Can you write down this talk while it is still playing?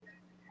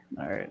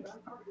All right,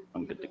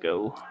 I'm good to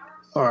go.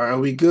 All right, are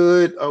we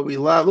good? Are we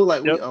live? Look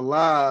like we Yep. are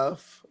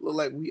live. Look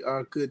like we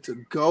are good to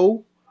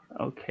go.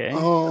 Okay.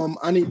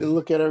 I need to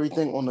look at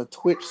everything on the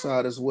Twitch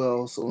side as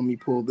well. So let me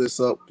pull this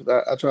up. 'Cause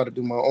I try to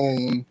do my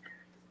own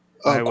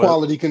All right. Well,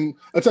 quality.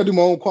 I try to do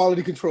my own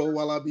quality control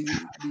while I be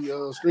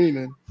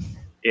streaming.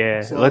 yeah.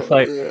 It So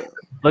yeah.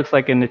 looks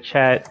like in the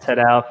chat,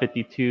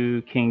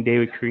 Tadal52, King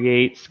David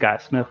Create,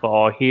 Scott Smith are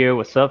all here.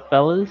 What's up,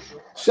 fellas?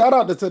 Shout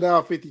out to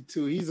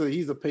Tadal52.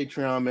 He's a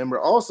Patreon member.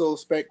 Also,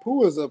 Spec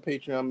Poo is a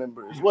Patreon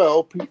member as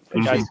well.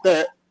 Appreciate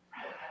that.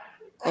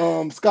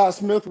 Scott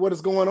Smith, what is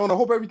going on? I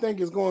hope everything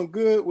is going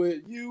good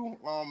with you.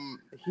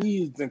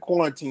 He's in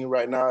quarantine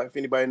right now. If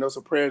anybody knows,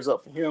 so prayers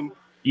up for him.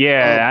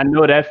 Yeah, I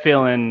know that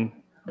feeling.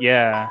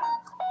 Yeah.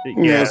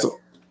 Yeah. So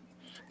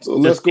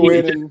let's go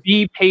ahead and just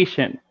be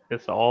patient.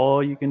 That's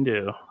all you can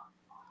do.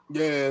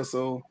 yeah.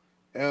 So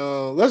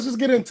let's just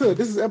get into it.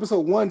 This is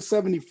episode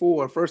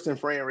 174. First in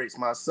frame rates.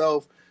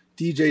 Myself,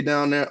 DJ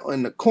down there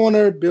in the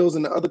corner, Bill's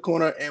in the other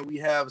corner, and we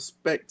have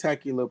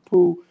Spectacular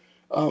Pooh.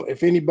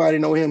 If anybody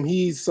know him,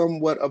 he's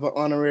somewhat of an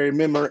honorary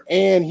member,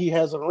 and he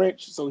has a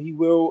wrench, so he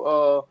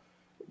will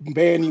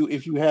ban you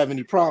if you have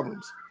any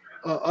problems.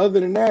 Other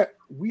than that,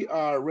 we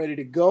are ready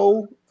to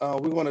go.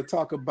 We're going to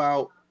talk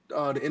about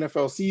the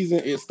NFL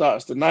season. It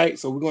starts tonight,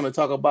 so we're going to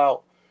talk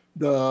about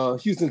the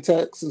Houston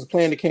Texans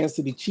playing the Kansas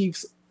City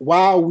Chiefs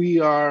while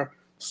we are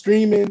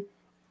streaming.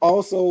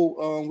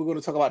 Also, we're going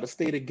to talk about the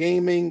state of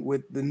gaming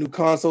with the new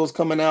consoles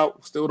coming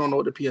out. Still don't know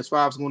what the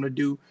PS5 is going to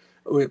do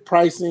with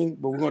pricing,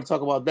 but we're going to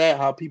talk about that,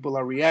 how people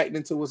are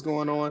reacting to what's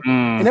going on,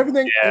 and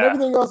everything. Yeah. And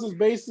everything else is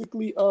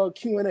basically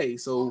Q&A.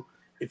 So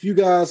if you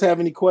guys have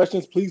any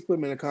questions, please put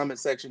them in the comment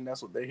section.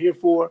 That's what they're here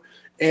for.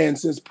 And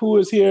since Pooh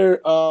is here,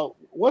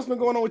 what's been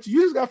going on with you?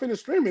 You just got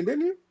finished streaming,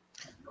 didn't you?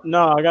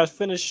 No, I got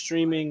finished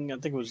streaming. I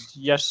think it was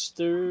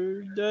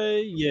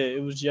yesterday. Yeah,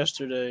 it was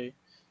yesterday.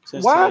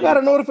 Why I got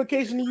a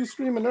notification of you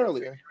streaming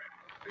earlier?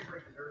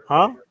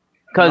 Huh?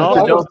 Because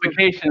the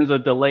notifications are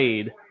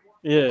delayed.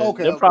 Yeah,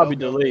 they're probably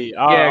delayed.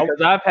 Yeah,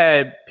 because I've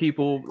had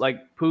people like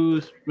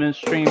Pooh's been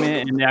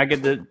streaming, and I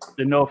get the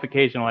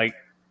notification like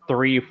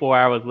 3-4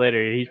 hours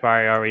later. He's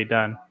probably already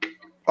done.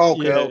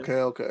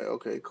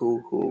 Okay.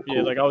 Cool.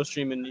 Yeah, like I was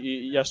streaming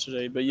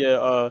yesterday, but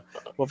yeah,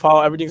 with how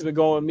everything's been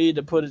going with me,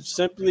 to put it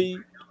simply,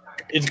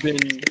 it's been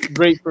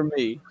great for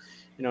me.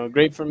 You know,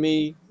 great for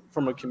me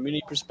from a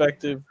community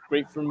perspective.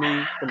 Great for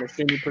me from a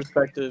streaming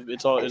perspective.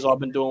 It's all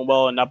been doing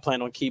well, and I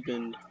plan on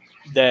keeping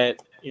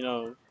that. You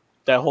know,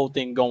 that whole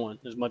thing going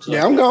as much as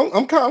I'm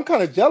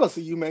kind of jealous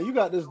of you, man. You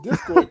got this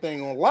Discord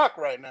thing on lock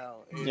right now.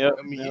 Yeah,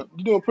 I mean, you're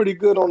doing pretty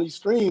good on these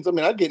streams. I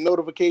mean, I get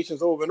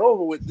notifications over and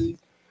over with the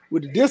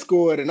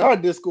Discord, and our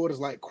Discord is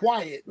like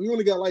quiet. We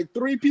only got like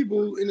 3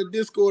 people in the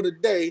Discord a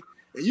day,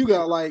 and you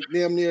got like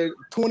damn near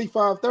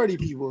 25, 30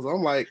 people. So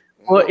I'm like,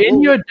 well,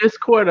 in your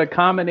Discord, a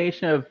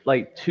combination of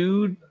like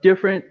 2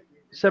 different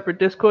separate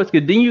Discords.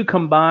 Because then you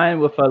combine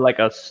with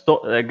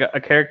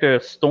a character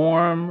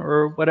Storm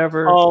or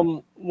whatever.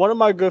 One of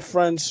my good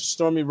friends,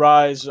 Stormy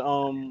Rise,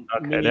 me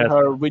and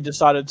her, we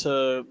decided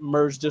to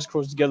merge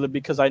Discords together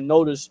because I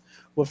noticed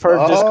with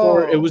her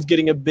Discord it was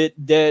getting a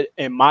bit dead,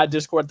 and my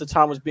Discord at the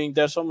time was being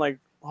dead. So I'm like,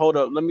 hold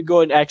up, let me go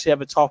and actually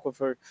have a talk with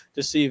her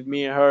to see if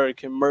me and her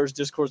can merge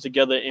Discords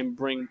together and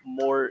bring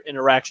more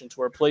interaction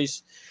to our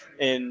place.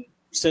 And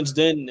since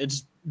then,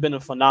 it's been a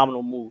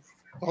phenomenal move.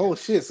 Oh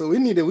shit! So we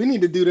need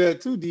to do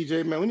that too,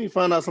 DJ man. We need to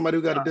find out somebody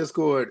who got a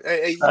Discord.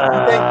 Hey.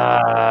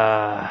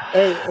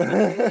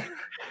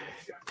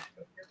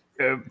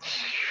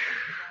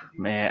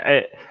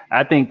 Man,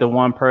 I think the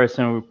one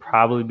person we'd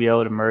probably be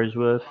able to merge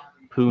with,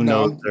 Pooh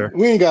knows her.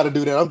 We ain't got to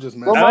do that. I'm just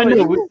messing.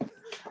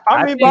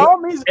 I mean, by all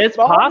means, it's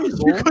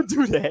possible. You could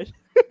do that.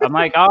 I'm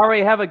like, I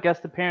already have a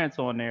guest appearance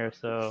on there,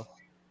 so.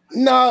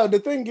 No, the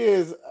thing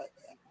is,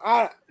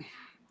 I'm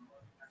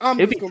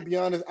just gonna be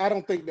honest. I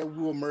don't think that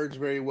we will merge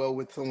very well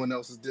with someone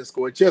else's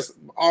Discord. Just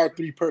our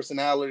 3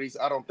 personalities.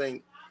 I don't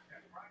think.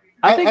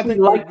 I think we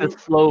like the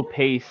slow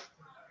pace.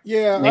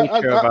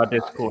 Nature of our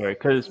Discord.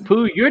 Because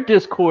Pooh, your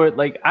Discord,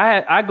 like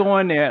I go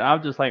in there and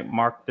I'm just like,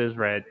 mark this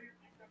red.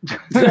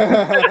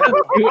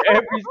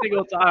 Every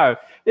single time.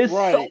 There's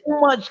so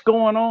much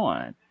going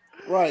on.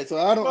 Right. So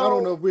I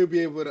don't know if we'll be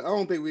able to. I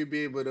don't think we'll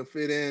be able to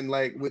fit in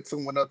like with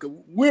someone else.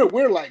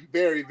 We're like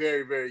very,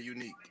 very, very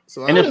unique.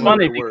 So and it's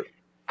funny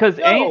because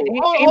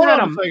hold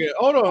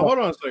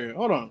on a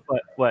second.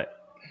 What?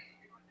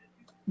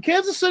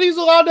 Kansas City's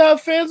allowed to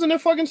have fans in their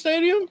fucking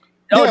stadium?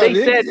 No, they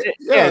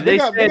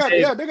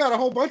got a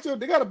whole bunch of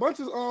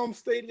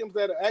stadiums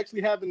that are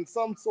actually having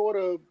some sort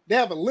of. They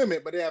have a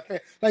limit, but they have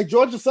fans. Like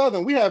Georgia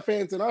Southern, we have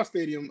fans in our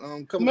stadium.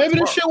 Maybe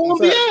this shit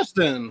won't be asked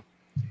then.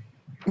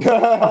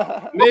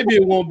 Maybe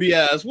it won't be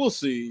asked. We'll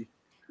see.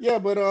 Yeah,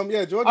 but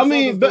Georgia.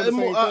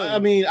 I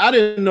mean, I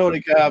didn't know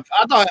they have.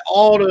 I thought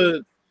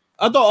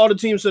all the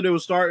teams said they were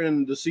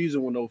starting the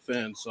season with no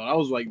fans, so I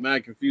was like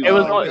mad confused. It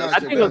was I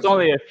think it was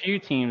only a few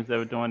teams that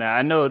were doing that.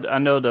 I know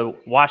the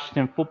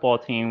Washington football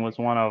team was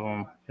one of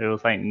them. It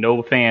was like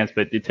no fans,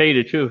 but to tell you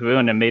the truth, it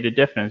wouldn't have made a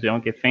difference. You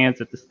don't get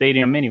fans at the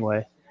stadium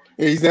anyway.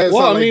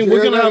 Well, I mean,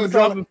 we're gonna have a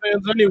drop of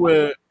fans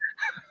anywhere.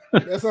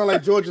 That sounds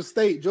like Georgia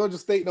State. Georgia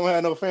State don't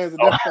have no fans in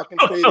that fucking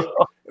stadium.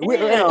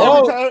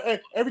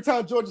 Every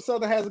time Georgia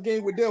Southern has a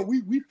game with them,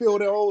 we fill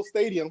their whole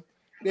stadium.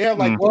 They have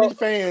like 3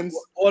 fans.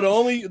 Well,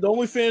 the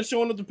only fans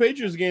showing up to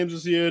Patriots games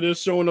this year, they're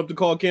showing up to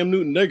call Cam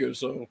Newton nigger.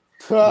 So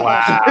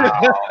wow.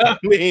 I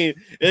mean,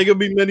 ain't gonna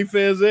be many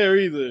fans there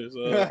either.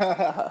 So.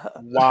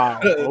 Wow.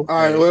 Okay. All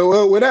right.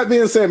 Well, with that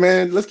being said,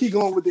 man, let's keep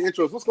going with the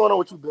intros. What's going on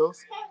with you, Bills?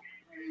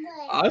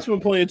 I've just been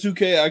playing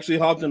 2K. I actually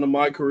hopped into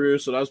my career,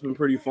 so that's been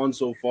pretty fun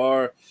so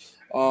far.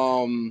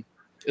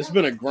 It's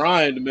been a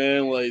grind,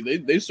 man. Like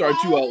they start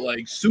you out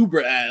like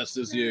super ass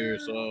this year,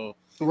 so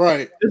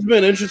right. It's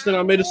been interesting.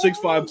 I made a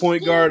 6'5"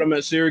 point guard. I'm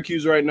at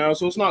Syracuse right now,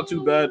 so it's not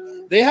too bad.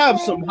 They have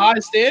some high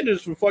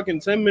standards for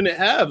fucking 10-minute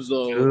halves,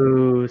 though.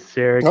 Ooh,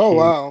 Syracuse. Oh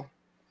wow.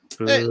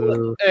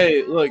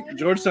 Hey, look,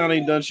 Georgetown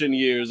ain't done shit in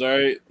years, all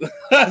right?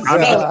 I'm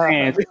just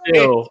saying,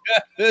 still,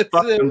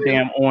 fuck them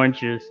damn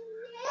oranges.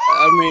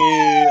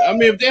 I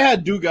mean, if they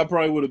had Duke, I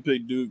probably would have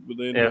picked Duke, but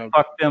they didn't.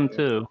 Fuck them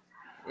too.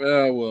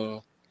 Yeah,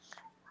 well,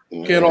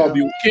 can't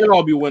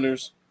all be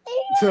winners.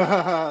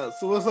 So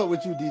what's up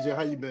with you, DJ?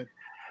 How you been?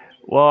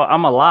 Well,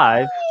 I'm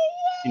alive.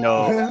 You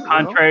know,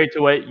 contrary to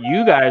what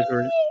you guys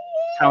were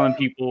telling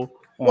people.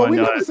 Well, we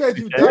never said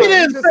you died. We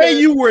didn't say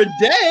you were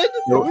dead.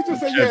 No, we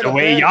just said you had the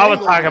way y'all was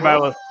talking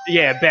about was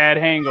bad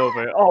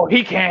hangover. Oh,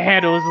 he can't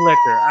handle his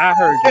liquor. I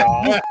heard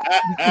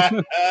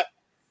y'all.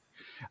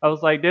 I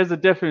was like, there's a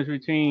difference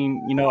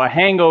between, you know, a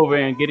hangover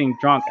and getting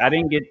drunk. I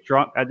didn't get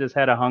drunk. I just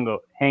had a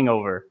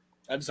hangover.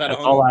 That's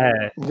all I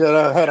had. You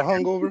had a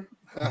hungover?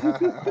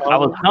 I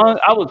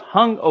was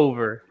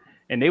hungover,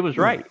 and they was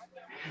right.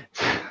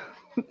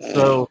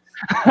 So,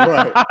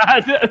 right.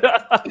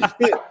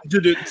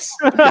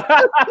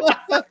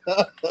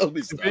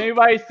 If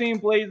anybody's seen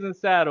Blazing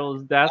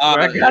Saddles, that's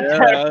where I got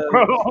that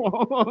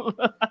from.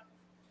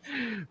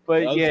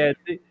 But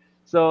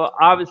so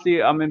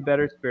obviously I'm in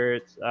better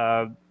spirits.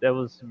 That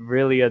was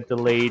really a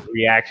delayed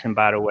reaction,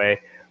 by the way.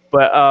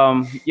 But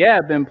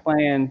I've been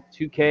playing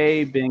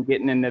 2K, been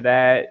getting into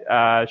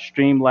that.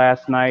 Streamed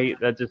last night.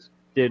 I just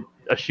did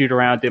a shoot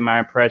around, did my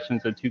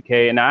impressions of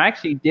 2K, and I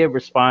actually did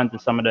respond to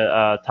some of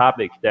the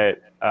topics that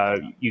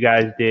you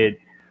guys did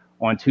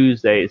on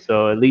Tuesday.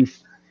 So at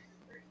least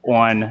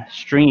on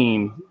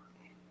stream,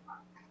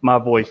 my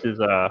voice is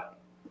I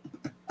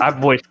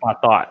voiced my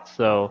thoughts.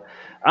 So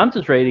I'm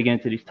just ready to get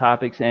into these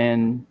topics,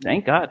 and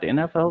thank God the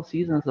NFL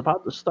season is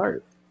about to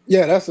start.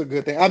 Yeah, that's a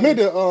good thing. I meant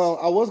to.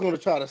 I was going to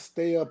try to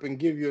stay up and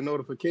give you a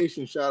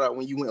notification shout out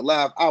when you went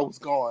live. I was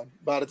gone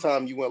by the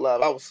time you went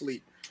live. I was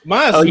asleep.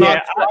 I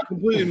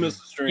completely missed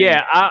the stream.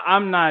 Yeah,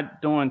 I'm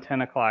not doing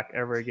 10 o'clock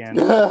ever again.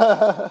 I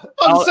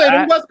was saying,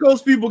 the West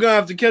Coast people gonna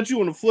have to catch you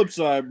on the flip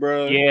side,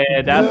 bro.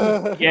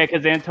 Yeah,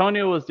 because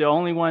Antonio was the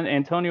only one.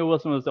 Antonio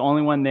Wilson was the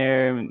only one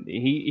there.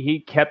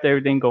 He kept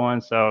everything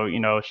going. So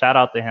shout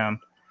out to him.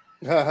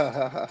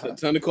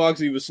 10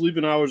 o'clock's even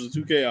sleeping hours or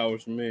 2K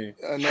hours for me.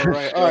 I know,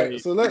 right? All right,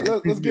 so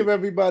let's give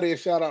everybody a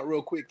shout out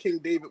real quick. King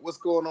David, what's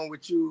going on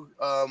with you?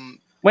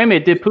 Wait a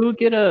minute, did Pooh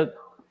get a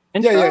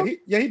intro?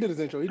 Yeah, he did his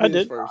intro. He did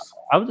his first.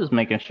 I was just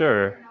making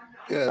sure.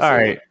 Yeah. All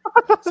right.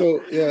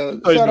 So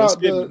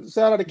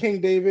shout out to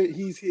King David.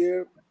 He's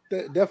here.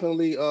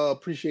 Definitely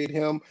appreciate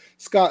him.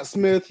 Scott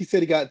Smith, he said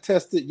he got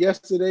tested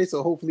yesterday,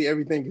 so hopefully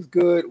everything is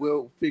good.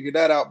 We'll figure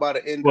that out by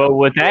the end. Well,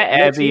 with that,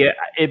 Abby,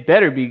 it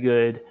better be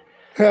good.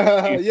 we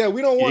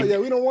don't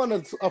want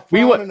a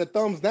frown and a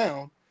thumbs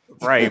down.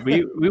 Right.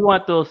 We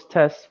want those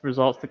test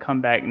results to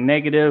come back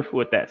negative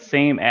with that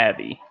same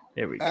Abby.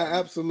 There we go.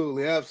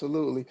 Absolutely.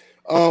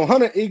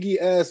 Hunter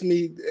Iggy asked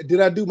me, did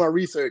I do my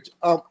research?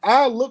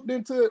 I looked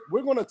into it.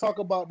 We're going to talk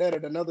about that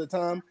at another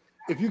time.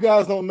 If you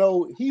guys don't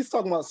know, he's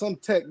talking about some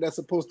tech that's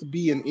supposed to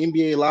be in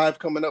NBA Live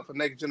coming up for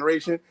next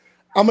generation.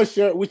 I'm going to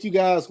share it with you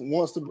guys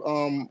once the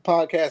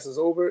podcast is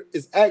over.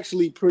 It's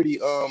actually pretty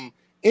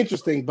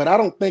interesting, but I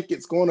don't think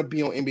it's going to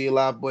be on NBA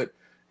Live. But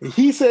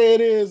he said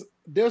it is.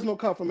 There's no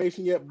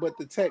confirmation yet, but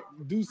the tech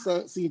do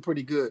seem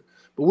pretty good.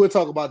 But we'll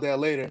talk about that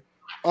later.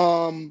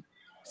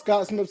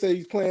 Scott Smith said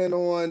he's planning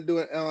on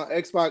doing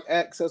Xbox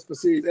Access for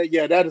Series 8.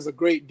 Yeah, that is a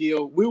great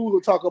deal. We will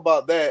talk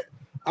about that.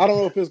 I don't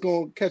know if it's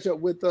going to catch up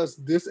with us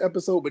this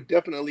episode, but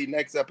definitely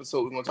next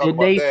episode we're going to talk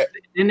about that.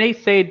 Didn't they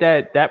say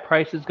that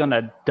price is going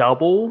to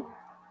double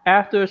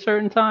after a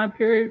certain time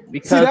period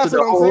because of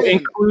the whole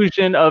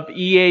inclusion of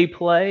EA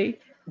Play?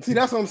 See,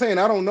 that's what I'm saying.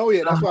 I don't know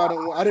yet. That's why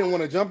I didn't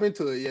want to jump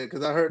into it yet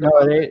because I heard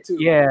about that too.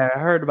 Yeah, I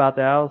heard about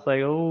that. I was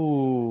like,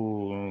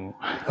 oh.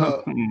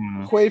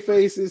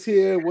 Quayface is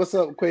here. What's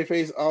up,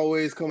 Quayface?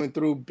 Always coming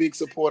through. Big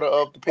supporter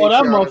of the Patreon. Oh,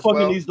 that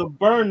motherfucker needs to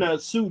burn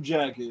that suit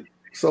jacket.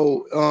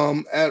 So,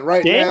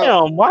 now,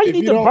 damn, why you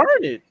need to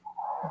burn it,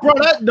 bro?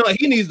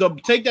 He needs to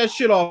take that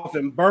shit off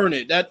and burn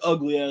it. That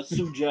ugly ass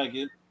suit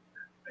jacket.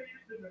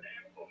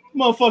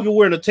 Motherfucker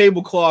wearing a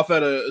tablecloth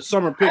at a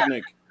summer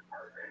picnic.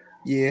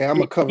 Yeah, I'm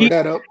gonna cover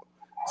that up.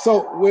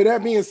 So, with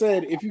that being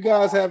said, if you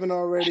guys haven't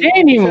already, she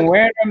ain't even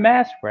wearing a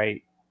mask,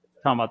 right?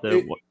 Talking about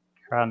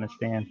trying to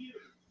stand.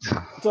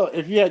 So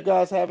if you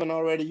guys haven't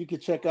already, you can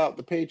check out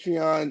the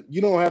Patreon. You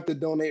don't have to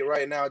donate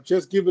right now.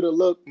 Just give it a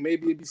look.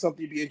 Maybe it'd be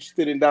something you'd be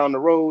interested in down the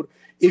road.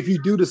 If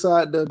you do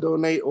decide to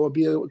donate or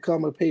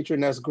become a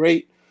patron, that's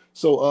great.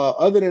 So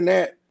other than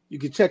that, you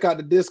can check out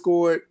the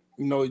Discord.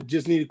 You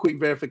just need a quick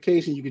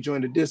verification. You can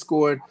join the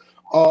Discord.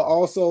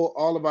 Also,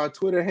 all of our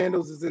Twitter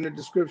handles is in the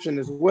description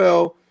as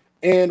well.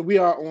 And we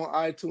are on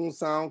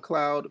iTunes,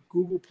 SoundCloud,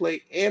 Google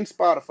Play, and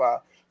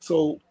Spotify.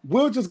 So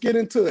we'll just get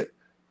into it.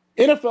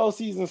 NFL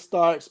season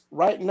starts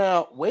right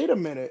now. Wait a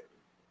minute.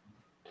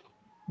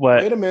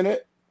 What? Wait a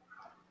minute.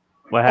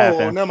 What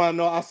happened? Oh, never mind.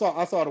 No, I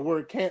saw the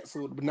word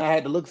canceled, but now I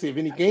had to look see if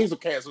any games were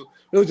canceled.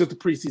 It was just the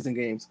preseason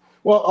games.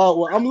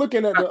 Well, I'm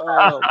looking at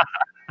the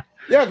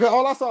yeah, because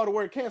all I saw the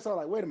word cancel. I'm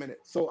like, wait a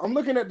minute. So I'm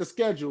looking at the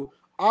schedule.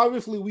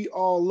 Obviously, we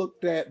all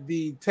looked at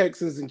the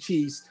Texans and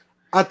Chiefs.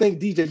 I think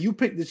DJ, you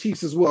picked the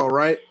Chiefs as well,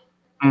 right?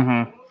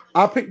 Mm-hmm.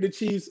 I picked the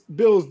Chiefs.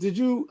 Bills, did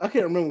you? I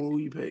can't remember who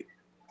you picked.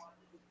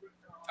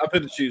 I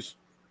picked the Chiefs.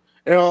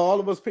 And all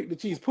of us picked the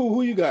Chiefs. Pooh,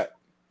 who you got?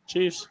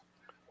 Chiefs.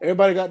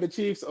 Everybody got the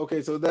Chiefs?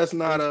 Okay, so that's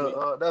not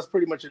that's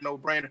pretty much a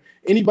no-brainer.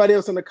 Anybody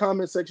else in the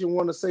comment section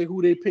want to say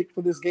who they picked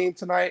for this game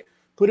tonight?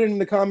 Put it in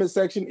the comment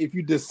section. If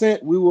you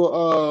dissent, we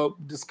will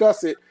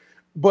discuss it.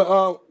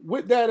 But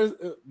with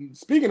that,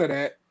 speaking of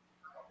that,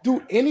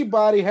 do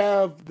anybody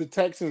have the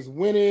Texans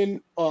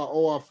winning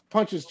or a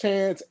puncher's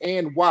chance,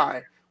 and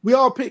why? We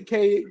all picked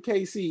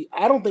KC.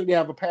 I don't think they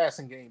have a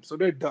passing game, so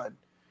they're done.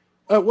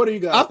 What do you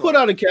guys? I put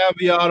out a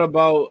caveat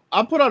about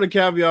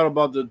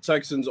the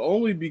Texans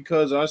only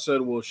because I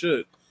said, well,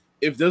 shit,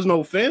 if there's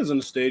no fans in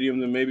the stadium,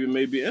 then maybe it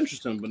may be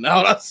interesting. But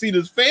now I see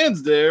there's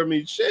fans there. I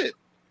mean, shit.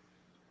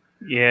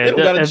 Yeah, they don't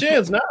got a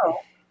chance now.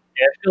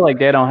 Yeah, I feel like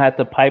they don't have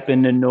to pipe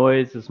in the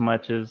noise as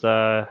much as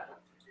there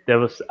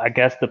was. I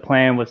guess the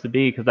plan was to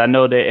be, because I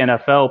know the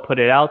NFL put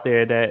it out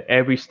there that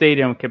every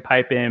stadium can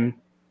pipe in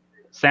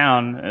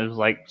sound. It was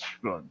like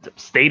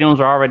stadiums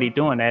are already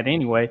doing that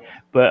anyway,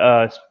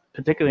 but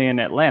particularly in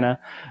Atlanta.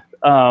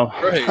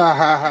 Right.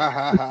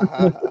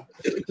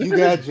 You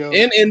got Joe.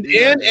 And Indy.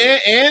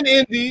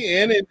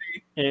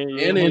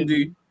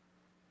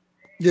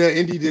 Yeah,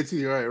 Indy did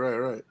too.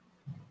 Right.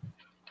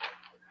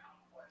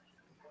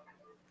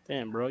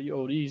 Damn, bro, you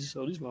owe these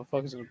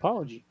motherfuckers an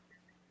apology.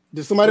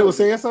 Did somebody was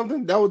saying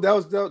something? That was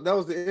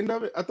the end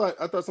of it. I thought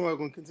somebody was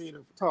going to continue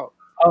to talk.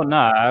 Oh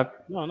nah.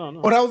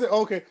 No. Oh, that was it.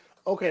 Okay.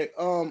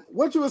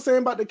 What you were saying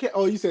about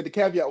you said the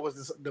caveat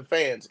was the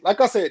fans. Like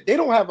I said, they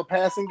don't have a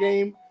passing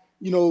game.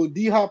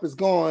 D-Hop is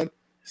gone.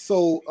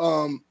 So,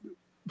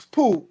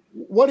 Pooh,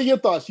 what are your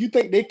thoughts? You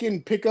think they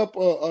can pick up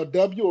a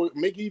W or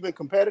make it even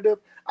competitive?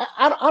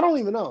 I don't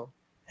even know.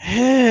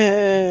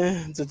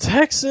 The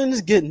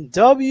Texans getting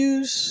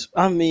W's.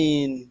 I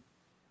mean,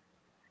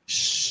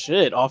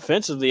 shit.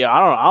 Offensively,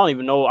 I don't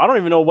even know. I don't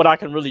even know what I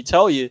can really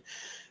tell you.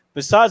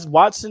 Besides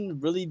Watson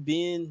really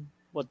being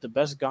the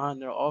best guy in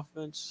their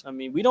offense. I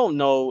mean, we don't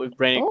know if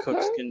Brandon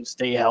Cooks can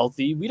stay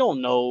healthy. We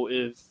don't know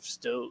if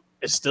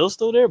it's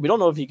still there. We don't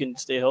know if he can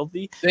stay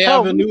healthy. They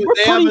have a new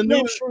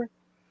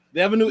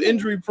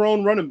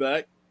injury-prone running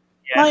back.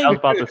 Yeah, I was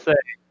about to say.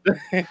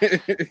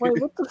 Wait,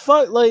 what the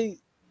fuck? Like,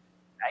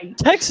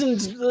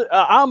 Texans,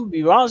 I'm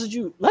be honest with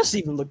you. Let's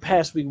even look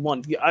past week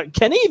 1.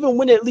 Can they even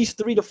win at least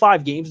 3 to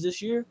 5 games this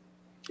year?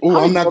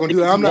 Oh, I'm not gonna do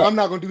that. I'm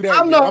not gonna do that.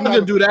 I'm not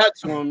gonna do that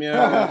to him.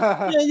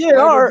 Yeah.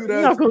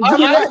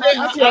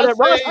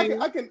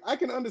 I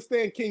can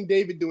understand King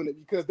David doing it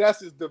because that's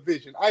his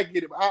division. I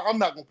get it. I'm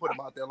not gonna put him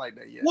out there like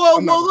that yet.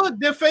 Well, look,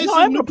 they're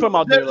facing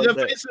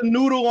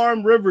Noodle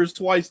Arm Rivers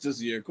twice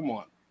this year. Come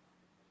on.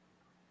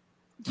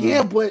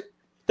 Yeah, but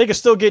they can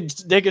still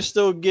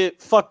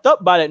get fucked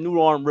up by that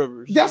Noodle Arm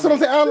Rivers. That's what I'm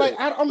saying.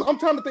 I'm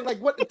trying to think like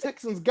what the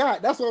Texans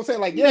got. That's what I'm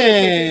saying. Like,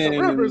 yeah,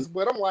 Rivers,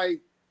 but I'm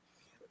like,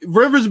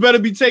 Rivers better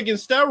be taking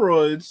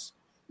steroids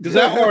because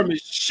that arm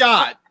is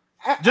shot.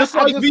 Just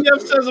like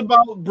BF says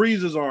about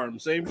Breeze's arm.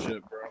 Same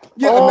shit, bro.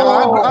 Yeah,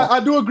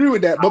 I do agree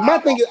with that. But my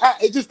thing is,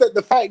 it's just that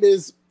the fact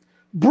is,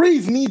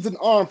 Breeze needs an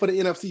arm for the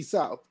NFC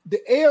South. The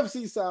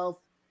AFC South,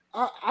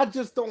 I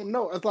just don't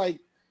know. It's like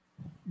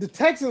the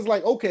Texans,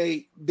 like,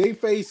 okay, they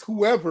face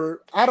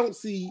whoever. I don't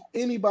see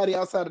anybody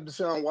outside of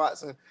Deshaun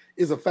Watson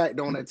is a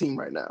factor on that team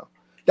right now.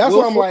 That's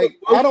why I'm like,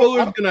 Will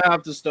Fuller's gonna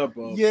have to step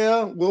up.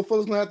 Yeah, Will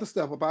Fuller's gonna have to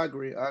step up. I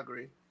agree.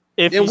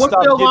 If he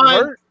stops getting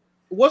hurt,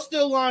 what's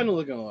their line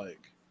looking like?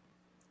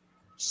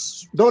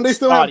 Don't they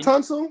still have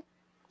Tunsil?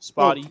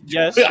 Spotty,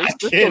 yes. I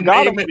can't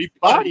name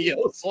anybody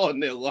else on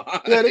their line.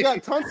 Yeah, they got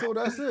Tunsil.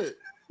 That's it.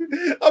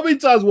 How many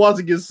times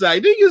Watson gets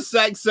sacked? Did he get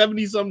sacked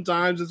 70-some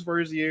times his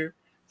first year?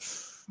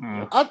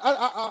 I'm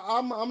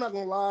not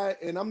gonna lie,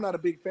 and I'm not a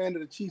big fan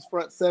of the Chiefs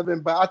front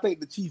seven, but I think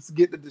the Chiefs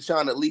get to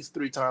Deshaun at least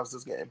 3 times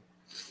this game.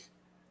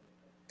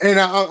 And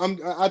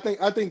I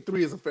think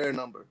 3 is a fair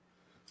number.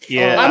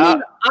 Yeah, I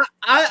mean,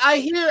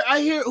 I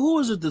hear who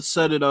is it that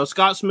said it?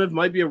 Scott Smith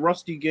might be a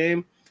rusty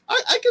game.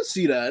 I can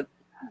see that,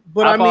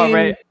 but I've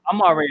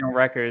I'm already on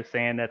record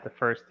saying that the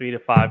first 3 to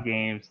 5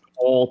 games,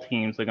 all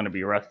teams are going to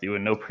be rusty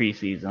with no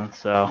preseason.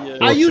 So Yeah.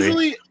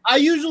 we'll I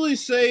usually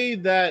say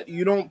that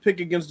you don't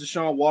pick against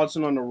Deshaun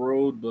Watson on the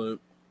road, but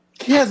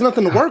he has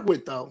nothing to work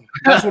with though.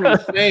 That's what I'm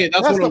saying.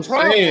 That's what I'm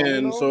problem, saying.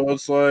 you know? So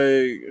it's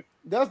like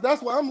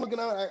that's why I'm looking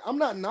at. I'm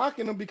not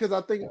knocking him because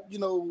I think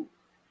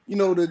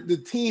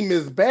the team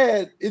is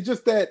bad. It's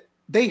just that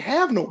they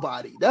have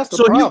nobody. That's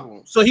the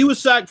problem. So he was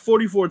sacked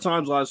 44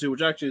 times last year,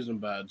 which actually isn't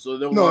bad. So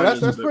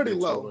that's pretty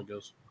low. I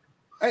guess.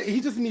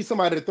 He just needs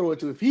somebody to throw it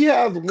to. If he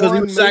has one, because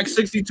he was sacked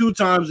 62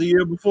 times the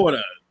year before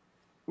that.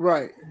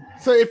 Right.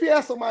 So if he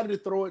has somebody to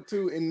throw it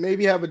to and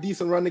maybe have a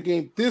decent running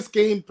game, this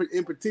game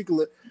in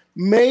particular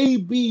may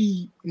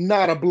be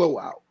not a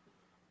blowout.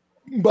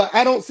 But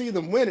I don't see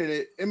them winning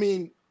it. I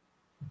mean,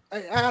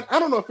 I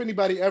don't know if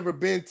anybody ever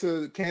been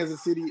to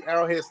Kansas City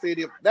Arrowhead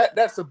Stadium.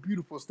 That's a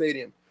beautiful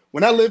stadium.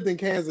 When I lived in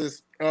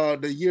Kansas,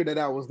 the year that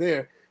I was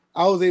there,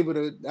 I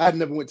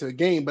never went to a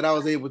game, but I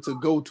was able to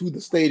go to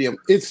the stadium.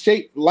 It's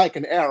shaped like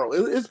an arrow.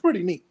 It's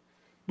pretty neat.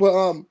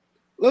 But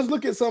let's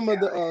look at some of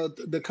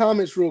the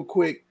comments real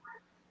quick.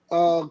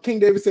 King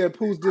David said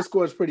Pooh's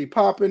Discord is pretty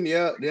popping.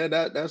 Yeah,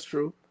 that's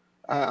true.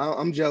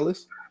 I'm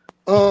jealous.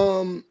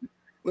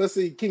 Let's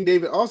see. King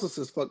David also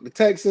says fuck the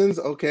Texans.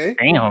 Okay.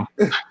 Damn.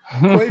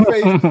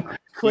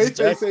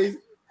 Quayface says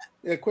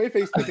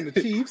Quayface picking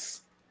the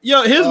Chiefs.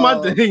 Yo, here's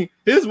my thing.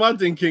 Here's my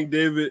thing, King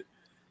David.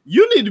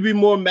 You need to be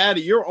more mad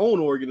at your own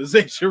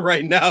organization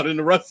right now than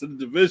the rest of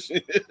the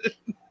division.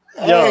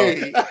 Yo,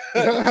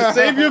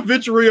 save your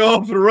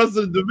vitriol for the rest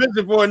of the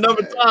division for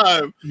another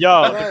time.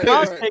 Yo, the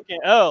Con's taking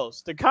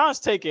L's. The Con's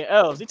taking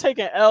L's. He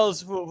taking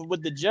L's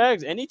with the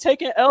Jags, and he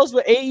taking L's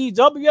with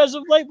AEW as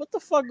of late. What the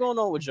fuck going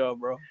on with y'all,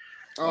 bro?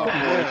 Oh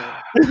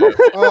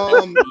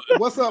man.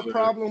 What's up,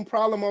 problem?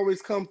 Problem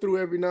always come through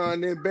every now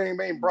and then. Bang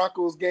bang,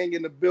 Broncos gang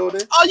in the building.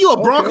 Oh, you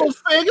a Broncos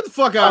fan? Get the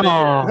fuck out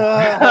of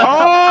here!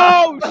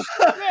 Oh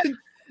shit!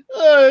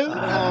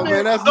 Oh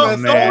man, that's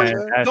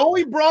the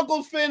only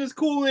Broncos fan that's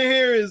cool in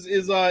here is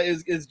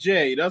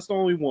Jay. That's the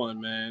only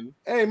one, man.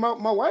 Hey, my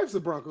wife's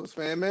a Broncos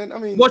fan, man. I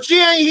mean, well, she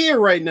ain't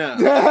here right now. All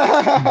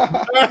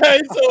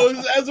right,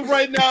 so as of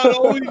right now, the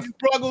only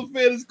Broncos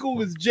fan that's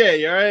cool is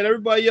Jay. All right,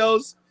 everybody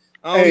else,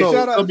 I don't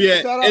know. It'll be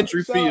an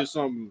entry fee or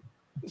something.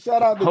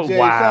 Shout out to Jay.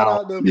 Wow. Shout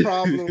out to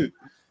Problem.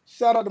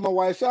 Shout out to my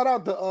wife. Shout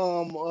out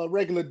to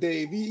regular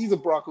Dave. He's a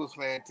Broncos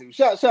fan too.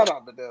 Shout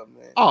out to them,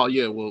 man. Oh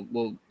yeah,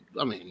 well,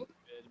 I mean.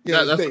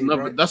 Yeah,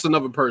 that's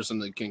another person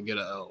that can get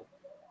an L.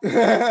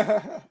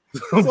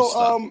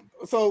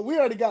 So we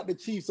already got the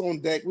Chiefs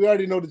on deck. We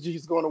already know the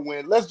Chiefs going to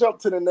win. Let's jump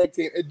to the next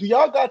team. Do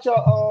y'all got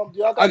your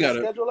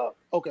schedule up?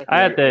 Okay.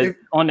 I had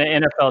on the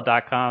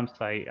NFL.com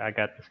site. I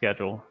got the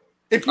schedule.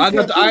 I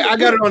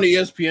got it on the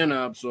ESPN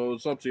app, so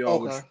it's up to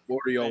y'all. Okay. Which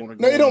order y'all want to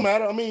go? No, it don't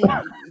matter. I mean,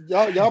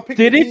 y'all pick.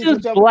 Did it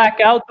just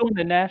black out during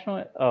the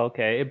national? Oh,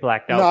 okay, it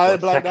blacked out. No,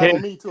 it blacked out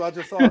on me too. I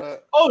just saw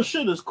that. Oh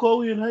shit! It's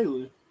Chloe and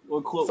Haley.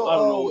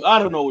 So, I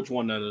don't know which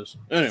one that is.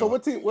 Anyway. So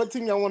what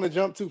team y'all want to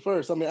jump to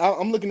first? I mean,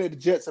 I'm looking at the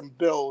Jets and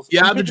Bills.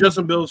 Yeah, I have the Jets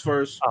and Bills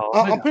first.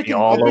 I'm picking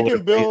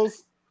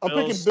Bills. I'm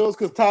picking Bills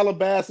because Tyler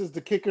Bass is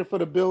the kicker for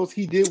the Bills.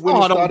 He did win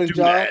the starting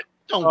job.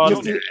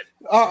 Don't do that.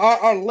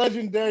 Our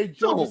legendary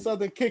Georgia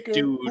Southern kicker.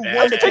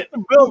 Let's pick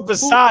the Bills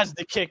besides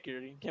the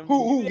kicker.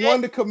 Who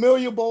won the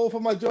Camellia Bowl for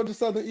my Georgia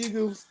Southern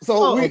Eagles.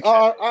 So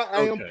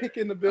I am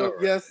picking the Bills.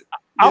 Right. Yes.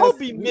 I will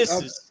be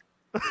misses.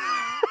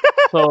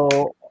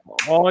 So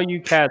all you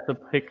cats are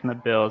picking the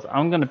Bills.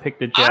 I'm gonna pick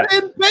the Jets. I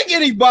didn't pick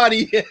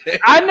anybody.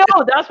 I know.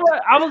 That's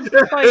what I was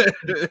just like.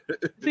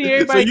 See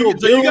everybody.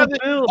 So you got the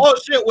Bills. Oh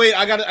shit! Wait,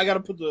 I gotta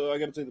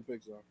take the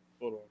picks off.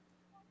 Hold on.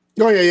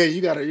 Oh yeah.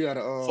 You gotta.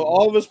 So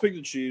all of us pick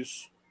the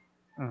Chiefs.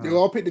 You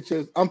all pick the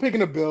Chiefs. I'm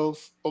picking the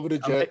Bills over the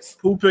Jets.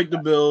 Who picked the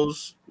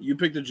Bills? You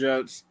picked the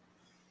Jets.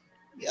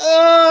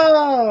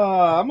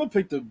 I'm gonna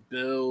pick the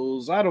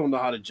Bills. I don't know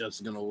how the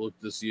Jets are gonna look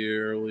this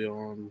year early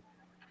on.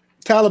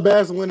 Tyler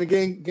Bass win the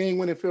game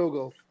winning field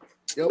goal.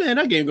 Yep. Man,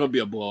 that game gonna be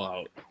a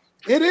blowout.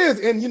 It is,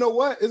 and you know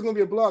what? It's gonna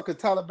be a blowout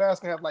because Tyler Bass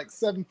can have like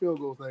 7 field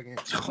goals that game.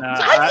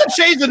 I can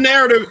change the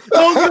narrative.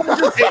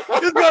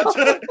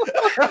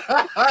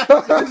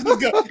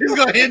 He's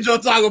gonna hinge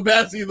on Tyler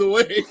Bass either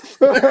way.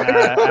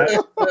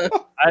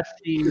 I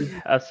see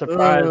a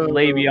surprise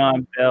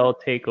Le'Veon Bell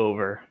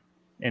takeover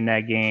in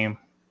that game,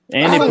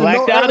 and it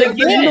blacked out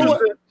again.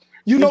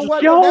 You know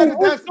what?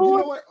 That's you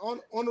know what?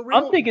 On the real,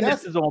 I'm thinking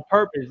this is on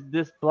purpose.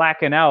 This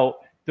blacking out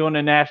during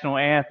the national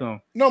anthem.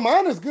 No,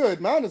 mine is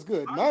good. Mine is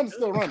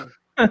still running.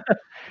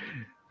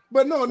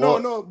 But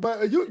no.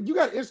 But you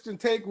got an interesting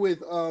take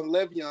with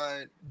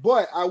Le'Veon.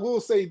 But I will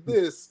say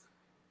this: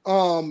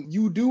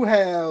 you do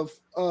have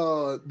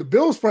the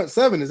Bills front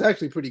seven is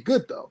actually pretty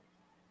good though.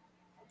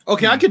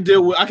 Okay, I can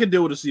deal with a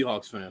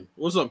Seahawks fan.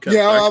 What's up, Kevster?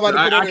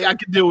 Yeah, I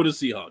can deal with a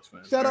Seahawks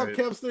fan. Shout out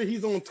Kevster.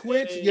 He's on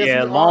Twitch. Yes,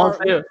 yeah, long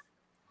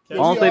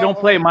as they don't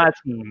play my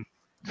team.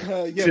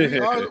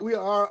 We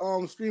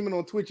are streaming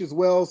on Twitch as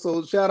well.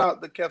 So shout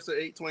out to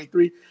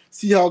Kevster823,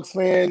 Seahawks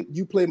fan.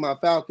 You play my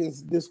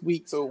Falcons this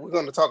week, so we're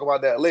going to talk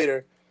about that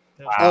later.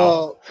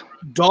 Wow.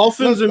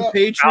 Dolphins and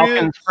Patriots.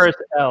 Falcons first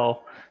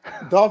L.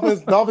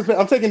 Dolphins.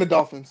 I'm taking the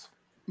Dolphins.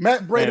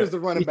 Matt Breida the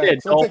running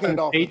back, so I'm taking the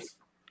Dolphins.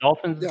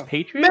 Dolphins,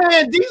 Patriots.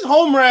 Man, these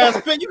homer ass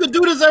you can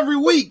do this every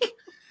week.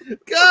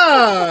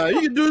 God,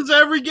 you can do this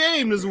every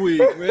game this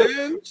week,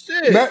 man.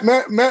 Shit.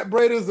 Matt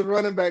Breida is the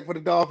running back for the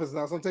Dolphins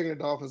now, so I'm taking the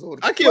Dolphins.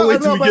 I can't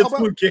wait till we get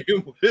to a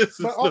game where this is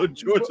no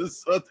Georgia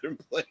Southern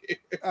player.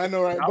 I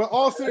know, right? But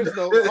all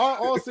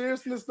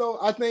seriousness though,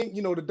 I think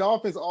the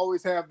Dolphins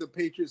always have the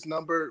Patriots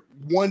number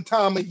one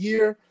time a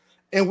year,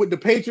 and with the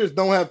Patriots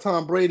don't have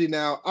Tom Brady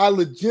now, I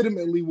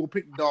legitimately will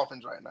pick the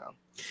Dolphins right now.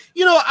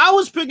 I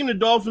was picking the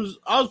Dolphins.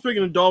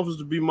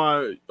 To be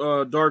my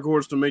dark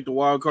horse to make the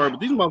wild card, but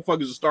these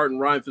motherfuckers are starting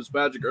Ryan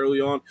Fitzpatrick early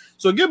on.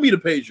 So give me the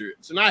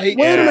Patriots. And I hate.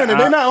 Wait a minute,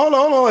 they're not. Hold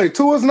on. Wait,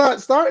 Tua's not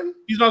starting.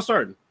 He's not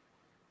starting.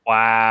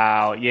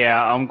 Wow.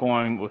 Yeah, I'm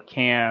going with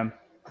Cam.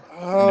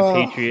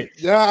 The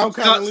Patriots. Yeah, I'm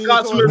kind of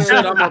Scott Smith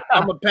said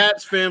I'm a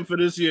Pats fan for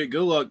this year.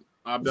 Good luck.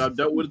 I've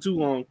dealt with it too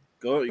long.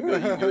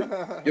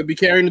 You'll be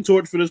carrying the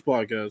torch for this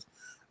podcast.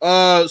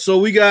 So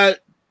we got.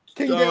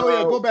 King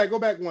David, go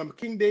back one.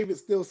 King David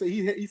still said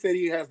he said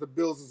he has the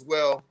Bills as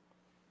well.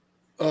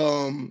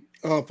 For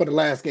the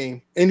last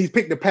game, and he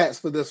picked the Pats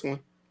for this one.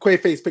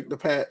 Quayface picked the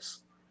Pats.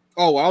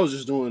 Oh, I was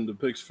just doing the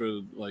picks for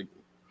like.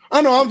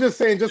 I know. I'm just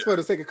saying, just for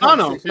the sake of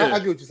conversation. I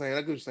get what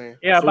you're saying.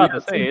 Yeah, so about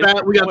to say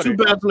we got two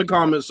Pats in the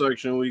comment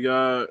section. We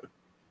got.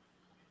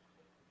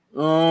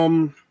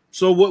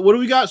 So what do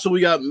we got? So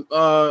we got.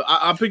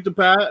 I picked the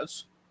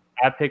Pats.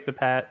 I picked the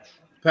Pats.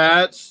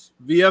 Pats.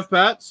 VF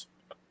Pats.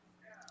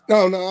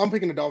 No, I'm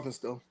picking the Dolphins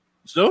still.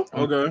 Still?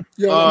 Okay.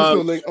 Yeah, I'm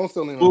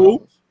still leaning on the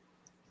Dolphins.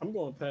 I'm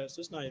going Pats.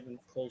 It's not even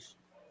close.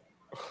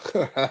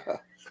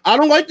 I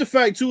don't like the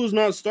fact Tua's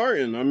not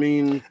starting. I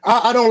mean,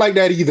 I don't like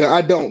that either.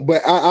 I don't,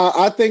 but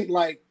I think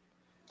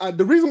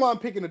the reason why I'm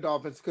picking the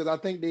Dolphins because I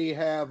think they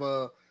have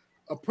a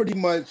pretty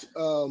much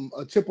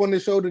a chip on their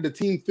shoulder. The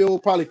team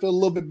probably feel a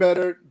little bit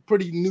better,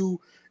 pretty new.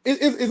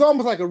 It's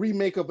almost like a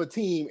remake of a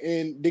team,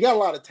 and they got a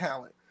lot of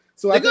talent.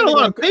 So they got a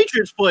lot of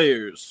Patriots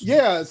players.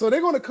 Yeah, so they're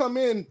going to come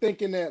in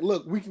thinking that,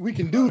 look, we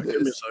can do this.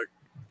 Give me a second.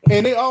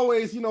 And they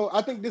always,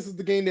 I think this is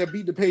the game they'll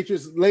beat the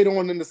Patriots. Later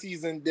on in the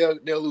season,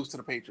 they'll lose to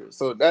the Patriots.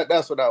 So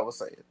that's what I was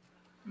saying.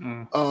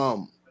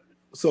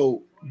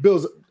 So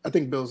I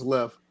think Bills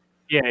left.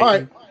 Yeah.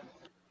 All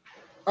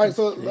right.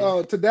 So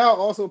Tadal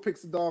also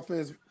picks the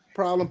Dolphins.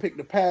 Problem picked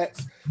the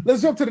Pats.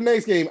 Let's jump to the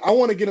next game. I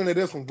want to get into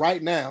this one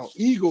right now.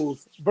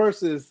 Eagles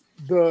versus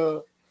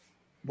the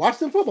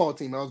Washington football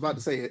team. I was about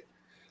to say it.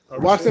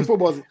 Washington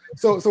football.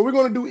 So we're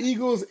going to do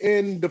Eagles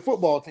and the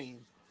football team.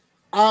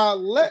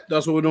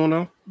 That's what we're doing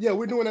now? Yeah,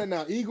 we're doing that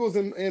now. Eagles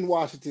and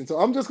Washington. So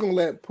I'm just going to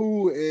let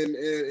Pooh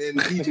and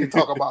DJ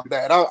talk about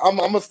that. I'm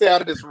going to stay out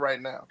of this right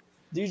now.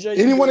 DJ,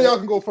 any one of y'all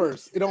can go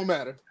first. It don't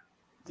matter.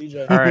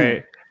 DJ. All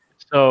right.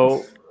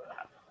 So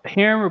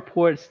hearing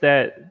reports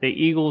that the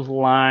Eagles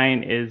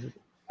line is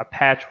a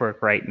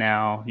patchwork right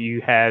now.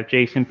 You have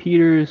Jason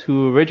Peters,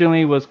 who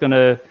originally was going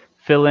to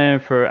fill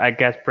in for, I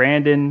guess,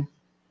 Brandon.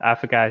 I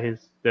forgot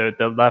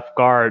the left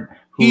guard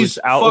who's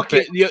out.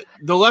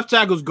 The left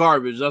tackle's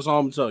garbage. That's all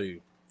I'm gonna tell you.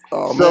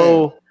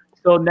 Oh,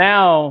 so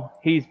now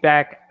he's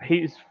back.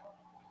 He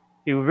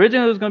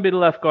originally was going to be the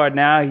left guard.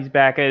 Now he's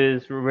back at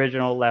his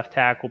original left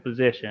tackle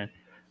position.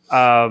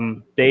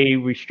 They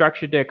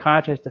restructured their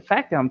contracts. The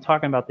fact that I'm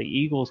talking about the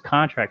Eagles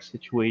contract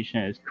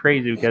situation is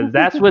crazy because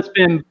that's what's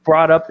been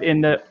brought up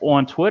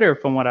on Twitter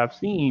from what I've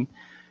seen.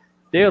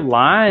 Their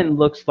line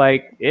looks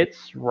like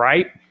it's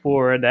ripe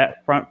for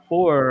that front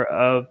four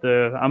of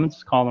I'm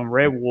just calling them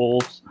Red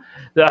Wolves.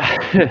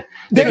 They're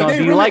going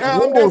to be like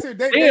Wolves.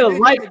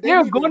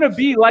 They're going to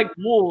be like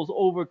Wolves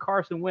over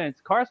Carson Wentz.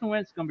 Carson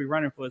Wentz is going to be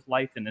running for his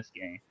life in this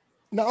game.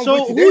 No,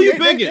 so who are you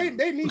picking?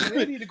 They need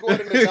to go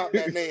ahead and adopt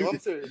that name. I'm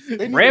serious.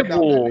 Red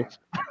Wolves.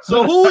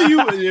 So who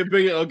are you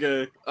picking?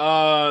 Okay.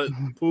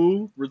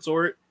 Pooh,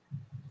 retort.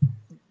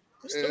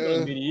 It's still going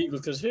to be the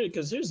Eagles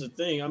because here's the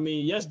thing. I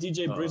mean, yes,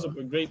 DJ brings up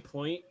a great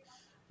point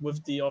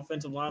with the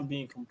offensive line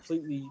being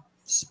completely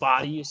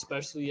spotty,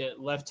 especially at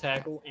left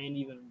tackle and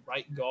even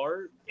right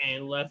guard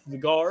and left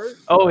guard.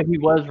 Oh, he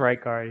was right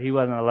guard. He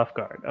wasn't a left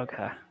guard.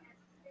 Okay.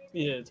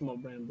 Yeah, it's more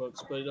Brandon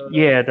Brooks, but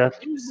yeah, that's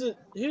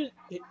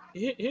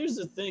here's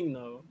the thing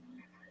though.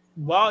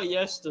 While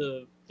yes,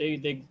 the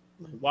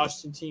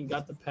Washington team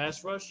got the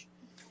pass rush,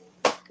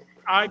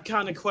 I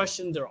kind of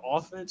question their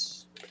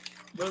offense.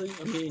 Really,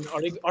 I mean,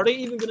 are they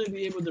even going to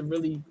be able to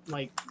really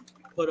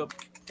put up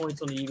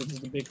points on the Eagles? Is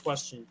the big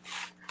question.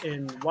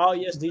 And while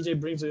yes, DJ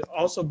brings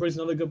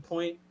another good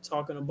point,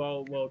 talking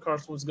about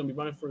Carson was going to be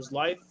running for his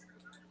life.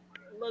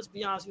 Let's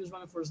be honest, he was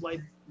running for his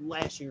life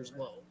last year as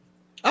well.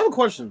 I have a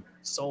question.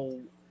 So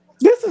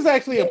this is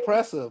actually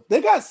impressive. They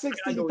got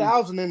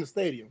 16,000 in the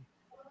stadium.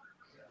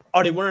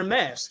 Are they wearing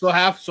masks? So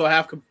half,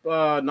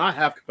 not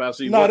half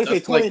capacity. No, they say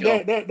 20.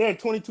 They're at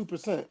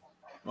 22%.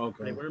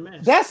 Okay. They wear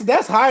masks.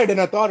 That's higher than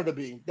I thought it'd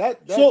be.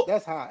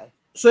 That's high.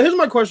 So here's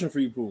my question for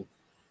you, Pooh.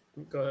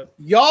 Go ahead.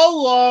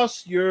 Y'all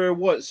lost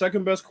your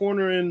second best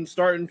corner in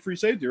starting free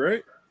safety,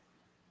 right?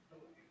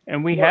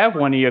 And we have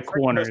one of your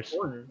corners.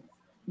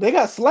 They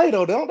got Slay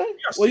though, don't they?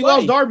 Well, he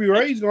lost Darby,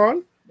 right? He's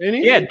gone.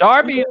 Yeah,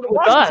 Darby is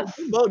with us.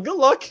 Well, good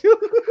luck.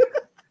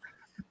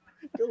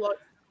 Good luck.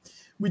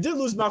 We did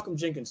lose Malcolm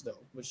Jenkins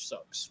though, which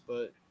sucks.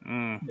 But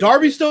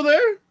Darby's still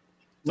there?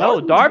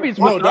 No, Darby's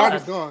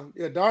gone.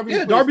 Yeah,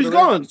 Darby's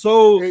gone.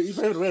 So he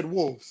played with the Red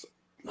Wolves.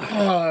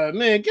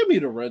 Man, give me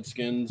the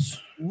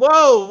Redskins.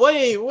 Whoa,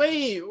 wait.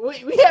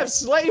 We have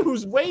Slay,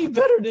 who's way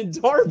better than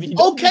Darby.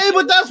 Okay,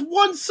 but that's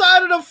one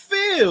side of the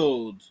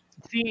field.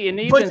 See, and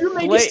even but you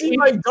make it seem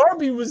like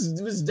Darby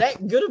was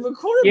that good of a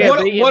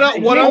quarterback. Yeah,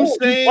 what I'm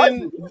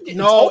saying,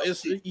 no,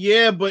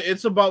 but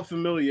it's about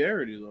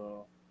familiarity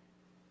though.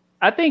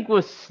 I think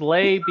with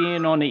Slay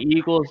being on the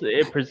Eagles,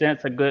 it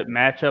presents a good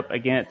matchup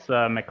against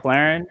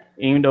McLaren.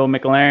 Even though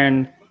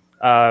McLaren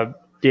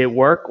did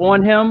work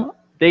on him,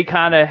 they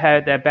kind of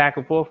had that back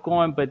and forth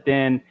going. But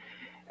then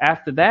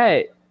after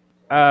that,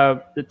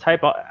 the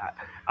type of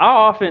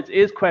our offense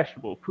is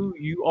questionable. Pooh,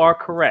 you are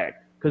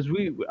correct because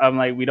we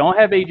don't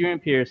have Adrian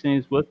Peterson.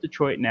 He's with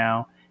Detroit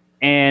now,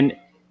 and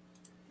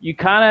you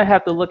kind of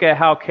have to look at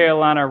how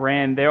Carolina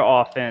ran their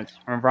offense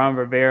when Ron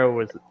Rivera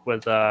was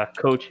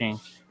coaching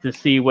to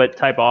see what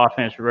type of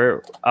offense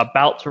we're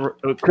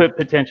could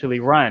potentially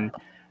run.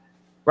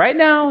 Right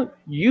now,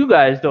 you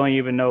guys don't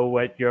even know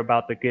what you're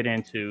about to get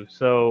into.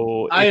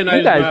 So you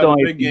guys don't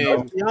even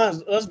know.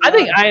 I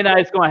think Ionai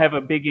is going to have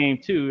a big game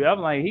too. I'm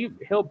like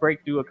he'll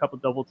break through a couple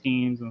double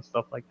teams and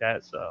stuff like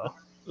that. So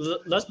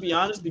let's be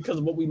honest, because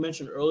of what we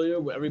mentioned earlier,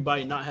 with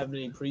everybody not having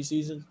any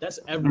preseason, that's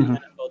every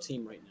NFL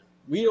team right now.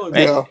 We don't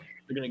even know what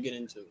we're going to get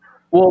into.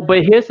 Well,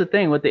 but here's the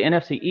thing with the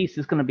NFC East,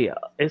 it's going to be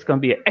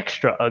an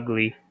extra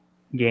ugly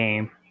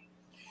game.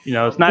 You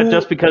know, it's not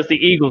just because the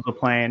Eagles are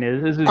playing.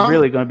 This is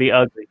really going to be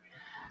ugly.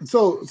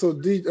 So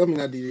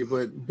not DJ,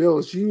 but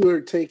Bills, you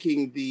are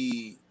taking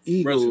the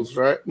Eagles, Redskins.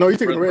 Right? No, you're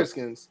taking the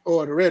Redskins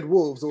or the Red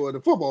Wolves or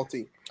the football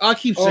team. I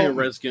keep saying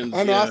Redskins.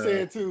 I know, I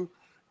say it too.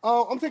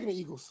 I'm taking the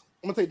Eagles.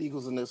 I'm gonna take the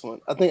Eagles in this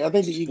one. I think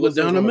the Eagles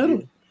down the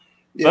middle.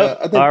 Yeah,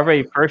 I think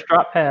already first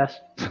drop pass.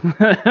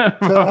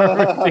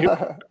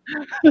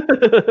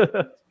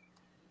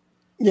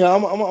 Yeah,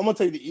 I'm gonna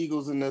take the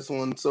Eagles in this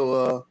one.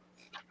 So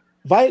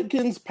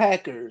Vikings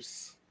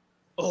Packers.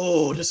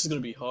 Oh, this is gonna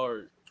be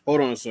hard.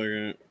 Hold on a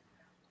second.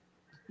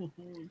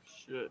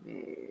 Shit.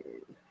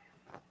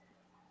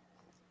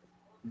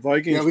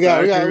 Vikings. We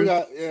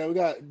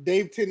got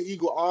Dave Tin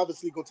Eagle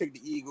obviously gonna take the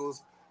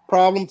Eagles.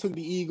 Problem took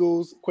the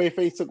Eagles.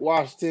 Quayface took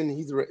Washington.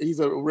 He's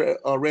a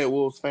Red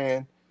Wolves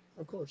fan.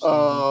 Of course.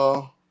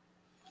 I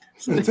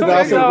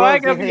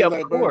gotta be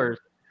of course.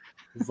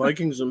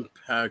 Vikings and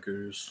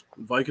Packers.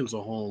 Vikings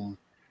are home.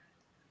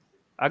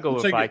 I go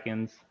with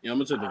Vikings. Yeah, I'm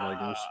gonna take the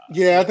Vikings.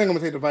 Yeah, I think I'm gonna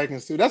take the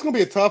Vikings too. That's gonna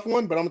be a tough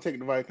one, but I'm gonna take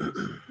the Vikings.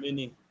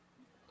 Mini.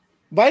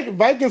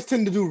 Vikings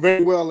tend to do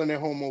very well in their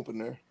home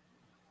opener.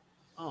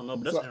 I don't know,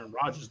 but that's Aaron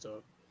Rodgers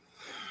though.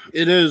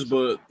 It is,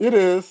 but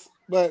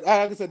like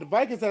I said, the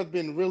Vikings have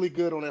been really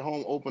good on their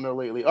home opener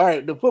lately. All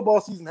right, the football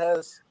season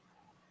has.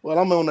 Well,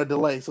 I'm on a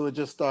delay, so it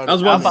just started. I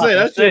was about to say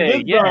that's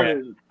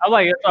I'm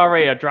like it's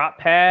already a drop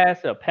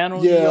pass, a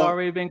penalty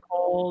already been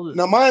called.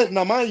 Now, mind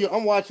you,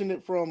 I'm watching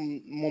it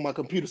from on my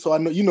computer, so I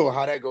know you know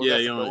how that goes.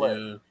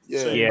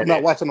 Yeah. I'm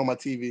not watching on my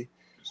TV.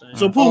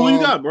 So, Paul, who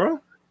you got, bro?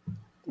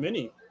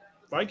 Mini.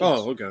 Vikings.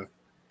 Oh, okay.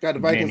 Got the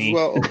Vikings as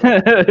well.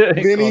 Okay.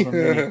 Mini.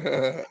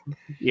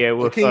 Yeah.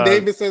 Well, King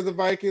David says the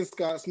Vikings.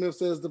 Scott Smith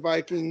says the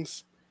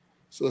Vikings.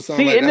 So it sounds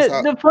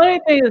the funny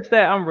thing is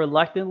that I'm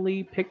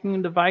reluctantly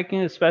picking the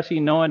Vikings, especially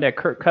knowing that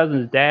Kirk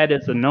Cousins' dad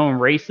is a known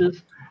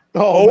racist.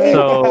 Oh,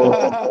 so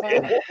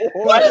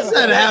what does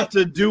that have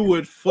to do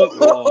with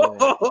football?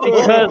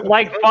 Because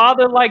like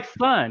father, like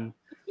son.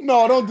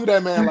 No, don't do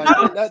that, man.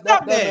 Like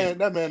that man.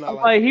 Not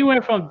like he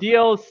went from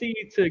DLC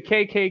to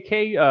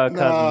KKK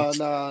cousins.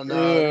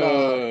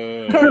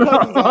 No. Kirk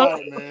Cousins all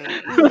right,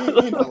 man.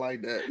 He not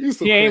like that.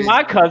 He ain't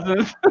my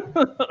cousins.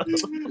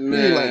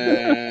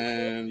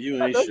 Man,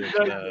 you ain't shit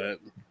for that.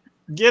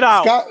 Get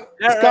out. Scott,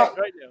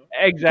 right now.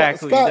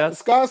 Exactly.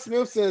 Scott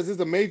Smith says there's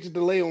a major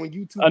delay on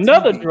YouTube.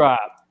 Another TV.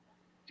 Drop.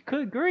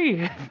 Good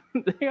grief.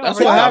 That's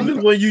what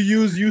happens when you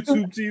use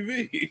YouTube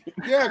TV.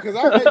 Yeah, because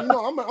I'm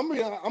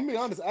being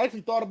honest. I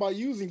actually thought about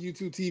using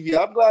YouTube TV.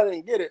 I'm glad I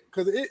didn't get it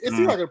because it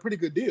seemed like a pretty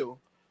good deal.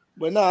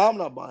 But no, I'm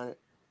not buying it.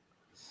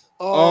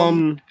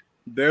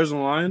 Bears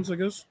and Lions, I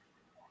guess.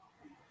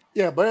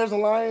 Yeah, Bears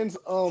and Lions.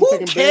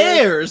 Who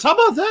cares? How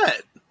about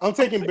that? I'm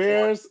taking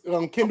Bears.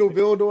 Kendall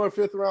Vildor,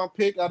 5th round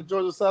pick out of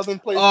Georgia Southern.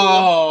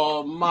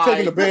 My!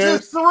 Taking the Bears.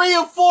 This is 3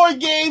 or 4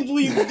 games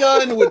we've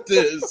done with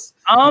this.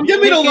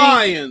 Give me the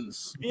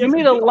Lions. Give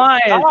me the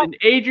Lions. And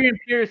Adrian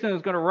Peterson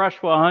is going to rush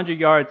for 100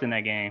 yards in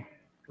that game.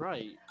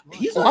 Right.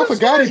 I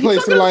forgot he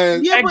plays for the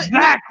Lions. Yeah,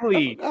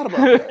 exactly. I forgot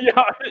about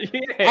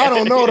that. I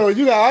don't know though.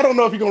 I don't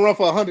know if you're gonna run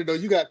for 100 though.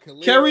 You got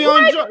Khalil.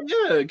 Kerryon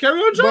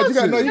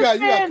Johnson. But you got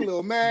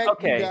Khalil Mack.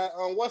 Okay. You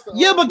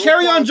got but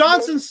Kerryon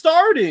Johnson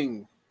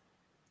starting.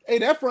 Hey,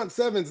 that front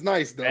seven's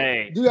nice though.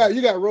 Hey. You got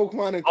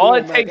Roquan and all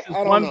it takes is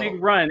one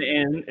big run,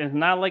 and it's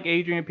not like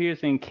Adrian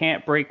Peterson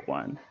can't break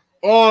one.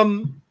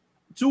 2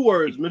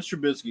 words, Mitch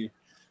Trubisky.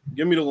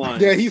 Give me the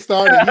Lions. Yeah, he's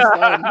starting.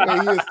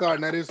 Yeah, he is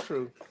starting. That is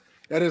true.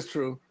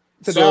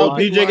 So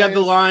DJ got the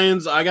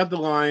Lions. I got the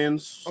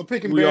Lions. I'm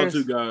picking Bears.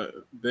 Bears. We all two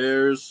got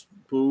Bears.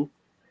 Pooh.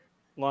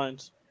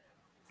 Lions.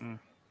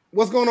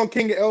 What's going on,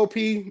 King of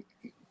LP?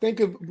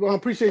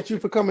 Appreciate you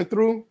for coming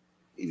through.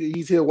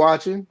 He's here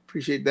watching.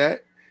 Appreciate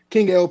that.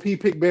 King of LP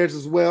pick Bears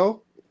as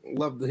well.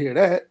 Love to hear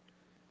that.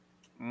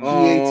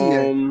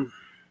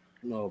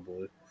 Oh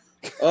boy.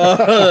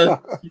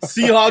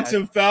 Seahawks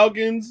and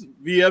Falcons.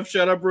 VF,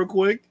 shut up real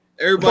quick.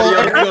 Everybody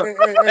else go.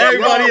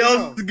 Everybody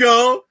else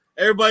go.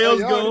 Everybody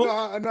else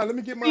go. No, let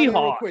me get mine in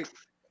real quick.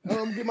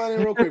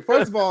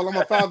 First of all, I'm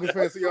a Falcons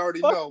fan, so you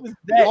already know.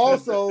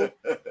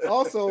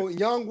 Also,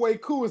 Young Wei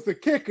Koo is the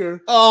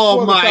kicker.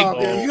 Oh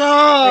my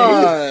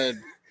God.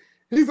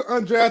 He's an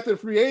undrafted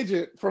free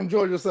agent from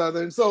Georgia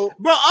Southern. So,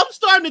 bro, I'm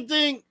starting to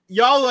think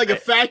y'all like a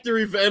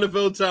factory for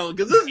NFL talent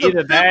because this is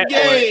the fifth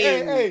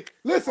game. Hey,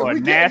 listen, we're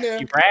getting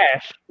there.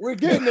 Rash. We're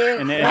getting there.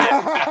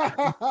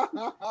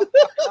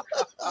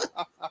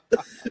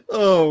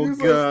 Oh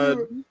God,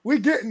 we're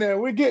getting there.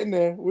 No,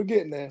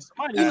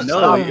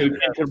 you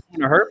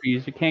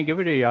herpes. You can't give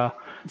it to y'all.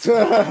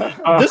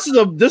 This is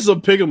a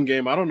pick'em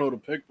game. I don't know to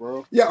pick,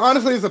 bro. Yeah,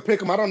 honestly, it's a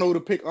pick'em. I don't know who to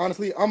pick.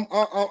 Honestly, I'm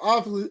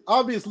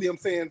obviously I'm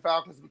saying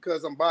Falcons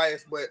because I'm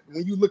biased, but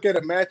when you look at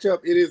a matchup,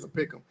 it is a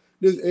pick'em.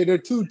 They're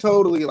two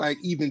totally like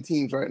even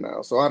teams right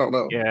now, so I don't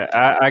know.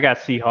 Yeah, I got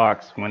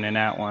Seahawks winning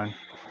that one.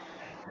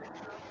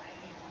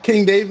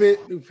 King David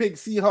who picked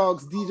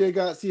Seahawks. DJ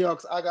got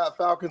Seahawks. I got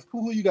Falcons.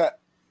 Who you got?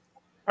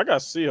 I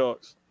got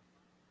Seahawks.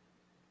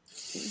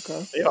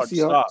 Okay,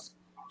 Seahawks.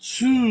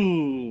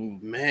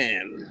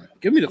 Man,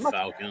 give me the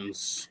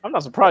Falcons. I'm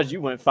not surprised you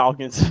went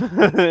Falcons.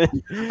 I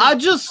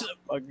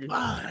don't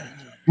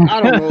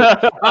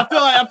know.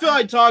 I feel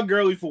like Todd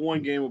Gurley for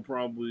one game will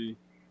probably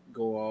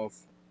go off.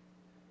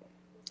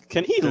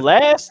 Can he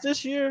last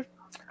this year?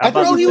 He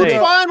was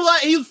fine.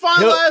 He was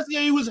fine last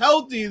year. He was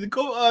healthy.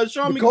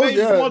 Sean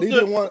McVay wants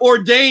to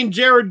ordain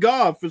Jared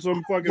Goff for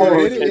some fucking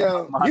reason. He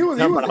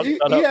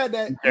had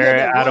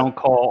that. I don't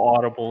call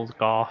audibles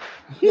Goff.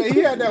 Yeah, he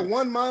had that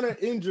one minor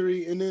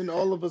injury, and then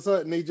all of a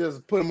sudden they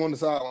just put him on the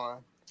sideline.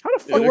 How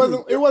the fuck?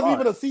 It wasn't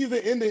even a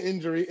season-ending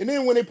injury, and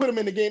then when they put him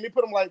in the game, they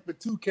put him like for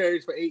 2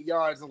 carries for 8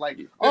 yards, and like,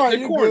 all right,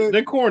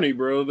 they're corny,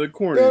 bro. They're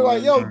corny. They're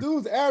like, yo,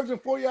 dude's averaging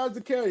 4 yards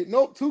a carry.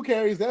 Nope, 2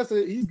 carries. That's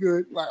it. He's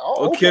good. Like,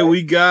 okay,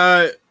 we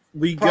got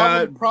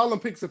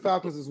problem picks the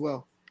Falcons as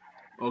well.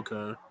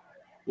 Okay.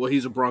 Well,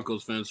 he's a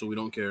Broncos fan, so we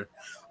don't care.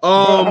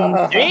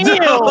 Damn!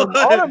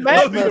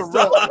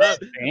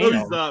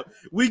 Stop.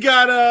 We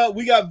got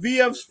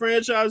VF's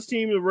franchise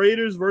team, the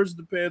Raiders versus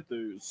the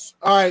Panthers.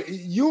 All right,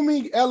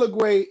 Yumi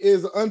Eligwe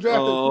is an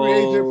undrafted free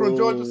agent from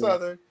Georgia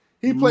Southern.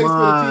 He plays for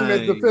the team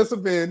as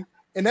defensive end,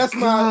 and that's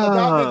my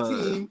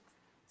adopted team.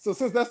 So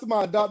since that's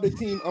my adopted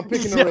team, I'm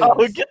picking the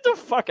Raiders. Get the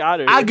fuck out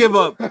of here! I give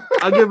up.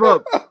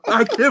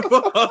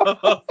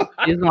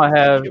 He's gonna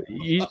have,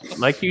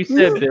 like you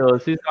said,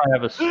 Bills. He's gonna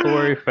have a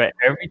story for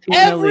every team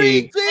in the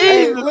league.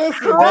 Hey,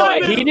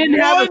 listen, he didn't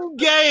have one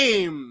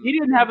game. He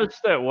didn't have a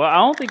story. Well, I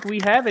don't think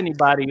we have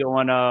anybody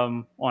on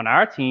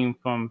our team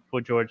for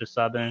Georgia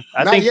Southern.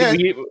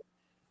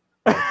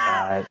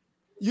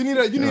 You need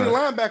a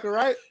linebacker,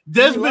 right?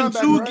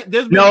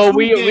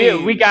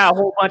 We got a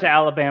whole bunch of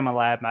Alabama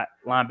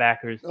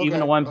linebackers, even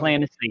the one playing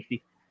the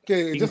safety.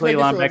 Okay, just making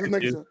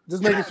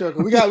sure.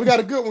 We got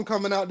a good one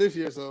coming out this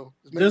year. So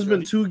there's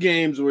been 2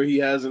 games where he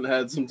hasn't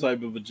had some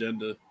type of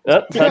agenda.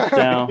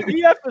 Touchdown.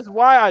 VF is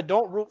why I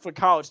don't root for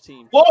college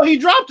teams. Well, he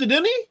dropped it,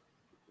 didn't he?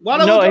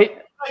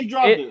 He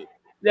dropped it.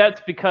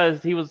 That's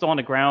because he was on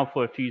the ground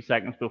for a few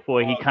seconds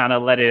before he kind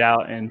of let it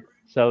out in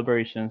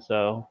celebration.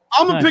 So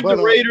I'm gonna pick the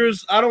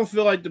Raiders. I don't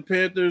feel like the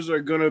Panthers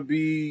are gonna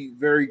be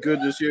very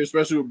good this year,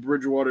 especially with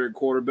Bridgewater at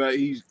quarterback.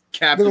 He's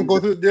captain.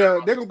 They're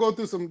gonna go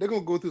through some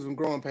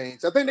growing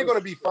pains. I think they're gonna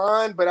be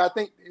fine, but I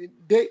think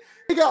they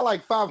got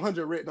like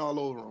 500 written all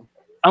over them.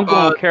 I'm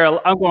going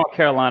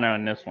Carolina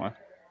on this one.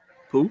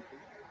 Who?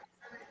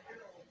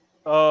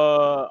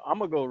 I'm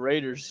gonna go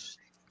Raiders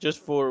just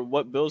for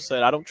what Bill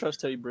said. I don't trust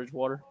Teddy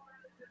Bridgewater.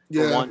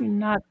 Yeah, I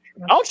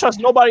don't trust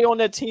nobody on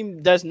that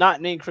team that's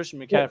not named Christian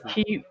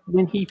McCaffrey.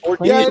 When he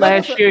played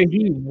last year,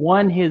 he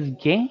won his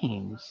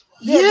games.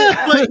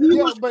 But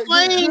he was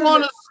playing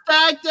on a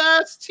stacked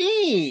ass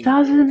team.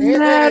 Doesn't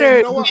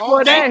matter.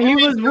 Before that, he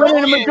was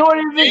winning the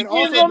majority of his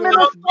games on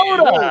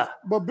Minnesota.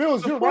 But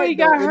Bills, you're right. He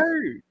got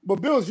hurt.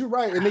 But Bills, you're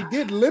right, and they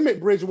did limit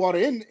Bridgewater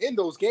in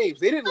those games.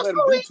 They didn't let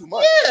him do too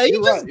much. Yeah,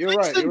 you're right.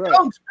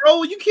 Dunks,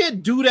 bro. You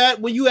can't do that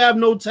when you have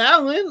no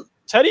talent.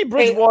 Teddy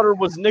Bridgewater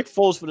was Nick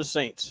Foles for the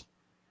Saints.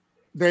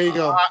 There you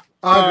go.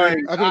 I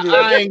ain't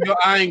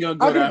gonna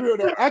go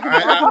there.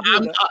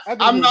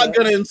 I'm not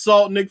gonna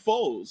insult Nick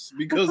Foles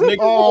because Nick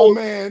Foles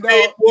made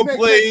more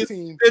plays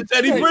than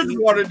Teddy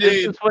Bridgewater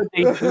did. This is what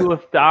they do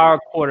with our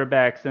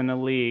quarterbacks in the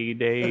league.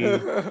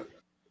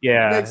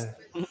 When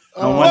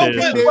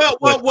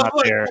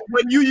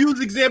you use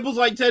examples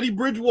like Teddy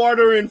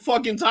Bridgewater and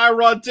fucking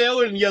Tyrod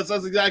Taylor, and yes,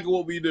 that's exactly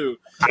what we do.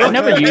 I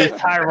never used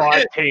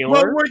Tyrod Taylor.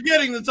 Well, we're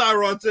getting the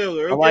Tyrod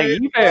Taylor. Okay? Like,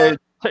 you better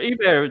You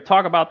better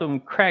talk about them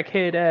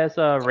crackhead ass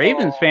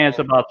Ravens fans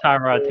about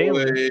Tyrod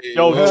Taylor.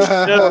 Yo,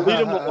 leave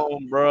them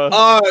alone, bro.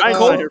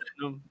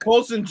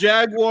 Colts and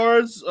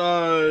Jaguars.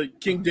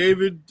 King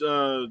David.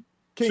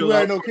 King,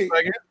 right? No, King.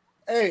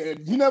 Hey,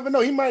 you never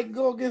know. He might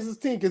go against his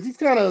team because he's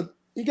kind of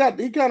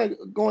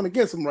going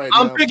against him right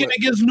now. I'm picking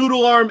against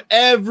Noodle Arm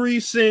every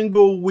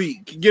single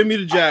week. Give me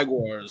the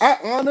Jaguars. I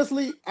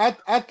think I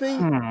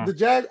think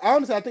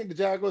the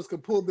Jaguars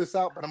could pull this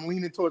out, but I'm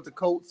leaning towards the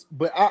Colts.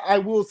 But I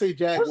will say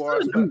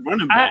Jaguars.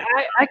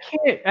 I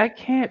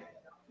can't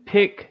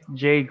pick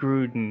Jay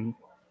Gruden.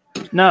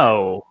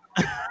 No,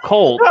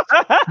 Colts.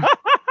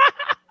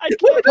 I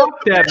can't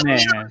fuck that man.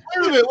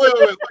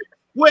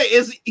 Wait,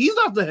 he's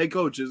not the head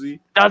coach, is he?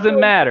 Doesn't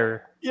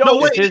matter.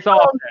 It's his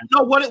offense.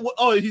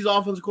 No, he's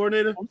offensive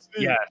coordinator?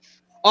 Yes.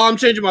 Oh, I'm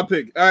changing my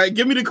pick. All right,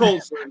 give me the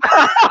Colts.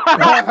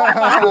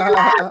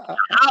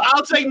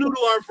 I'll take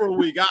Noodle Arm for a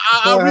week.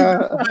 I'll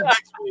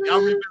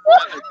revisit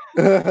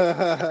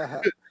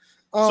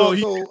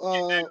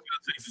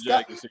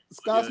that next week.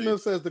 Scott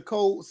Smith says the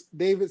Colts.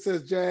 David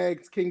says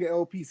Jags. King of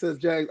LP says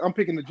Jags. I'm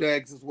picking the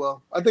Jags as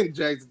well. I think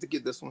the Jags to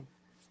get this one.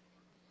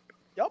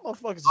 Y'all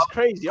motherfuckers is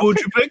crazy. Who'd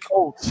you pick?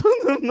 Colts.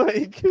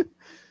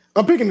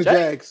 I'm picking the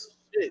Jags.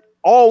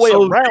 All the way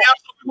around.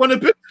 Want to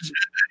pick the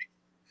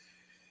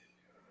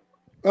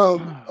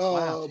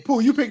Jags? Pooh,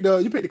 you picked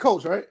the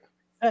Colts, right?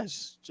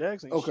 Yes,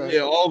 Jags. Okay.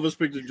 Yeah, all of us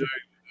picked the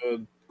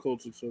Jags.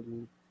 Colts except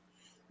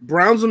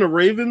Browns and the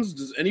Ravens.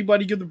 Does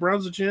anybody give the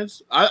Browns a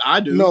chance? I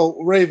do. No,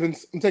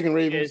 Ravens. I'm taking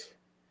Ravens.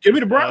 Give me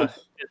the Browns.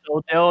 Is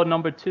Odell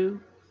number 2?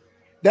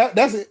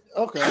 That's it.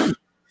 Okay.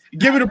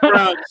 Give me the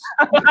Browns.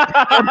 I'm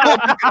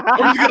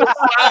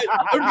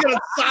just gonna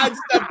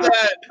sidestep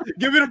that.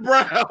 Give me the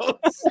Browns.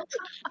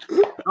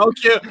 I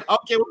don't care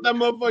what that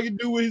motherfucker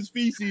do with his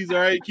feces. All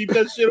right, keep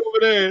that shit over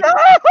there.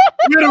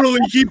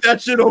 Literally, keep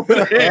that shit over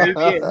there.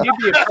 He'd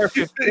be a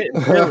perfect fit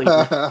in Philly.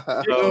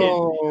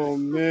 Oh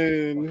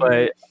man.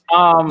 But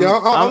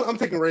I'm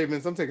taking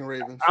Ravens. I'm picking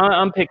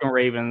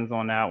Ravens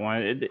on that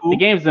one. The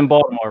game's in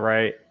Baltimore,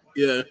 right?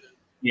 Yeah.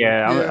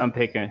 Yeah, I'm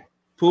picking.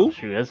 Cool.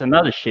 Shoot, that's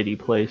another shitty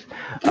place.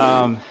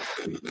 Can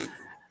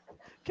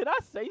I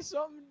say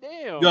something?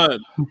 Damn. Go ahead.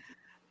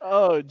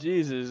 Oh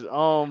Jesus.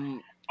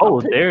 I'm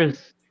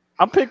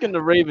picking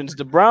the Ravens.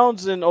 The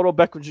Browns and Odell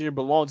Beckham Jr.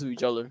 belong to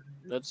each other.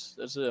 That's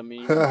it. I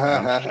mean,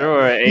 I'm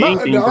sure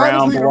anything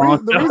Brown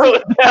belongs to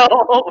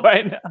Odell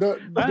right now.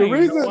 The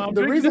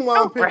reason why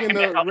I'm picking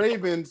the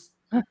Ravens.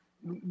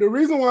 The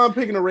reason why I'm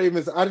picking the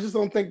Ravens, I just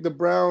don't think the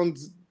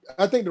Browns.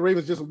 I think the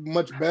Ravens just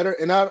much better,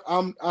 and I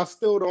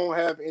still don't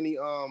have any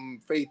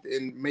faith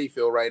in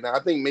Mayfield right now. I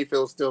think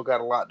Mayfield still got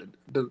a lot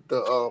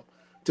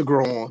to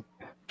grow on.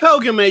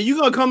 Pelican man, you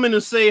gonna come in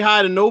and say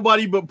hi to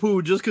nobody but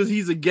Pooh just because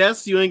he's a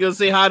guest? You ain't gonna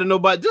say hi to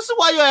nobody. This is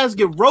why your ass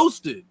get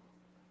roasted.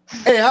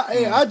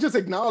 I just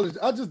acknowledge.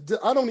 I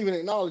don't even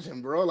acknowledge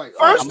him, bro. Like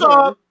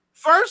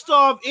First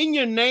off, in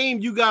your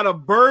name, you got a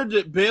bird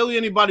that barely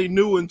anybody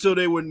knew until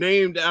they were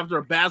named after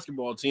a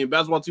basketball team.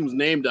 Basketball team was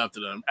named after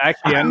them.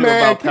 Actually, I knew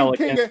about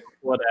Pelicans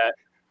before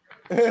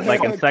that.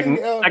 Like in second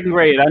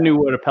grade, I knew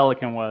what a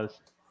Pelican was.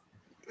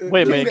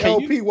 Wait a minute, King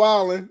of LP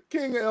wilding.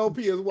 King of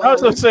LP is wild. I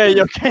was gonna say,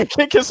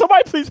 can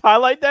somebody please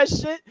highlight that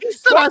shit?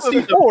 I see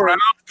the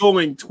Browns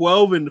going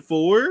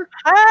 12-4.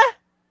 Huh?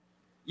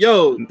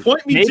 Yo,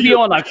 point me maybe to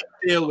on a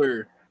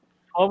Taylor.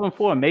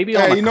 12-4, maybe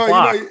on the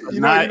clock,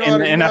 not in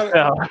the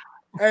NFL.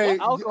 Hey,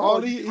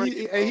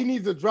 he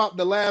needs to drop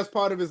the last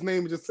part of his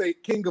name and just say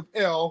King of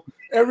L.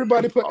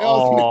 Everybody put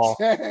L's in the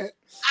chat.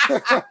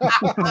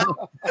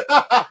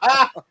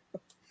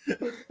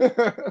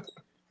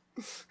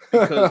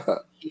 Because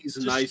he's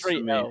just nice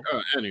to me.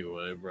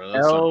 Anyway, bro.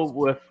 L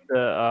with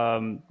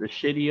the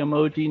shitty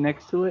emoji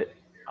next to it.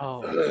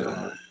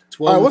 Oh.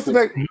 All right, what's the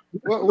next?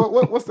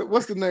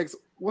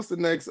 What's the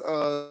next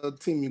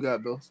team you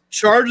got, Bill?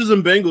 Chargers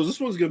and Bengals. This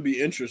one's gonna be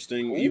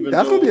interesting.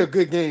 That's gonna be a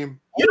good game.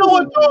 You know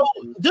what, though?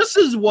 This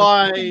is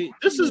why. I'm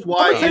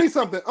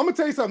gonna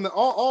tell you something.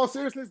 All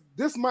seriousness,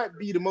 this might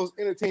be the most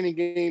entertaining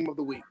game of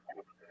the week.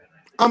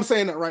 I'm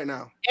saying that right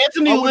now.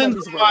 Anthony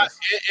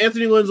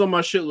Lynn's on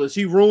my shit list.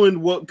 He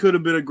ruined what could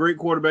have been a great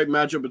quarterback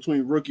matchup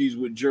between rookies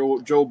with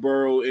Joe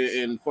Burrow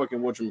and fucking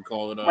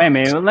whatchamacallit. Wait a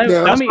minute. Let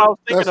me.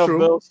 That's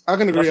true. I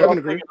can agree.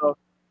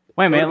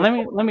 Wait a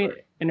minute. Let me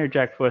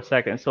interject for a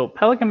second. So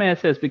Pelican Man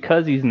says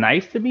because he's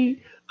nice to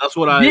me. That's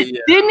what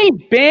didn't he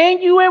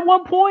bang you at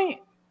one point?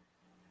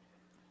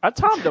 I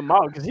timed him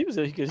out because he was.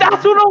 That's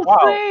what I'm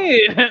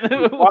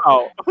saying.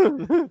 Wow.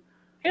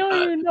 He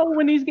don't even know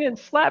when he's getting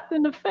slapped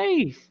in the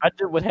face. I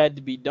did what had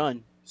to be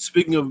done.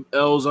 Speaking of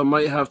L's, I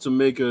might have to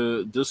make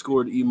a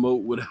Discord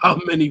emote with how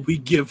many we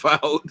give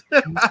out.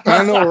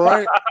 I know,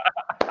 right?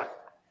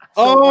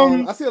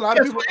 I see a lot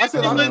of people.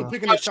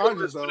 Picking the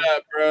Chargers though.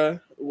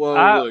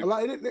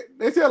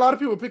 They see a lot of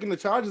people picking the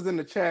Chargers in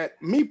the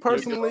chat. Me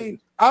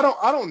personally, I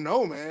don't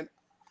know, man.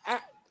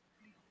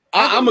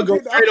 I'm gonna go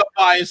straight up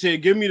bias here.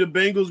 Give me the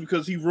Bengals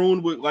because he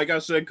ruined what, like I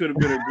said, could have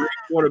been a great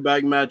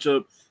quarterback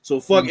matchup. So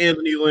fuck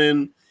Anthony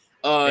Lynn.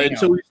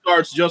 until he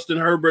starts Justin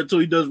Herbert, until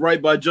he does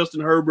right by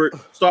Justin Herbert.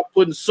 Start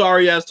putting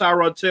sorry ass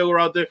Tyrod Taylor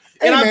out there.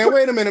 Hey, man,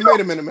 wait a minute,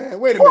 man.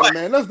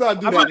 Let's not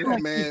do that,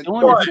 man.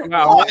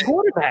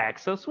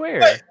 Quarterbacks, I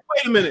swear.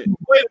 Wait a minute.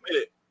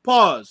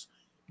 Pause.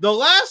 The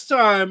last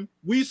time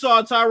we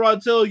saw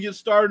Tyrod Taylor get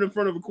started in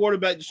front of a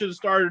quarterback that should have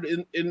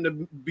started in the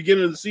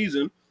beginning of the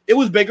season, it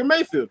was Baker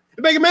Mayfield.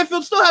 And Baker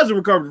Mayfield still hasn't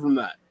recovered from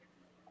that.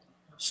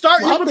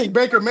 I think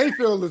Baker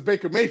Mayfield is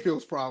Baker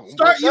Mayfield's problem.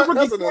 Start your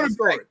rookie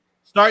quarterback.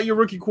 Start your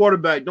rookie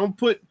quarterback. Don't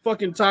put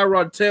fucking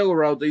Tyrod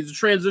Taylor out there. He's a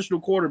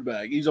transitional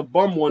quarterback. He's a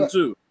bum one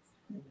too.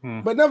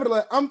 But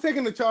nevertheless, I'm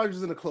taking the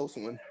Chargers in a close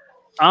one.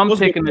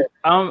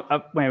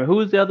 Wait,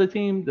 who's the other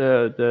team?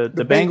 The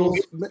Bengals.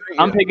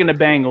 I'm picking the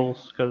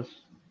Bengals because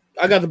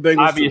I got the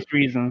Bengals. Obvious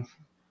reasons.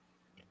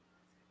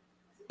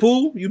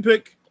 Pooh, you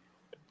pick?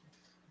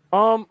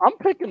 I'm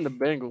picking the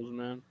Bengals,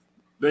 man.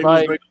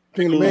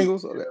 Picking the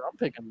Bengals. Okay. I'm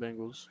picking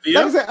Bengals.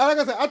 Like I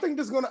said, I think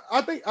this is gonna.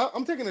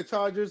 I'm taking the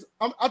Chargers.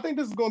 I think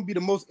this is going to be the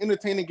most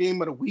entertaining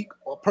game of the week.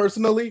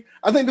 Personally,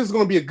 I think this is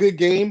going to be a good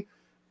game.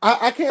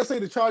 I can't say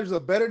the Chargers are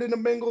better than the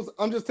Bengals.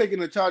 I'm just taking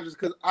the Chargers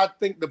because I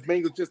think the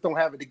Bengals just don't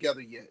have it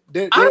together yet.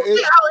 I don't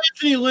see how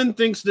Anthony Lynn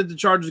thinks that the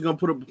Chargers are going to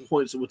put up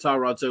points with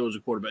Tyrod Taylor as a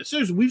quarterback.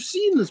 Seriously, we've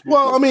seen this before.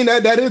 Well, I mean,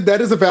 that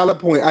is a valid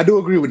point. I do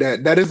agree with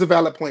that. That is a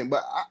valid point.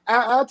 But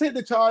I'll take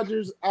the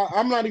Chargers. I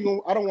don't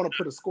want to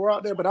put a score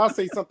out there, but I'll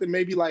say something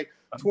maybe like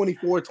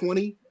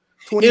 24-20,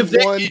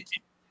 21.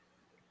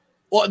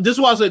 Well, this is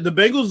why I said the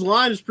Bengals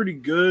line is pretty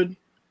good.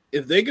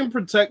 If they can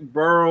protect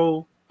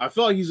Burrow, I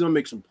feel like he's going to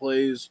make some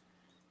plays.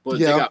 But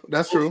yeah,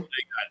 that's true. They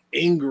got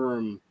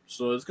Ingram,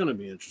 so it's going to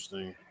be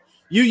interesting.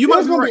 You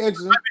might be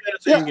interesting.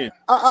 Yeah,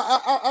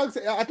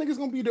 I think it's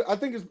going to be. I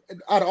think it's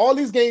out of all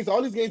these games look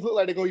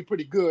like they're going to be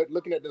pretty good.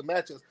 Looking at the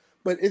matches,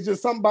 but it's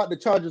just something about the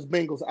Chargers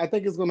Bengals. I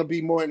think it's going to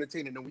be more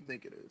entertaining than we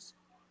think it is.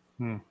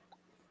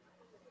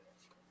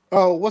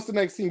 Oh, what's the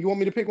next team? You want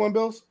me to pick one,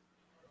 Bills?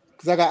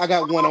 Because I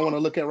got one I want to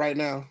look at right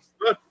now.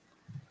 Good.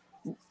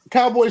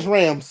 Cowboys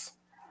Rams.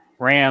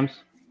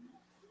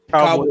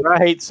 Cowboys. I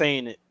hate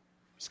saying it.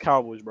 It's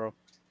Cowboys, bro.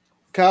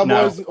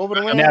 Cowboys over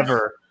the Rams?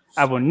 Never.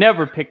 I will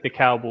never pick the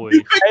Cowboys.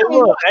 Hey,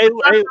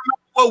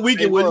 what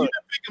week it was? You didn't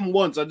pick them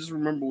once. I just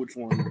remember which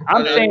one.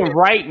 I'm saying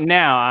right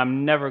now,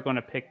 I'm never going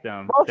to pick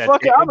them. I'm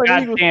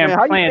an Eagles fan.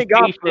 How you think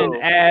I feel?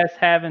 Ass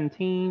having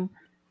team.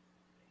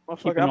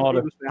 Keeping all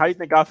the how you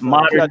think I feel?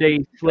 Modern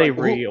day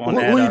slavery on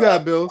that. Who you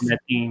got, Bills? On that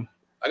team.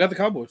 I got the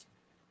Cowboys.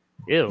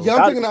 Ew. Yeah,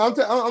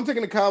 I'm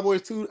taking the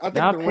Cowboys too. I think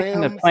y'all the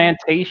picking Rams. The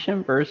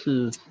plantation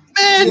versus.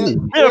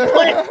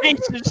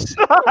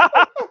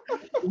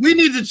 We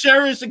need to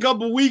cherish a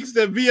couple weeks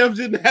that VF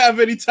didn't have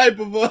any type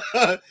of a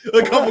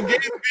couple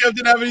games. VF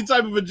didn't have any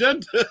type of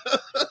agenda.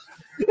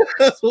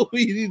 That's what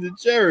we need to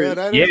cherish.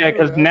 Yeah,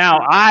 because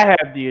now I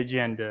have the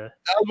agenda.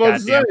 I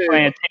was about to say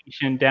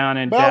plantation down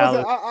in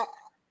Dallas.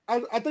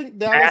 I think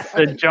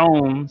Dallas.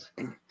 Jones.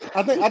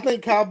 I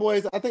think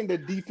Cowboys. I think the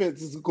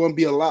defense is going to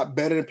be a lot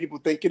better than people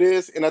think it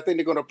is, and I think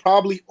they're going to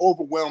probably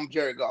overwhelm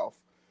Jared Goff.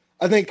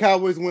 I think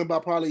Cowboys win by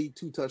probably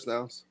 2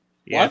 touchdowns.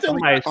 Yeah,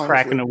 somebody's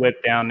cracking the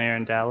whip down there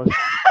in Dallas.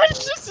 I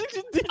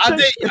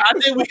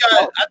think we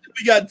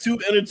got 2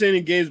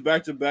 entertaining games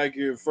back to back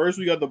here. First,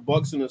 we got the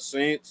Bucks and the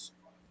Saints.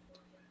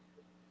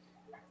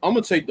 I'm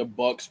gonna take the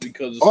Bucks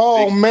because.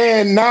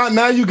 Man,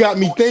 now you got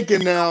me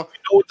thinking. Now you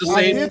know what the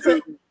Saints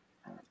do?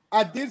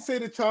 I did say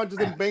the Chargers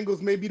and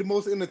Bengals may be the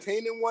most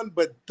entertaining one,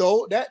 but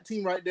though that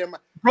team right there,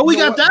 bro, we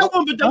got that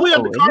one, but then we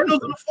got the Cardinals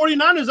and the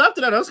 49ers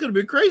after that. That's gonna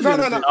be crazy.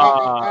 No.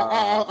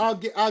 I'll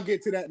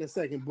get to that in a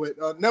second,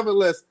 but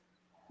nevertheless,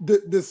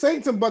 the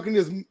Saints and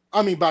Buccaneers,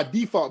 I mean, by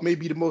default, may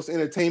be the most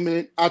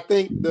entertainment. I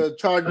think the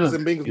Chargers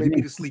and Bengals may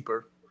be the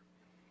sleeper.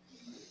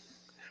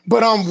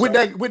 But with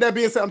that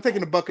being said, I'm taking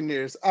the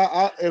Buccaneers.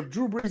 If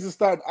Drew Brees is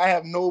starting, I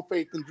have no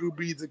faith in Drew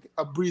Brees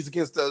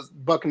against the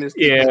Buccaneers.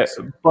 Yeah,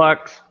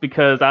 Bucks,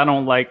 because I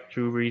don't like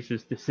Drew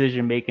Brees'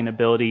 decision-making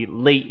ability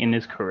late in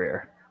his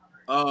career.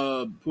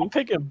 I'm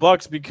picking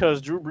Bucks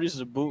because Drew Brees is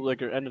a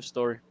bootlegger. End of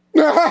story.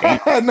 You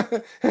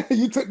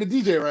took the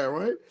DJ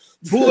right?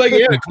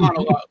 Bootlegger and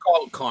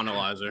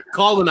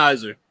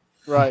colonizer.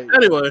 Right.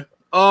 Anyway,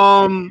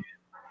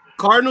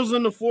 Cardinals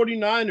and the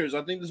 49ers.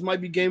 I think this might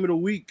be game of the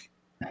week.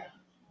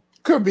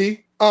 Could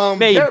be.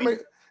 Maybe.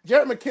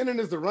 Jerick McKinnon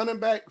is the running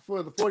back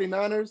for the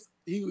 49ers.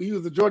 He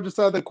was the Georgia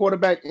Southern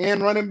quarterback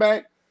and running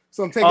back.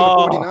 So I'm taking the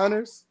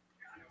 49ers.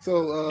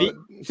 So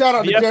shout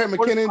out to Jerick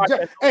McKinnon.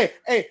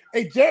 Hey,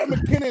 Jerick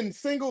McKinnon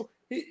single.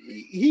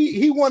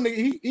 He won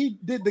he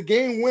did the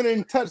game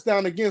winning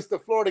touchdown against the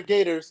Florida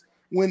Gators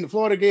when the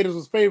Florida Gators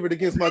was favored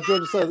against my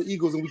Georgia Southern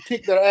Eagles, and we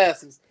kicked their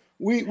asses.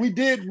 We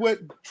did what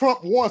Trump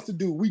wants to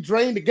do. We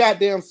drained the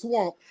goddamn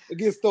swamp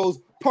against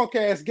those punk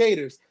ass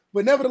Gators.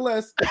 But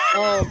nevertheless,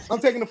 I'm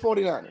taking the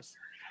 49ers.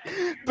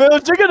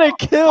 Bills, you're gonna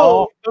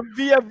kill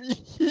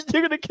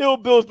you're gonna kill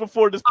Bills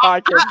before this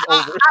podcast is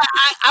over.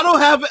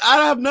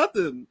 I have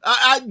nothing.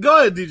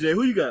 Go ahead, DJ.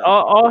 Who you got?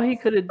 All he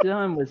could have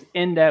done was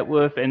end that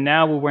with, and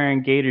now we're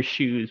wearing Gator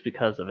shoes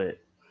because of it.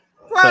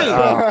 Right.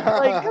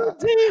 Like,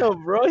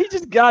 goddamn, bro. He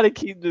just got to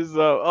keep this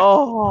up.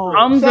 Oh.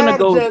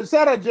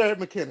 Shout out Jared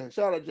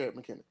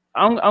McKinnon.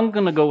 I'm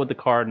going to go with the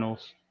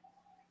Cardinals.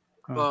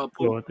 Go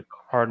with the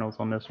Cardinals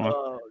on this one.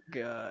 Oh,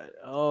 God.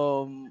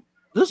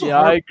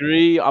 I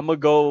agree. I'm going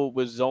to go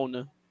with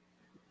Zona.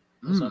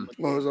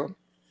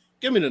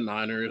 Give me the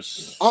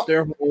Niners.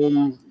 They're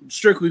home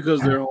strictly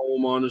because they're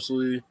home,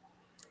 honestly.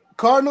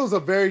 Cardinals are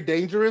very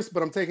dangerous,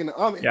 but I'm taking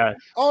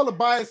all the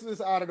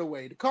biases out of the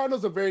way. The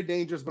Cardinals are very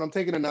dangerous, but I'm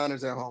taking the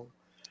Niners at home.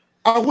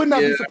 I would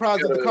not be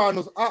surprised if the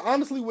Cardinals. I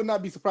honestly would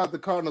not be surprised if the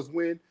Cardinals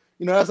win.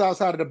 You know, that's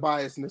outside of the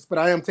biasness, but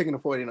I am taking the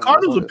 49ers.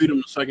 Cardinals will beat them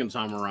the second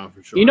time around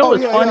for sure. You know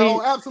what's funny?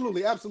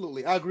 Absolutely.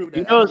 I agree with that.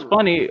 You know what's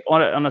funny?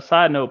 On a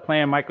side note,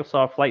 playing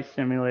Microsoft Flight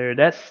Simulator,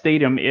 that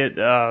stadium,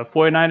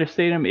 49ers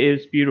Stadium,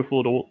 is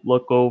beautiful to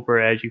look over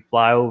as you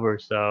fly over.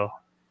 So.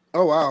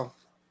 Oh wow.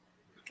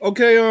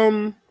 Okay.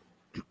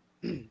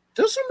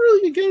 There's some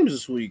really good games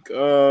this week.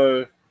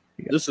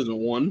 This isn't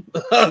one.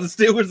 The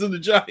Steelers and the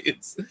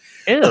Giants.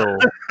 Ew.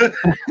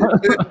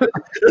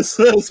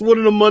 It's one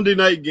of the Monday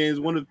night games.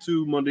 One of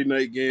two Monday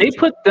night games.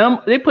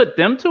 They put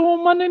them two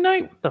on Monday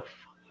night.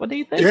 What do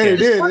you think? Yeah, they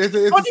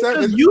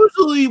did.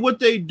 Usually, what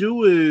they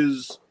do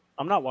is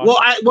I'm not watching.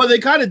 Well, they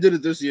kind of did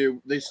it this year.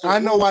 I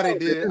know why they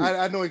did it.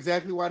 I know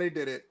exactly why they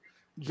did it.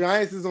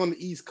 Giants is on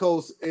the East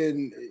Coast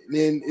and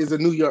then is a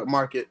New York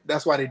market.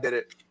 That's why they did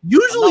it.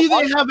 Usually,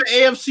 they have an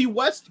AFC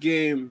West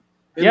game.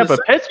 Yeah, but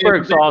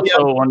Pittsburgh's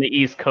also on the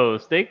East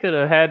Coast. They could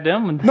have had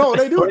them. No,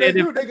 they do. They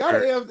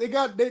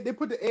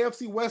put the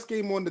AFC West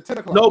game on the 10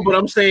 o'clock. No, but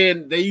I'm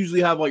saying they usually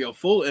have like a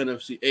full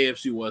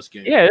AFC West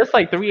game. Yeah, it's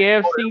like 3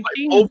 AFC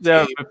teams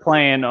that are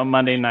playing on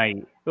Monday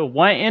night. But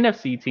one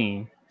NFC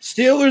team.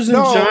 Steelers and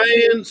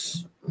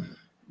Giants.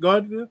 Go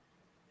ahead.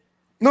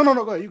 No,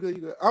 go ahead. You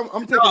good.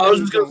 I'm taking. I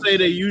was just gonna say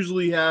they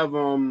usually have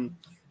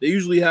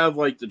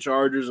like the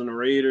Chargers and the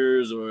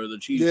Raiders or the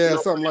Chiefs. Yeah,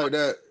 something like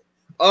that.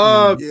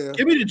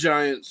 Give me the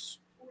Giants.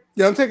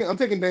 Yeah, I'm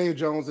taking Daniel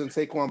Jones and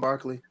Saquon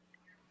Barkley.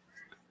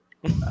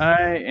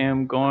 I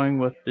am going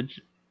with the.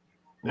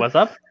 What's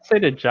up? Say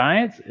the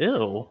Giants.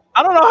 Ew.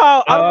 I don't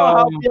know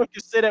how people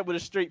can say that with a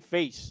straight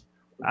face.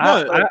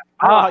 I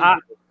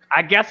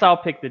guess I'll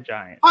pick the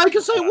Giants. I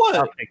can say what?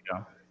 I'll pick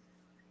them.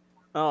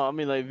 Oh, I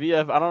mean, like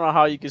VF. I don't know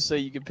how you can say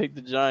you can pick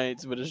the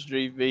Giants with a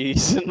straight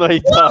face and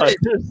like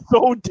they're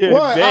so damn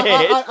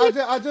bad.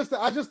 I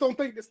just don't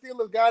think the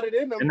Steelers got it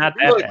in them. They're not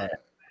that bad.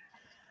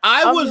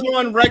 I was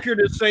on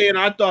record as saying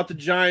I thought the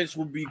Giants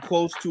would be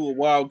close to a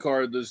wild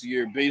card this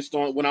year based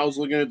on when I was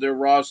looking at their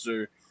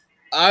roster.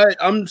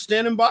 I'm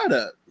standing by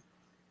that.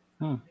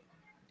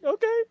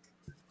 Okay.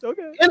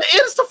 And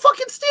it's the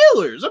fucking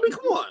Steelers. I mean,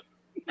 come on.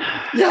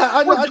 Yeah,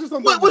 I just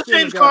don't think what's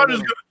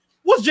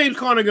James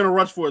Conner going to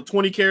rush for?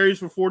 20 carries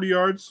for 40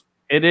 yards?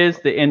 It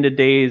is the end of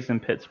days in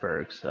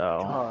Pittsburgh,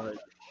 so.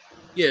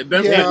 Yeah,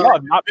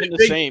 not been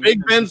the same.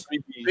 Big Ben's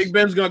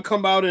going to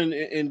come out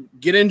and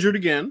get injured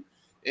again.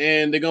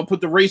 And they're gonna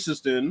put the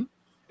racist in,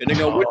 and they're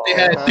gonna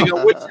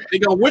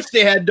wish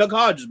they had Doug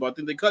Hodges, but I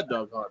think they cut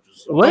Doug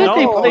Hodges. So. What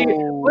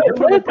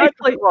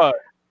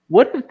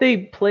if they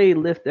play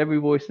Lift Every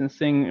Voice and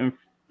Sing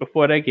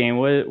before that game?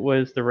 What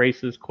was the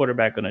racist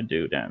quarterback gonna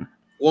do then?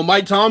 Well,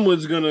 Mike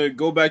Tomlin's gonna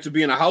go back to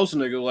being a house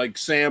nigga like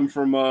Sam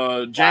from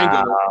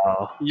Django.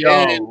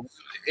 Wow.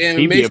 And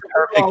he'd be a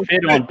perfect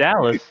fit on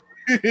Dallas.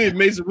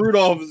 Mason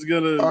Rudolph is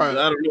gonna. Right.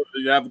 I don't know.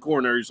 You have a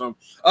coronary or something.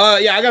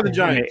 Yeah, I got the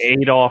Giants.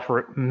 Adolph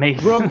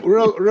Mason.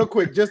 Real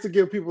quick, just to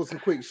give people some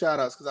quick shout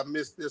outs because I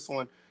missed this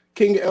one.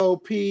 King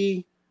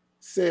LP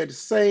said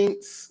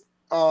Saints.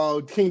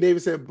 King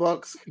David said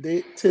Bucks.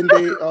 Dave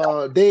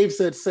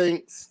said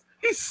Saints.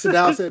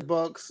 Sadal said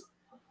Bucks.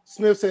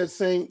 Smith said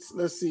Saints.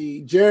 Let's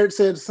see. Jared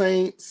said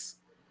Saints.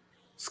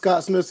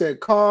 Scott Smith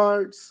said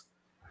Cards.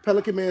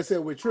 Pelican Man said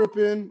we're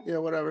tripping. Yeah,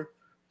 whatever.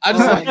 I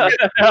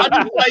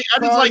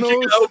just like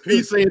King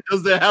LP saying,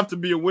 "Does there have to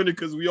be a winner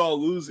because we all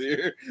lose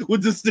here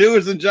with the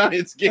Steelers and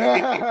Giants game?"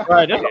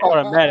 Right, that's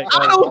automatic.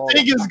 I don't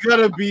think it's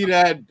gonna be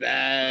that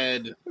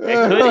bad. It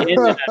could end in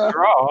a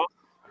draw,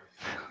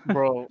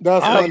 bro.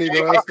 That's funny,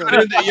 bro.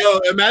 Yo,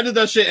 imagine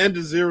that shit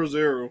ended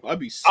 0-0. I'd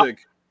be sick.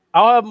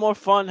 I'll have more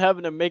fun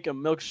having to make a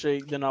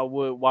milkshake than I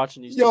would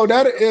watching these.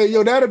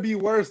 That'd be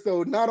worse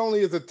though. Not only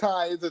is it's a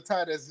tie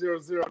that's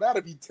 0-0.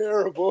 That'd be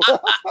terrible.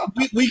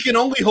 we can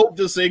only hope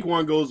that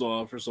Saquon goes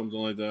off or something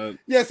like that.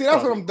 Yeah, see,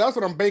 that's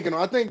what I'm banking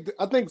on. I think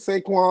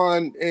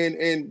Saquon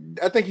and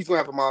I think he's gonna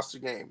have a monster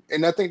game,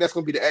 and I think that's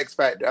gonna be the X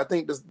factor. I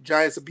think the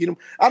Giants will beat him.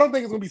 I don't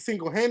think it's gonna be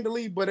single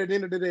handedly, but at the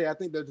end of the day, I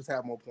think they'll just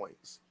have more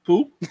points.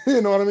 Who?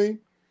 You know what I mean?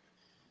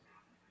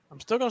 I'm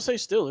still gonna say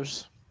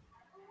Steelers.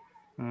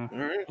 All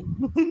right.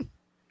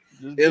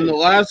 In the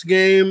last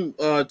game,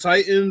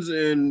 Titans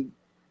and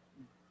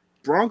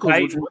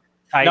Broncos.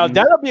 Now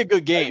that'll be a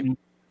good game.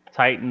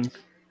 Titans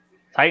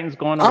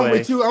going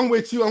away. I'm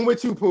with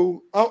you,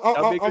 Pooh.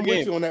 I'm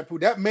with you on that, Pooh.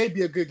 That may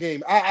be a good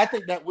game. I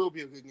think that will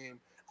be a good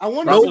game. I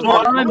want to see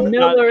Von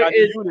Miller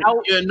is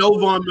out. Yeah, no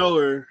Von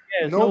Miller.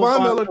 Yeah, no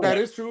Von Miller. That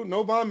is true.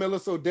 No Von Miller.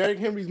 So Derrick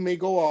Henry may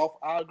go off.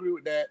 I agree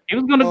with that. He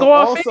was going to go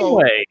off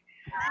anyway.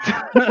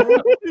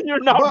 You're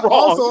not but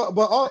wrong.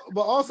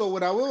 Also,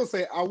 what I will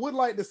say, I would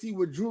like to see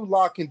what Drew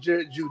Lock and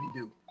Jared Judy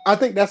do. I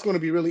think that's going to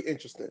be really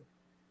interesting.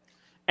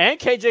 And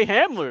KJ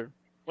Hamler.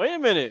 Wait a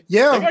minute.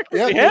 Yeah,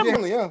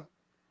 Hamler, yeah.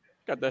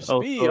 Got that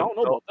speed. I don't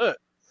know about that.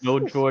 No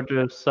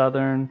Georgia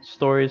Southern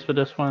stories for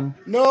this one.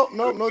 No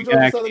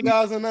Georgia Southern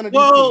guys in none of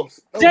these teams.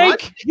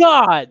 Thank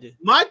God.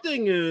 My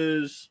thing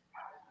is,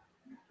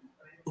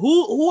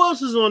 who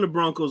else is on the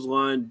Broncos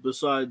line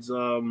besides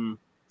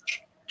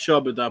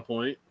Chubb at that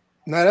point?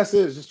 No, that's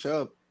it. It's just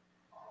Chubb.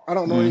 I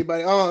don't know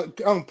anybody.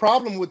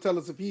 Problem would tell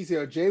us if he's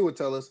here. Jay would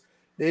tell us.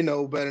 They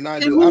know better than I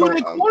do. Who are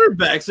the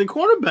quarterbacks? The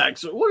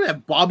quarterbacks. What is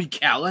that? Bobby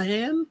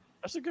Callahan?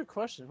 That's a good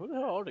question. Who the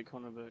hell are the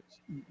cornerbacks?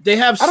 They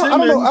have. I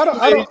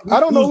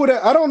don't know who their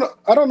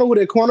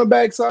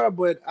cornerbacks are,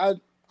 but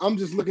I'm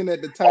just looking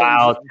at the Titans.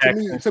 Wow,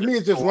 to me,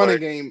 it's just running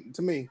game.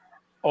 To me.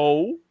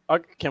 Oh,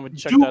 can we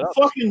check Duke that out?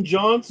 Fucking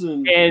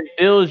Johnson. And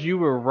Bills, you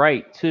were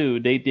right too.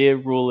 They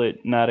did rule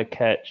it not a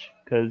catch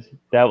because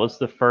that was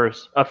the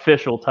first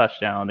official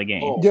touchdown of the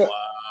game. Oh, yeah,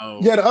 wow.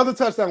 Yeah. The other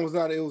touchdown was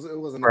not. It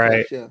wasn't a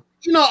catch. Yeah.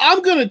 You know,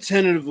 I'm gonna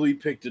tentatively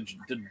pick the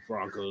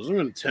Broncos. I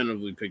don't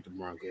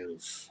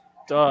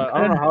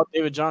know how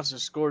David Johnson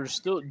scored.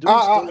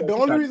 The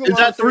only reason is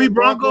that 3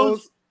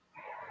 Broncos.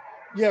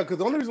 Yeah, because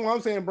the only reason why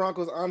I'm saying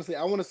Broncos, honestly,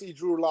 I want to see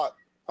Drew Lock.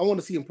 I want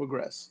to see him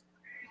progress.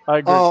 I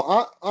agree.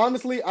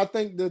 Honestly, I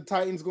think the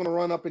Titans going to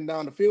run up and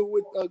down the field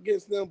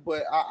against them,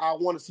 but I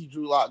want to see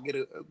Drew Lock get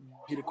a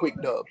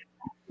quick dub.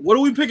 What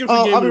are we picking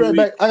for game I'll be right of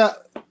the back. week? I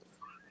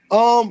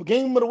got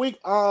game of the week.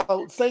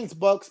 Saints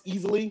Bucks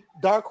easily.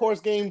 Dark horse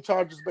game.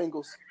 Chargers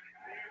Bengals.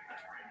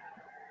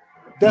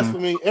 That's for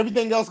me.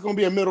 Everything else is going to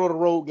be a middle of the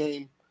road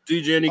game.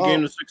 DJ, any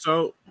game to 6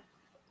 out?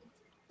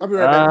 I'll be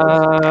right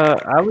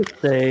back.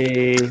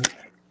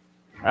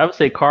 I would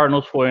say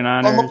Cardinals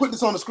 49ers. I'm gonna put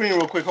this on the screen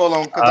real quick. Hold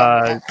on,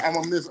 because I'm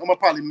gonna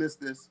probably miss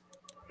this.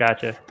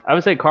 Gotcha. I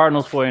would say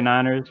Cardinals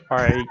 49ers,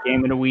 probably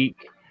game of the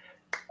week.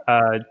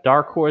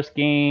 Dark horse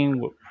game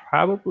would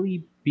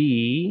probably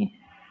be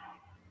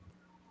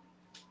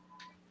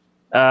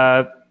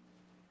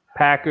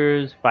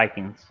Packers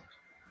Vikings.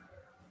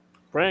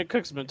 Brandon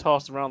Cook's been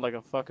tossed around like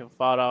a fucking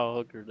 $5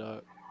 hooker,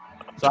 dog.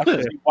 So I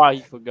can see why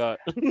he forgot.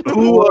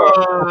 Before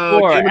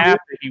or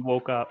after he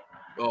woke up.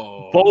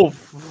 Oh. Both.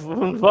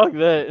 Fuck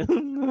that.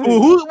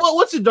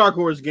 What's the Dark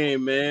Horse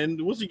game, man?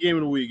 What's the game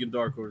of the week in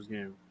Dark Horse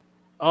game?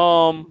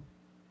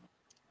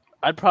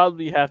 I'd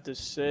probably have to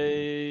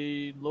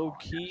say low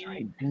key.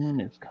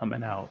 It's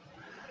coming out.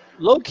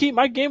 Low key,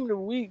 my game of the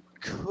week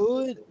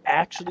could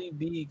actually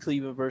be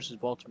Cleveland versus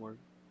Baltimore.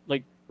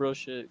 Like real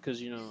shit,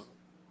 because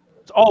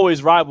it's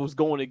always rivals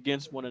going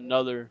against one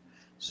another.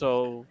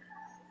 So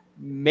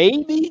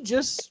maybe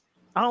just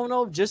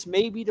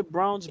maybe the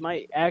Browns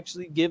might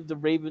actually give the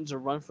Ravens a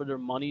run for their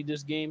money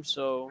this game.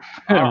 So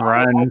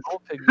run.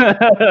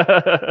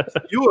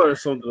 You are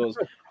something else.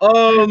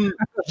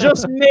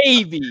 Just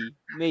maybe.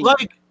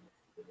 Like,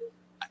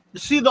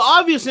 see, the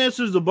obvious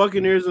answer is the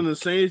Buccaneers and the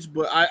Saints,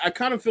 but I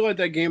kind of feel like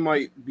that game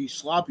might be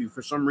sloppy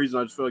for some reason.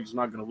 I just feel like it's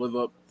not going to live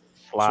up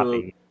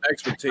to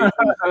expectations.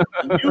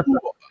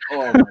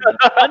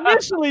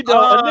 Initially though,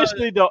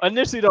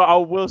 I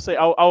will say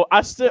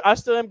I still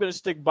am going to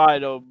stick by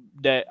though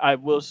that I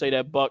will say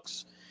that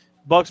Bucks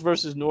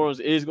versus New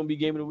Orleans is going to be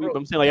game of the week. But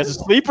I'm saying like as a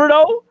sleeper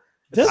though,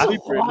 there's a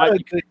lot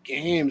of good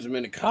games,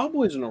 man. The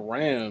Cowboys and the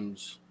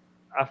Rams.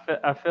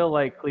 I feel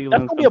like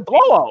Cleveland's going to be a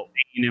blowout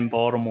in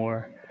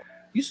Baltimore.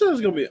 You said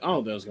it's going to be. I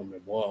don't think it's going to be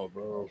a blowout,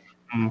 bro.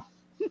 I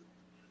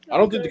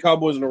don't think the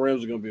Cowboys and the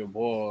Rams are going to be a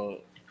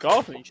blowout.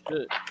 Golfing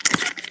shit.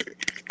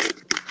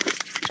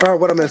 All right,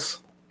 what I miss?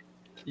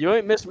 You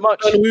ain't missed much.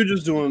 We were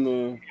just doing the.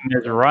 You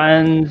miss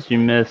runs. You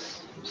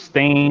miss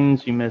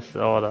stains. You miss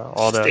all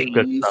the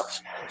good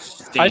stuff.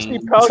 I see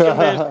Pelican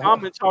Man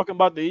comment talking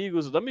about the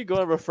Eagles. Let me go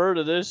and refer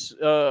to this.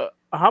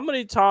 How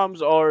many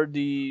times are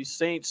the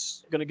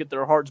Saints gonna get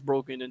their hearts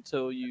broken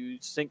until you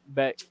sink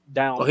back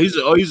down? Oh, he's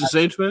a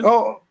Saints fan.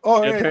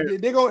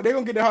 They're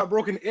gonna get their heart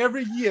broken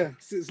every year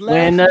since last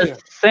year. When the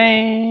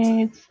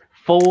Saints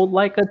fold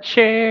like a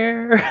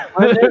chair,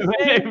 when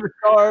they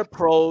start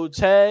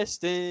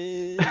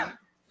protesting.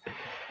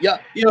 Yeah,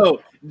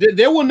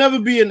 there will never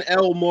be an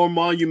L more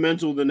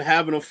monumental than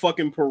having a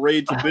fucking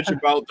parade to bitch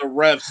about the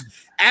refs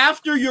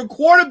after your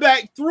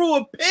quarterback threw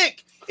a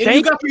pick and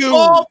you got the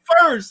ball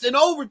first in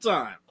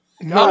overtime.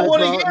 No, I don't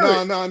want to hear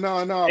it. No.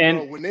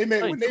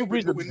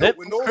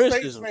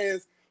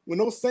 When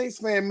those Saints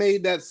fans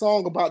made that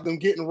song about them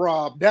getting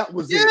robbed, that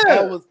was it.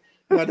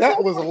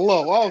 That was a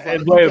low. I was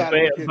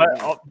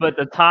like, but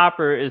the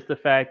topper is the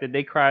fact that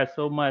they cried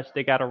so much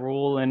they got a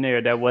rule in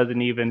there that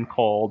wasn't even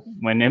called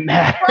when it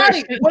mattered.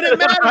 Right, when it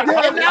mattered,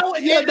 and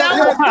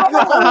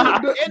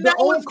that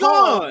was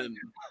gone.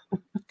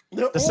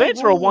 The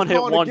Saints are a one-hit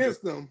wonder.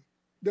 Against them.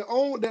 Their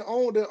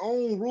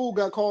own rule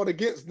got called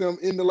against them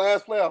in the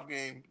last playoff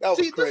game. That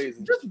was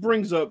crazy. This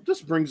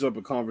brings up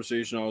a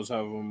conversation I was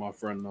having with my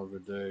friend the other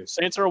day.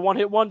 Saints are a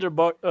one-hit wonder,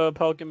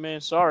 Pelican Man.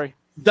 Sorry.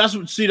 That's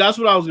what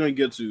I was going to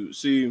get to.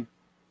 See,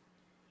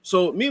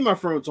 So me and my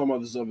friend were talking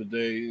about this the other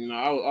day. You know,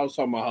 I was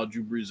talking about how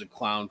Drew Brees is a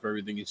clown for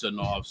everything he said in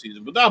the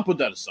offseason, but I'll put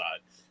that aside.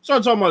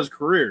 Started talking about his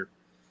career.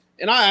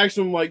 And I asked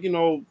him, like, you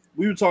know,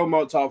 we were talking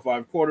about top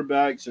 5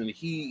 quarterbacks, and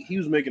he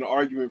was making an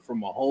argument for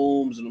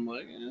Mahomes, and I'm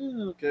like,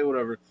 okay,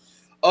 whatever.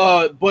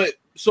 But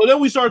so then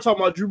we started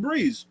talking about Drew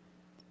Brees.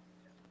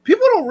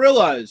 People don't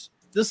realize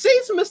the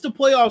Saints missed the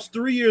playoffs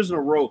 3 years in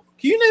a row.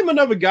 Can you name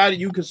another guy that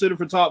you consider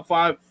for top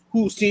 5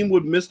 whose team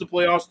would miss the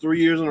playoffs 3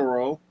 years in a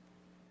row?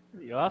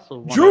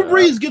 Drew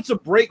Brees gets a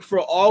break for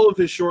all of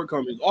his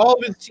shortcomings, all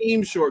of his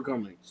team's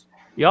shortcomings.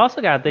 You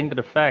also got to think of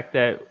the fact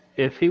that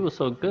if he was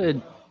so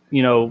good,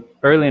 you know,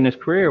 early in his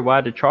career,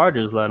 why did the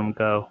Chargers let him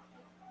go?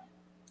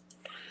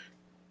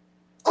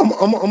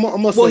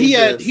 Well, he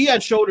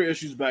had shoulder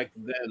issues back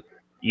then.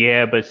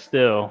 Yeah, but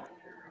still.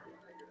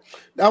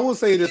 I will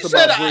say this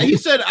he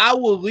said, I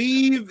will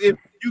leave if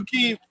you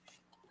keep.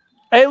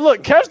 Hey,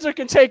 look, Kessler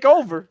can take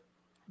over.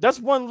 That's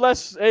one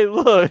less. Hey,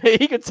 look,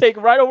 he can take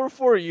right over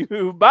for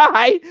you.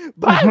 Bye,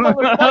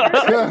 motherfucker.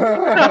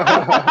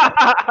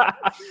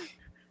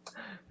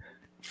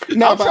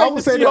 No, but I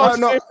would say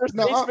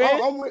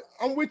that.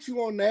 I'm with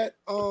you on that.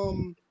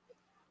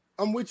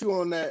 I'm with you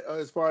on that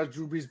as far as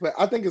Drew Brees, but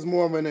I think it's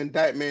more of an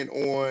indictment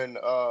on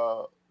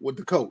with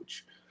the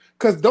coach.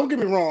 Because don't get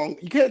me wrong,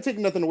 you can't take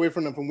nothing away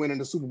from them from winning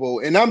the Super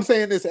Bowl. And I'm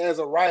saying this as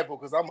a rival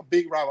because I'm a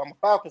big rival. I'm a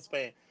Falcons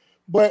fan.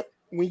 But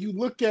when you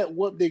look at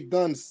what they've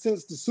done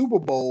since the Super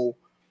Bowl,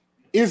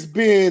 it's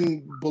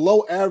been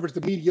below average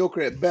to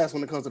mediocre at best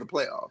when it comes to the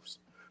playoffs.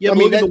 Yeah, I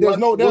mean, there's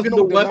no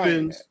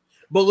weapons.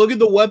 But look at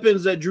the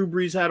weapons that Drew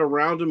Brees had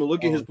around him, and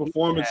look at his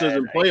performances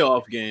in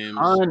playoff games.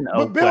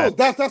 But Bill,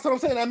 that's what I'm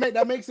saying.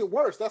 That makes it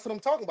worse. That's what I'm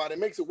talking about. It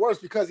makes it worse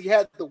because he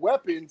had the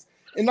weapons.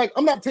 And like,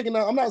 I'm not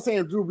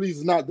saying Drew Brees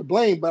is not to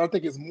blame, but I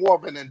think it's more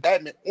of an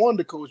indictment on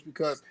the coach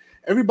because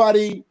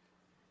everybody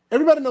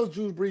knows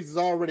Drew Brees is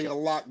already a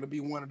lock to be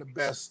one of the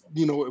best,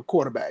 you know,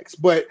 quarterbacks.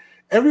 But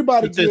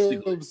everybody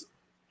gives,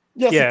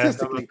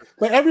 statistically.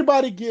 But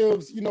everybody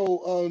gives, you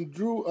know,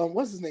 Drew,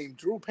 what's his name?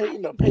 Drew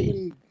Payton or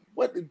Payton.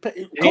 What? Drew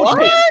Payton.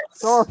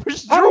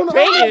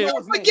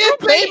 Forget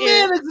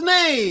Payton's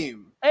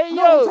name. Hey,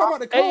 yo, I'm talking about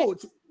the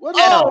coach.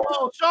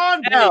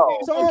 Sean Payton.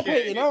 Sean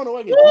Payton. I don't know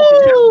what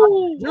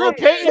Drew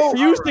Payton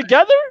fused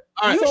together?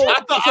 All right,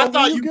 I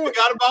thought you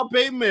forgot about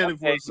Peyton Manning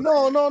for a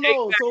second. No.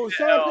 So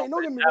Sean Payton,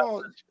 don't get me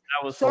wrong.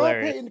 That was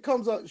hilarious.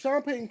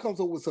 Sean Payton comes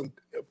up with some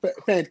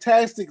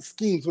fantastic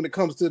schemes when it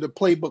comes to the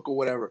playbook or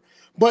whatever.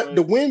 But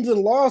the wins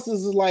and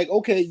losses is like,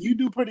 okay, you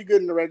do pretty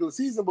good in the regular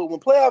season, but when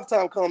playoff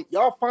time comes,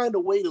 y'all find a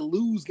way to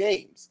lose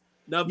games.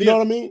 Now, you know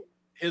what I mean?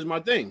 Here's my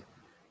thing.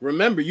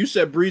 Remember, you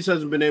said Brees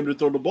hasn't been able to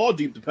throw the ball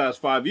deep the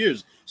past 5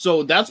 years.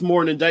 So that's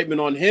more an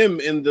indictment on him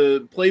and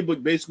the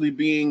playbook basically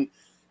being,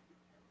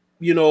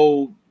 you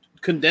know,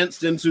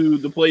 condensed into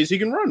the plays he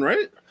can run,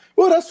 right?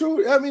 Well, that's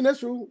true. I mean, that's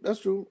true.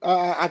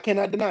 I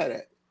cannot deny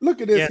that.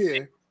 Look at this here.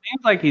 It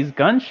seems like he's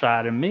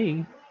gunshot to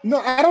me. No,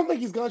 I don't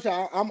think he's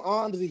gunshot. I'm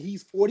honestly,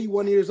 he's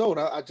 41 years old.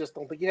 I just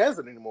don't think he has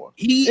it anymore.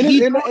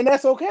 And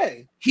that's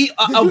okay.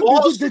 Of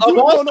all starting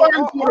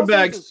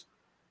quarterbacks.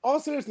 All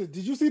seriousness,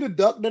 did you see the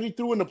duck that he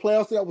threw in the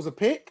playoffs that was a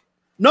pick?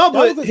 No,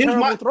 that but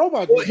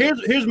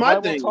here's my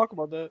thing. Talk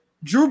about that.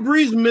 Drew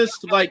Brees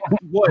missed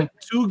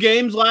 2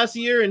 games last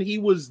year, and he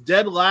was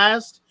dead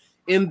last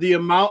in the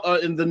amount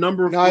in the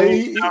number of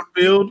throws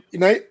downfield.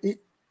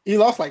 He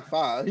lost like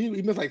 5. He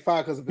missed like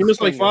 5 because he missed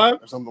like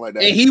 5 or something like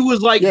that. And he was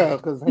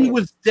he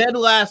was dead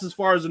last as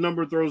far as the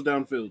number of throws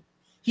downfield.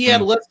 He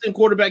had less than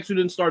quarterbacks who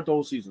didn't start the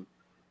whole season.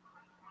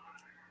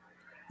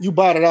 You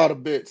bought it out a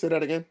bit. Say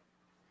that again.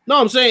 No,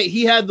 I'm saying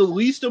he had the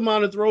least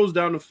amount of throws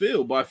down the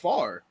field by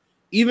far.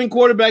 Even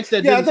quarterbacks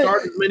that didn't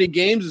start as many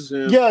games as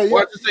him.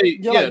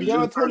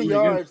 Beyond 20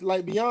 yards,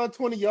 beyond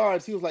 20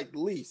 yards, he was like the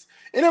least.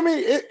 And I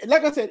mean,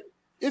 like I said,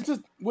 it's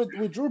just with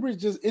Drew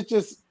Brees, it's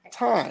just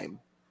time.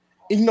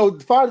 And, you know,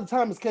 Father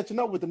Time is catching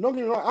up with him. Don't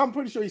get me wrong, I'm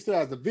pretty sure he still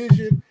has the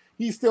vision.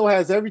 He still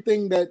has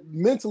everything that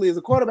mentally is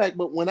a quarterback.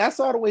 But when I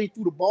saw the way he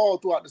threw the ball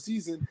throughout the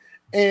season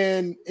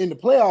and in the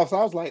playoffs,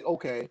 I was like,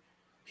 okay.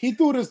 He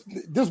threw this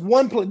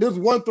one throw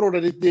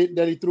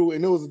that he threw,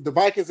 and it was the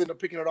Vikings ended up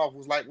picking it off. It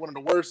was like one of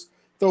the worst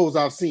throws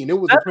I've seen. It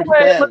was a pretty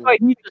bad. It looked like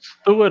he just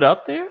threw it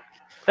up there.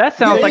 That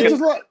sounds like he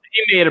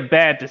made a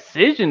bad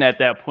decision at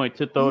that point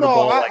to throw the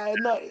ball.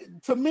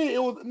 To me,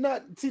 it was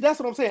not. See, that's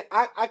what I'm saying.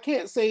 I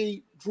can't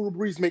say Drew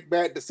Brees make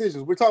bad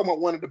decisions. We're talking about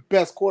one of the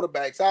best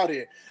quarterbacks out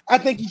here. I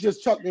think he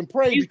just chucked and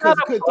prayed because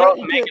he couldn't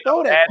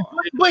throw that far.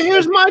 But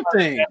here's my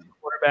thing.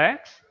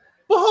 Quarterbacks.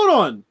 But hold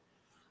on.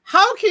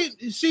 How can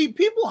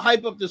people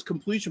hype up this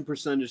completion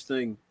percentage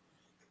thing?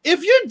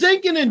 If you're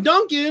dinking and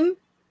dunking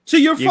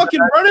to your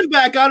fucking running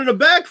back out of the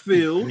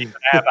backfield, you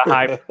have a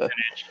high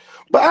percentage.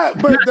 But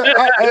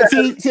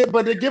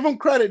to give him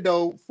credit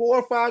though, 4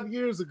 or 5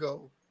 years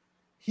ago,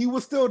 he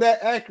was still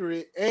that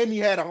accurate, and he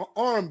had an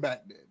arm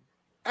back then.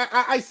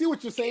 I see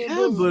what you're saying,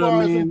 as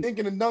far as him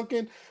dinking and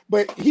dunking,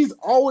 but he's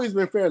always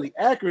been fairly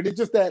accurate. It's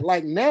just that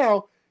like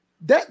now,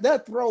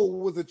 that throw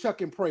was a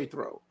chuck and pray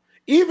throw.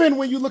 Even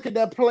when you look at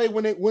that play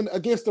when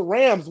against the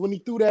Rams, when he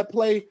threw that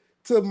play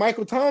to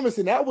Michael Thomas,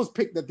 and that was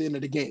picked at the end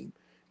of the game.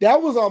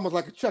 That was almost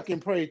like a chuck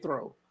and pray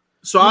throw.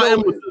 So I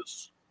am with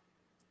this.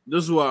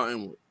 This is what I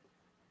am with.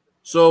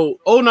 So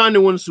 2009 they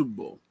won the Super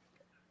Bowl.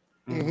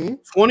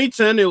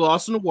 2010 they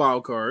lost in the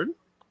wild card.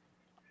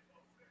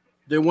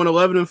 They won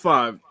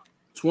 11-5.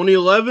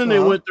 2011 they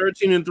went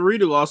 13-3.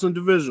 They lost in the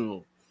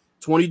divisional.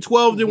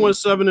 2012 they went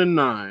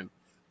 7-9.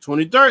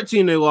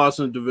 2013 they lost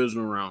in the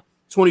divisional round.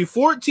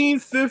 2014,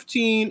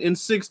 15, and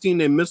 16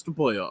 they missed the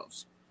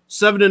playoffs.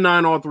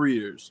 7-9 all 3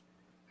 years.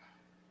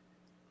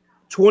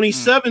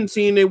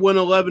 2017 they went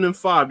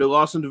 11-5. They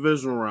lost in the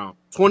divisional round.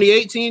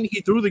 2018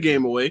 he threw the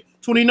game away.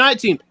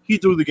 2019 he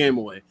threw the game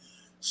away.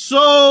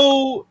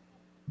 So,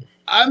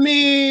 I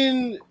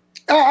mean,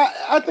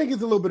 I think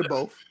it's a little bit of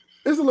both.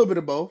 It's a little bit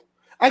of both.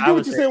 I get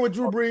what you're saying with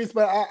Drew Brees,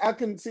 but I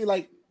can see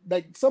like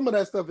some of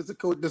that stuff is a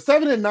coach. The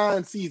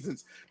 7-9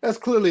 seasons, that's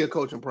clearly a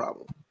coaching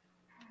problem.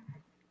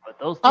 But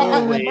those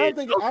sound like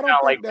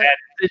bad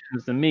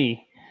decisions to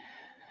me.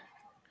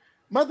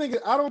 My thing is,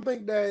 I don't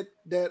think that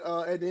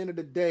at the end of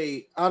the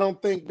day, I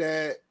don't think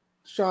that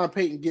Sean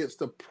Payton gets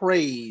the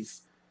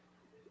praise.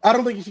 I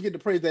don't think he should get the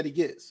praise that he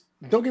gets.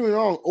 Don't get me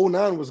wrong,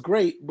 2009 was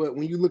great, but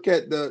when you look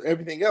at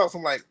everything else,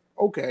 I'm like,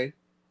 okay.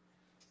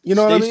 You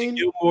know what I mean?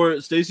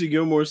 Stacey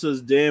Gilmore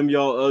says, "Damn,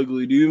 y'all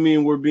ugly." Do you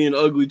mean we're being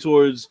ugly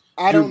towards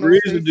Drew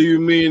Brees, or do you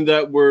mean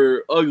that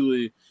we're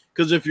ugly?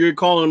 Because if you're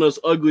calling us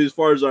ugly as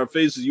far as our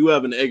faces, you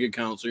have an egg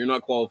account, so you're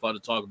not qualified to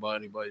talk about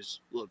anybody's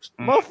looks.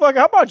 Motherfucker,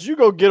 how about you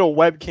go get a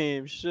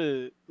webcam?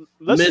 Shit,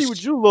 let's see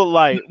what you look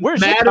like.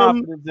 Where's your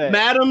confidence at?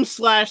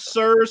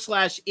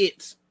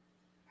 Madam/sir/it,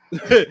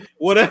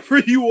 whatever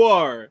you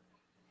are.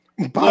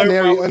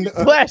 Binary wrong.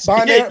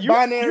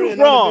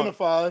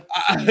 Unidentified.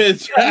 You're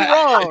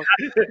wrong.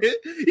 He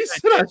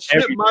said I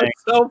shit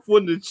myself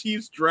when the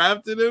Chiefs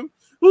drafted him.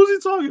 Who's he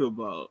talking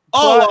about?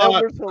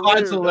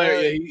 Clyde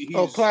Hilaire.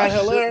 Clyde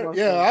Hilaire.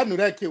 Yeah, I knew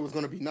that kid was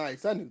going to be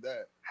nice. I knew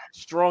that.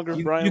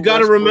 Stronger, Brian. You got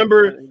to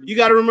remember. You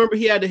got to remember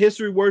he had the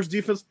history worst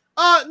defense.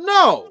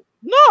 No.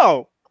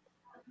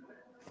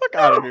 Fuck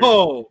out of here.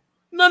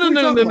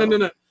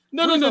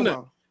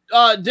 No.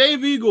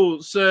 Dave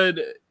Eagle said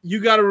you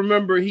got to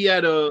remember he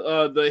had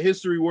the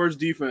history worst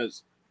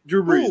defense.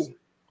 Drew Brees. Ooh.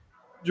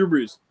 Drew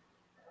Brees.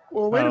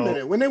 Well, wait a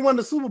minute. When they won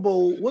the Super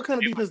Bowl, what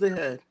kind of defense they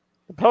had?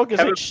 The Pelicans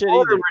ain't shit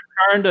either.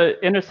 Returned an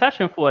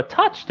interception for a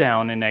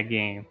touchdown in that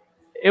game.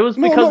 It was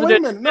because of wait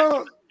a minute.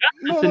 No.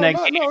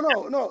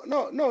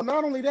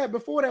 Not only that.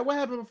 Before that, what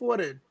happened before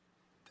that?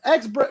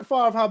 Ask Brett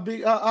Favre how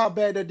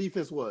bad that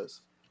defense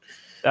was.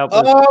 That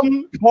was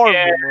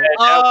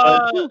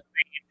horrible.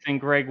 And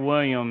Greg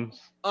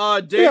Williams.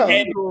 Dave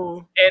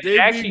Eagle.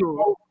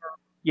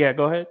 Yeah,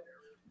 go ahead.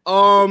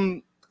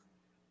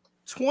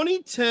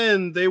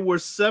 2010, they were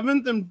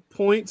 7th in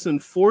points and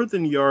 4th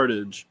in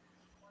yardage.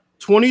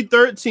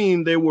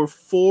 2013, they were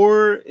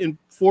 4th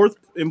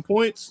in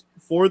points,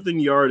 4th in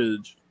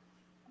yardage.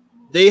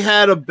 They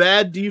had a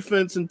bad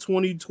defense in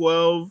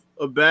 2012,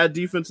 a bad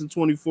defense in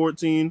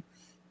 2014,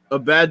 a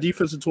bad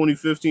defense in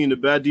 2015, a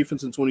bad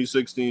defense in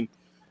 2016.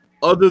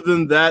 Other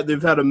than that,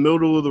 they've had a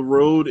middle of the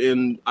road,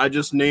 and I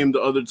just named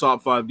the other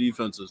top 5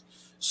 defenses.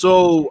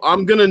 So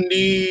I'm gonna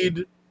need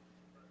the.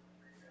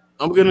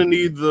 I'm gonna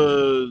need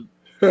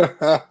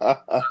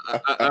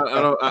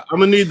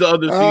the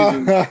other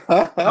seasons.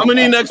 I'm gonna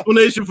need an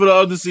explanation for the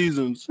other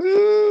seasons.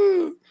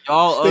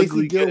 Y'all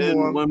ugly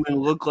getting women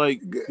look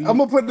like. I'm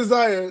gonna put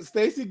desire.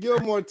 Stacey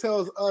Gilmore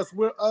tells us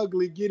we're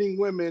ugly getting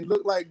women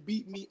look like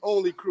beat me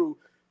only crew.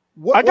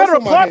 I got a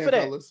reply for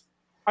that. Fellas?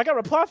 I got a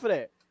reply for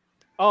that.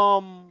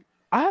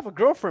 I have a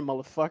girlfriend,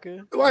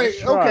 motherfucker. Like,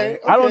 okay.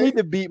 I don't need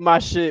to beat my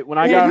shit when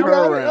I got her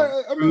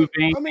around.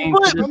 Listen.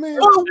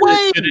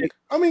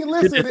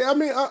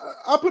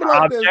 I'll put it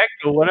like this.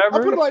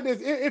 I'll put it like this.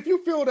 If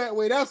you feel that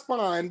way, that's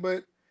fine.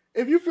 But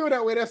if you feel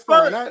that way, that's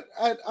fine. I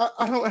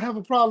don't have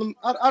a problem.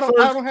 I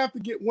don't have to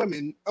get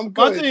women. I'm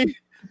good.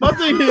 My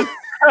thing is.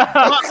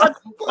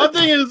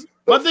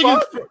 First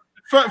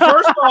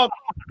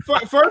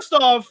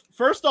off,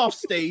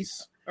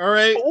 Stace. All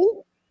right.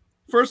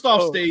 First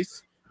off,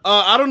 Stace.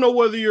 I don't know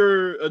whether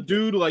you're a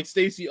dude like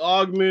Stacey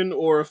Augmon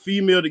or a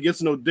female that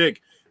gets no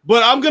dick,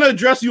 but I'm going to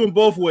address you in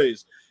both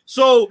ways.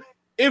 So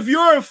if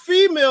you're a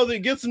female that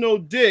gets no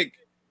dick,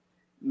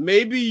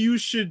 maybe you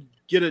should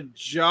get a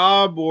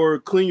job or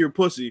clean your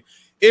pussy.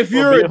 If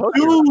you're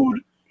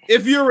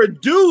a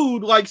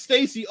dude like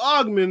Stacey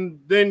Augmon,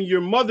 then your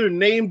mother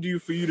named you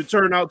for you to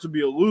turn out to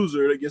be a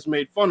loser that gets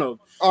made fun of.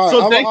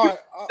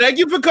 Thank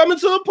you for coming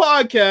to the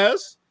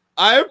podcast.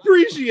 I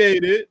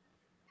appreciate it.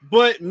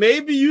 But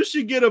maybe you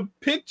should get a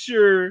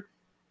picture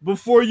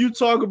before you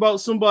talk about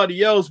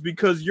somebody else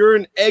because you're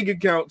an egg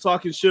account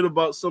talking shit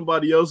about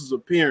somebody else's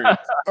appearance.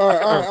 All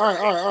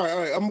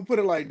right. I'm gonna put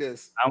it like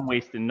this. I'm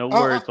wasting no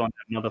words on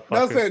that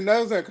motherfucker.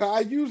 That's it.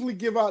 I usually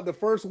give out the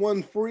first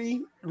one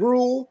free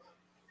rule.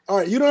 All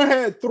right, you done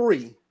had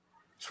 3.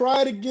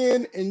 Try it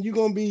again, and you're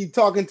gonna be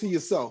talking to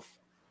yourself.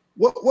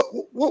 What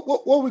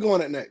are we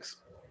going at next?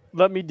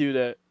 Let me do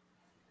that.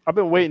 I've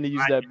been waiting to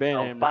use that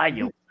band.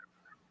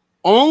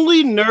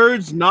 Only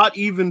nerds, not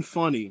even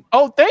funny.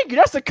 Oh, thank you.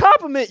 That's a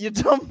compliment, you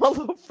dumb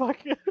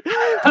motherfucker.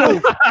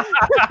 Wait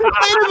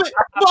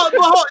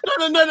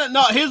a minute.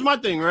 No. Here's my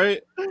thing,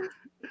 right?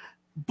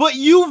 But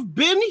you've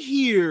been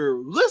here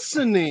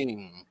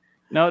listening.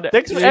 No,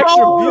 thanks for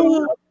extra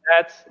view.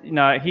 That's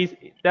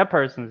that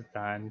person's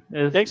done.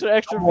 Thanks for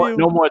extra view.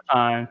 No more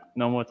time.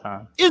 No more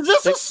time. Is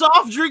this a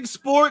soft drink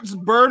sports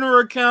burner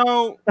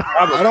account?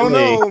 I don't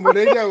know, but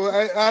they got.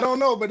 I don't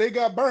know, but they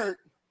got burnt.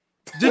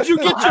 Did you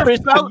get your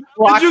fellow?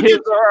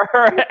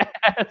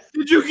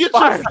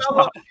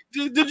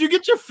 Did you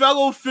get your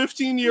fellow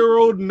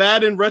 15-year-old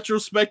Madden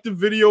retrospective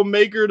video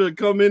maker to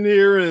come in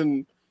here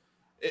and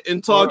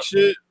talk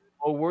shit?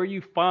 Or were you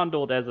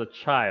fondled as a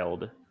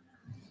child?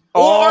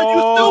 Or are you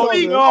still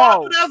being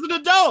fondled as an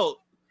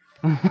adult?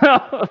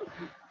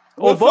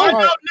 We'll find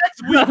out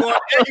next week on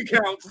egg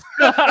counts.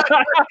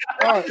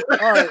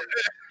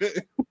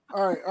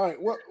 All right.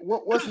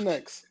 What's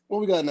next?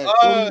 What we got next?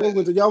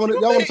 Y'all want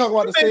to talk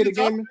about the state of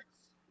gaming?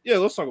 Yeah,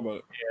 let's talk about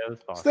it. Yeah,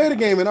 let's talk. State of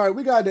gaming. All right,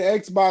 we got the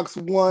Xbox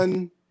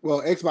One,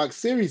 Xbox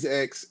Series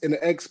X and the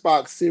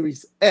Xbox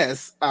Series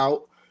S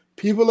out.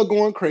 People are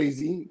going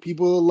crazy.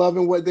 People are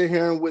loving what they're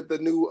hearing with the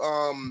new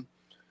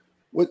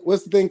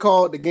what's the thing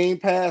called? The Game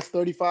Pass,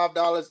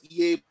 $35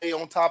 EA Play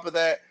on top of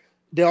that.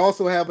 They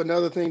also have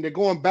another thing. They're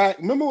going back.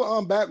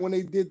 Remember back when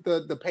they did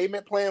the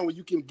payment plan where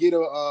you can get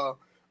a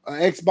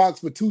Xbox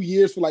for 2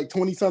 years for like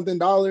 $20-something?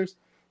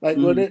 Like,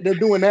 well, they're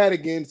doing that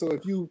again. So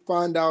if you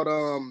find out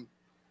how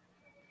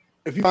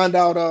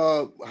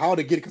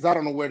to get it, because I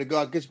don't know where to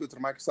go, I guess you go to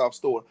the Microsoft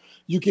store.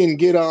 You can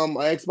get an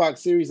Xbox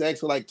Series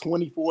X for like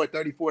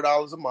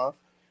 $34 a month,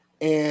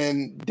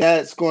 and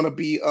that's going to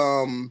be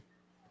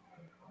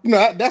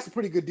that's a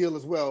pretty good deal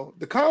as well.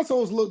 The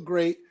consoles look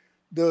great.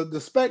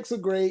 The specs are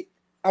great.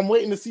 I'm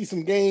waiting to see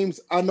some games.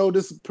 I know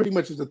this pretty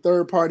much is a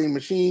third-party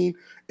machine,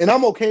 and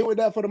I'm okay with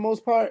that for the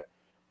most part.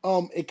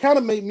 It kind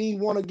of made me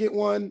want to get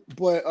one,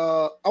 but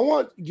I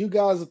want you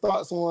guys'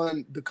 thoughts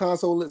on the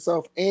console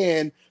itself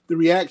and the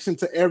reaction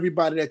to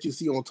everybody that you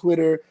see on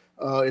Twitter,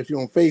 if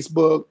you're on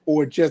Facebook,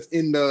 or just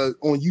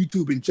on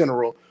YouTube in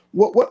general.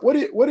 What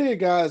are your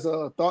guys'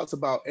 thoughts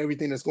about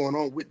everything that's going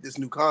on with this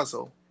new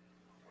console?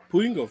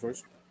 Who can go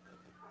first?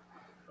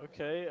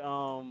 Okay.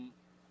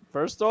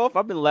 First off,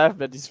 I've been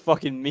laughing at these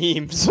fucking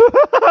memes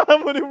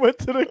when it went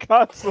to the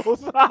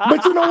consoles.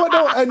 But you know what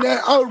though? And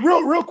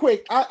real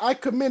quick, I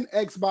commend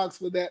Xbox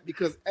for that,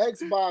 because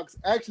Xbox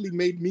actually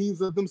made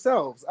memes of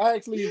themselves.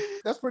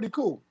 That's pretty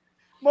cool.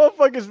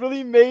 Motherfuckers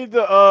really made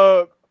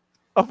the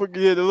I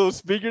forget the little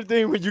speaker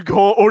thing when you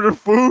go and order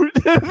food.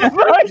 Yeah.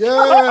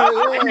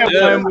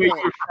 When we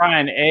were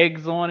frying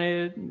eggs on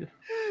it.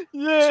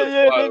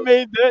 Yeah, they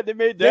made that. They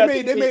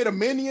made a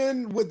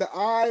minion with the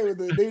eye.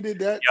 They did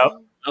that. Yep.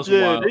 Too. That's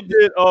wild.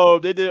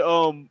 They did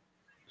what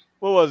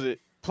was it?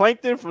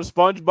 Plankton from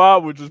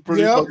SpongeBob, which was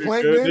pretty fucking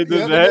good. They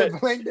did that.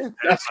 Plankton.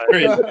 That's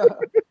crazy.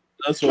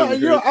 That's what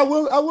I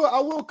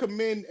will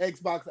commend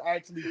Xbox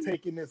actually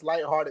taking this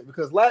lighthearted,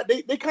 because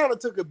they kind of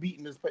took a beat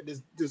in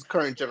this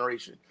current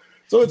generation.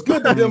 So it's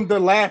good for them to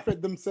laugh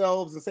at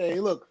themselves and say, "Hey,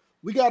 look,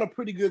 we got a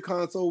pretty good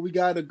console. We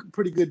got a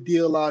pretty good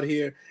deal out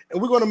here,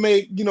 and we're going to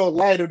make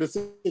light of the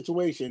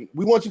situation.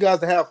 We want you guys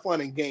to have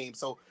fun in games."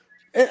 So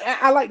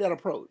I like that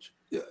approach.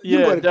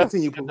 Yeah,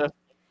 continue.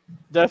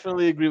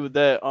 Definitely agree with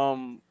that.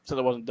 Since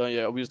I wasn't done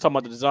yet, we was talking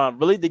about the design.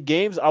 Really, the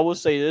games. I will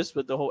say this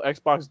with the whole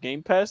Xbox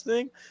Game Pass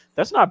thing.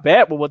 That's not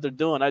bad with what they're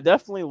doing. I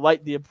definitely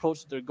like the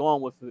approach that they're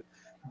going with it,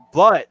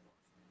 but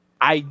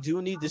I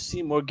do need to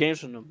see more games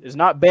from them. It's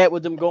not bad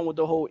with them going with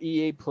the whole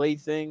EA Play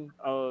thing.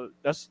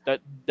 That's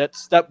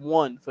step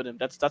one for them.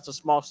 That's a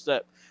small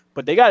step,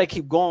 but they got to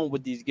keep going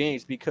with these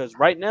games, because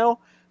right now,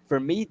 for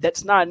me,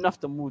 that's not enough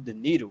to move the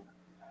needle.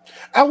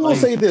 I will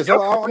say this. Then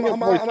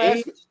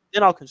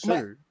I'll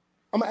consider.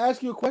 I'm gonna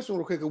ask you a question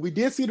real quick. We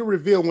did see the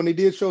reveal when they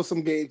did show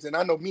some games, and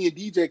I know me and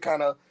DJ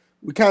kind of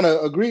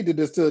agreed to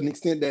this to an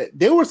extent, that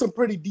there were some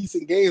pretty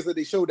decent games that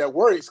they showed that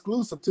were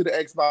exclusive to the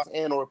Xbox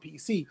and or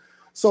PC.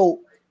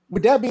 So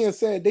with that being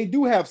said, they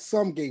do have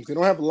some games. They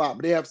don't have a lot,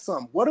 but they have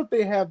some. What if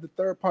they have the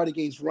third-party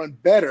games run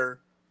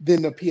better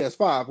than the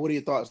PS5? What are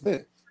your thoughts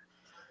there?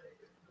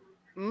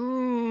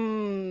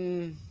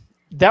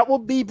 That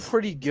would be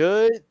pretty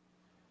good,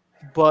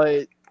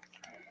 but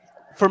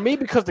for me,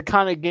 because the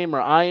kind of gamer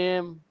I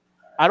am,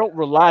 I don't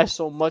rely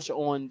so much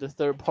on the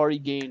third-party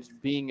games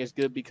being as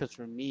good, because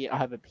for me, I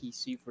have a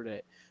PC for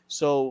that.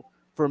 So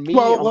for me,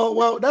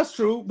 well, that's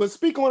true. But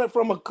speak on it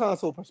from a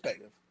console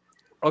perspective.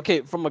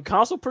 Okay, from a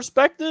console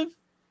perspective,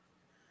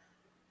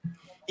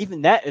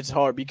 even that it's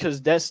hard,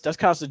 because that's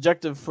kind of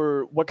subjective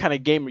for what kind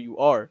of gamer you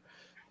are.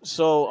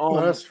 So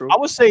that's true. I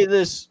would say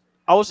this.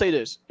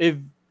 If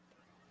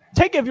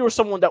you were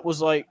someone that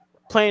was like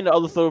playing the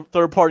other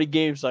third-party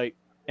games like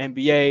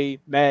NBA,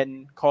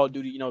 Madden, Call of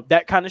Duty,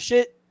 that kind of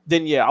shit,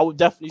 then yeah, I would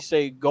definitely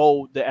say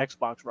go the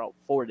Xbox route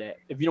for that.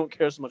 If you don't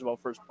care so much about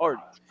first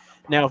party.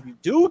 Now, if you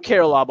do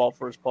care a lot about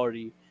first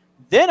party,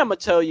 then I'm gonna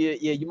tell you,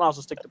 yeah, you might as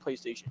well stick to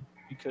PlayStation,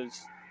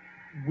 because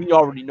we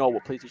already know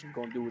what PlayStation's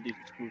gonna do with these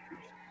exclusives.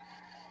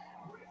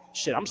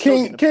 Shit, I'm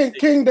King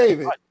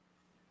David.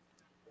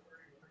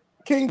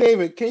 King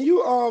David, can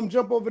you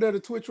jump over there to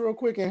Twitch real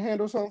quick and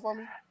handle something for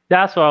me?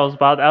 That's what I was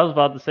about. I was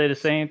about to say the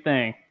same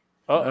thing.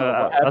 What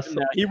happened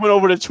now? He went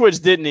over to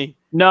Twitch, didn't he?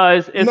 No,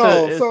 it's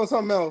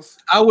something else.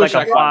 I wish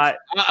like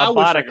a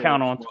bot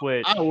account on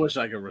Twitch. I wish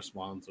I could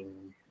respond to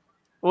him.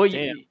 Well,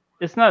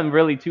 it's nothing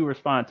really to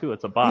respond to.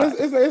 It's a bot.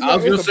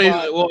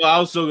 I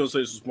was still gonna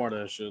say some smart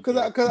ass shit.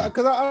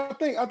 Because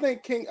I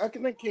think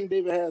King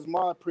David has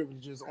my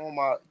privileges on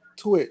my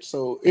Twitch.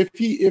 So if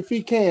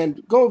he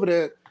can go over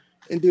there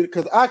and do it,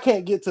 because I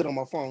can't get to it on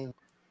my phone.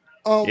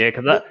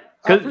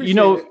 Because you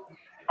know.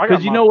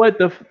 Because you know what,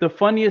 the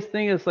funniest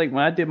thing is, like,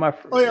 when I did my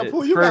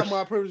Pooh, you got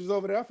my privileges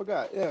over there. I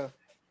forgot. Yeah,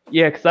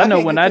 because I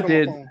know when I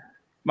did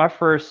my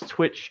first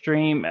Twitch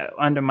stream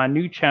under my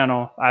new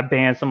channel, I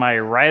banned somebody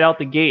right out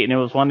the gate, and it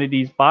was one of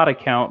these bot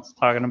accounts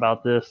talking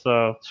about this.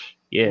 So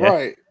yeah,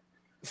 right,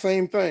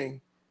 same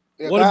thing.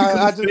 What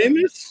because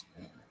famous?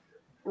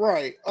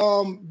 Right.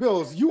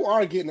 Bills, you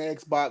are getting an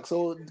Xbox,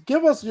 so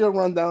give us your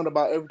rundown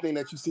about everything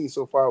that you've seen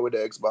so far with the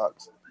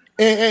Xbox,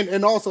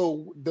 and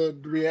also the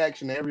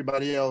reaction to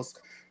everybody else.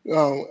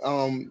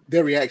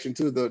 Their reaction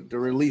to the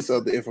release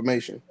of the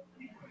information.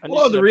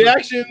 Well, the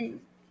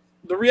reaction's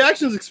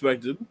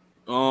expected.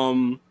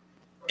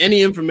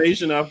 Any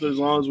information after, as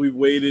long as we've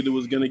waited, it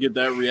was going to get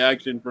that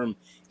reaction from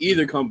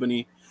either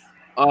company.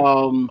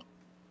 The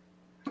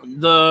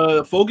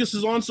focus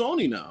is on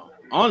Sony now,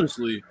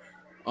 honestly.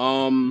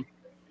 Focus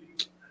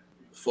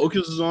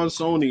is on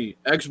Sony.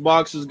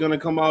 Xbox is going to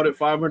come out at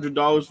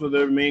 $500 for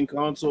their main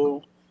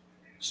console.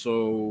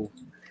 So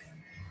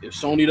if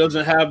Sony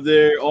doesn't have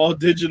their all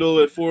digital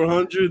at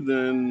 $400,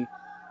 then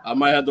I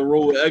might have to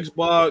roll with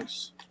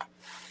Xbox.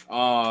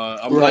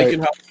 I'm liking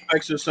how the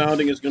specs are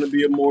sounding. It's going to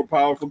be a more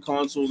powerful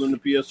console than the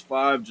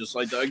PS5, just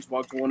like the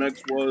Xbox One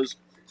X was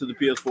to the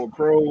PS4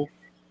 Pro.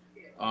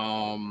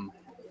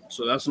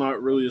 So that's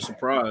not really a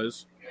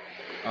surprise.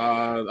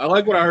 I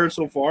like what I heard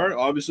so far.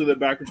 Obviously, their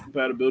backwards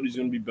compatibility is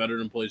going to be better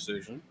than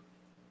PlayStation.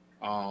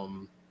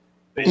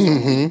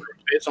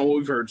 Based on what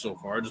we've heard so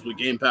far, just with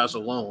Game Pass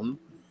alone.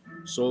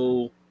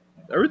 So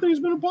everything's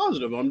been a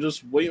positive. I'm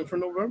just waiting for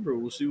November.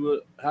 We'll see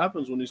what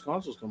happens when these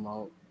consoles come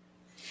out.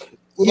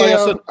 Well, like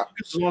I said,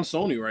 focus is on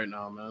Sony right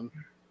now, man.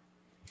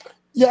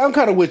 Yeah, I'm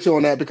kind of with you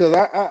on that because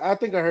I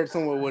think I heard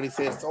somewhere where they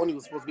said Sony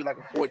was supposed to be like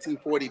a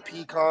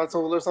 1440p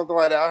console or something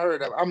like that. I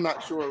heard that. I'm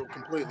not sure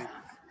completely,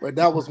 but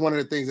that was one of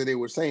the things that they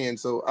were saying.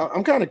 So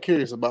I'm kind of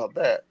curious about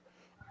that.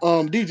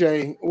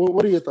 DJ,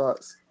 what are your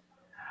thoughts?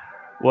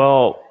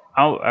 Well,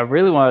 I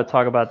really want to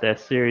talk about that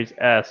Series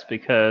S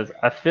because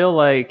I feel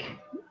like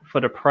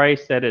for the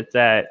price that it's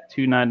at,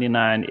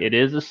 $299, it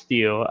is a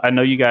steal. I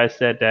know you guys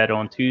said that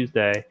on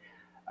Tuesday.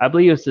 I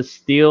believe it's a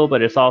steal,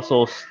 but it's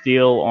also a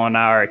steal on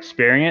our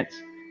experience.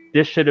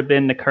 This should have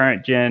been the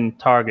current gen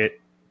target,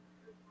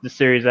 the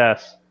Series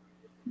S.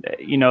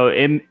 You know,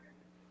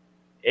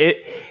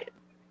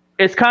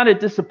 it's kind of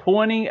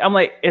disappointing. I'm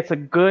like, it's a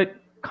good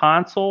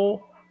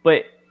console,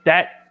 but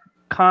that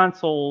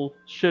console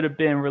should have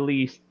been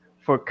released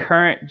for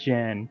current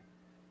gen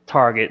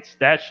targets.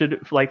 That should,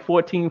 like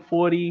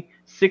 1440,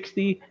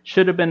 60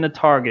 should have been the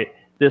target.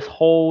 This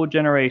whole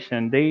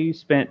generation, they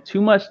spent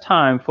too much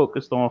time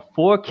focused on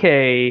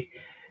 4K,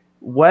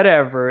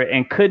 whatever,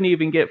 and couldn't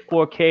even get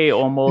 4K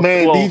almost.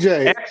 Man,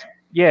 DJ.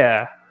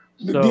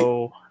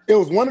 So it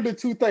was one of the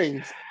two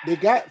things. They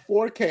got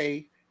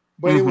 4K,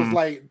 but it was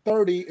like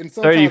 30 and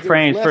sometimes 30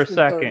 frames per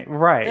second. 30.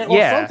 Right.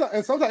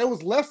 And sometimes it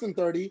was less than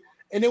 30.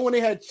 And then when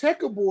they had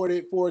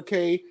checkerboarded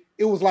 4K,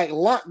 it was like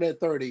locked at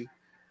 30.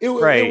 It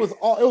was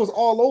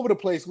all over the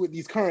place with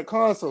these current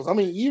consoles. I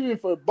mean, even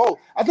for both,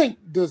 I think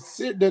the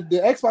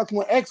Xbox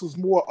One X was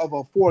more of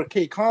a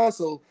 4K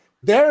console.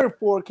 Their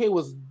 4K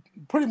was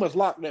pretty much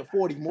locked at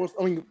 40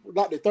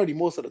 locked at 30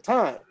 most of the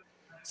time.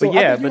 So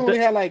I think you only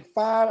had like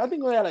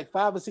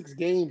 5 or 6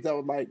 games that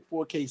were like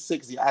 4K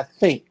 60. I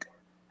think.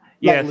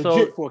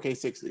 Legit 4K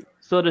 60.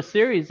 So the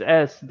Series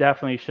S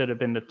definitely should have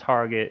been the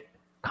target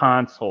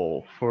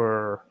console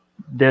for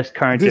this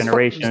current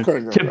generation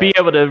to be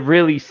able to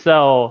really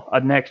sell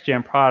a next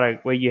gen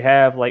product where you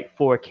have like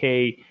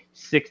 4K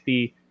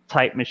 60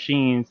 type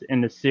machines in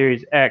the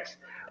Series X,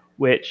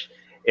 which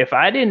if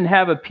I didn't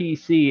have a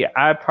PC,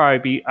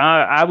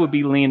 I would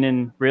be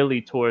leaning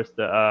really towards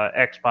the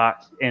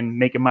Xbox and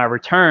making my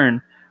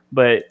return.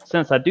 But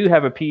since I do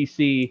have a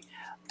PC,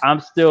 I'm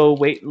still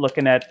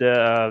looking at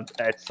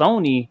at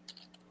Sony,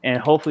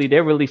 and hopefully they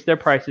release their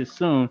prices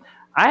soon.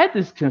 I had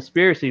this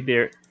conspiracy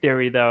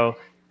theory though,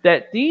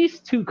 that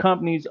these two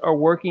companies are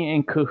working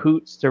in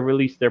cahoots to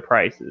release their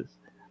prices.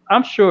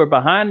 I'm sure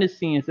behind the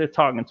scenes they're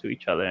talking to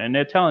each other and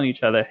they're telling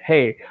each other,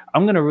 hey,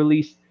 I'm going to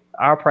release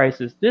our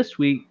prices this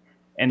week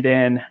and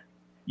then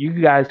you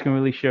guys can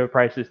release your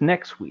prices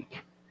next week.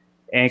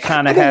 And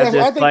kind of have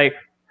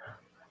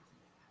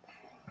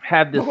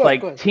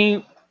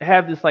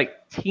this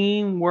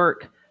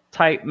teamwork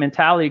type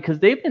mentality, because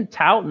they've been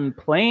touting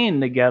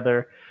playing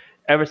together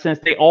ever since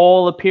they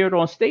all appeared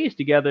on stage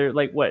together,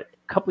 like a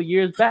couple of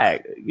years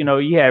back. You know,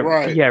 you had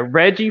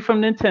Reggie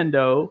from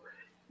Nintendo,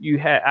 you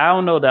had, I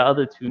don't know the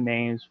other two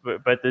names,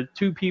 but the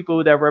two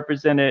people that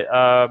represented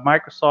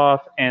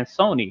Microsoft and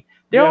Sony,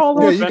 they're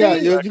all on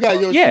stage. You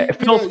got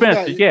Phil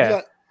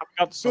Spencer,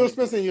 Phil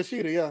Spencer and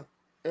Yoshida,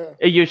 yeah.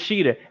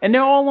 Yoshida, and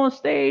they're all on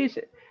stage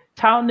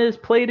touting this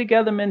play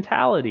together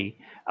mentality.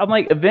 I'm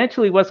like,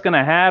 eventually, what's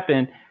gonna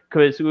happen?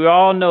 Because we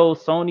all know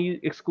Sony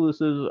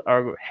exclusives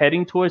are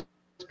heading towards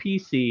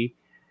PC.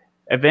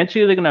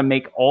 Eventually, they're gonna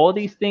make all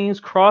these things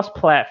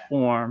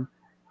cross-platform.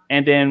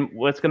 And then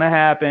what's going to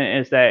happen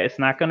is that it's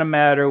not going to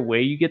matter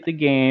where you get the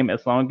game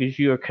as long as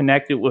you are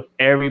connected with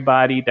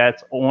everybody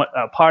that's on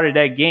a part of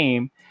that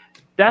game.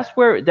 That's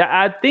where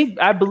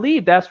I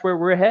believe that's where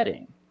we're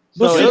heading.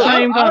 So it's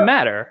not even going to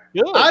matter.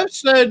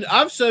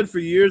 I've said for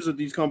years that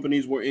these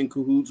companies were in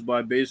cahoots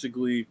by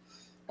basically,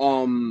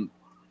 having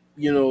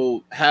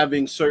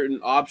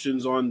certain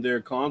options on their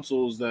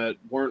consoles that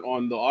weren't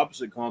on the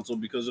opposite console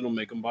because it'll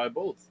make them buy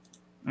both.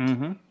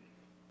 Mm-hmm.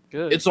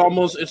 Good. It's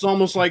almost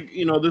like,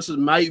 this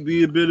might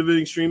be a bit of an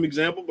extreme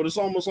example, but it's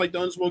almost like the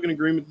unspoken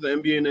agreement that the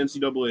NBA and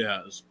NCAA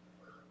has.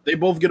 They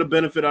both get a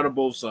benefit out of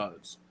both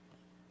sides.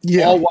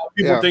 Yeah. All while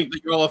people think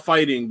that y'all are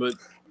fighting, but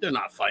they're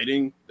not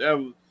fighting. They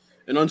have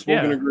an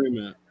unspoken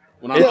agreement.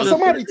 I was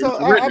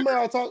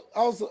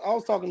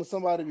talking to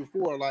somebody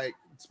before, like,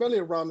 especially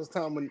around this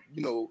time when,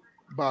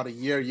 about a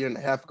year and a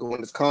half ago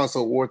when this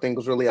console war thing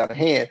was really out of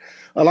hand.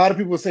 A lot of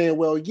people were saying,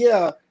 well,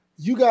 yeah,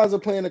 you guys are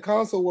playing the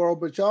console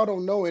world, but y'all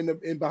don't know.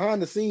 And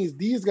behind the scenes,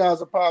 these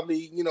guys are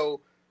probably,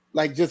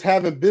 like just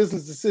having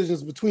business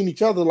decisions between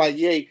each other. Like,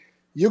 hey,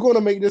 you're going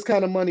to make this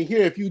kind of money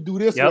here if you do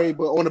this way,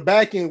 but on the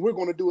back end, we're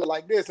going to do it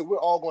like this, and we're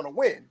all going to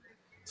win.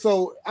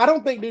 So I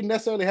don't think they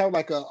necessarily have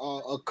like a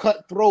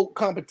cutthroat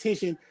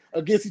competition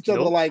against each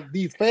other like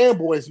these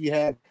fanboys we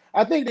have.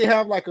 I think they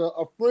have like a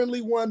friendly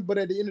one, but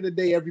at the end of the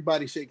day,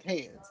 everybody shake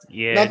hands.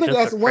 Yeah, and I think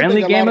that's a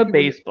friendly game of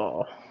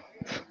baseball.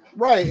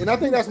 Right, and I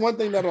think that's one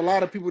thing that a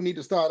lot of people need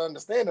to start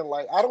understanding.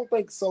 Like, I don't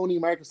think Sony,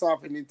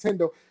 Microsoft, and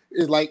Nintendo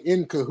is like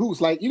in cahoots.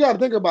 Like, you got to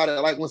think about it.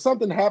 Like, when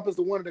something happens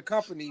to one of the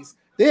companies,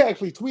 they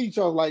actually tweet each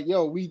other like,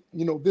 "Yo, we,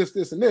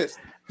 this, and this."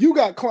 You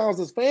got clowns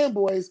as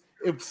fanboys.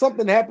 If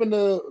something happened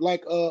to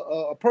like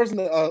a person,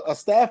 a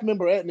staff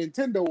member at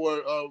Nintendo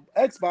or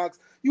Xbox,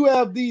 you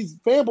have these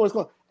fanboys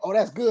going, "Oh,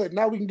 that's good.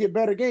 Now we can get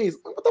better games."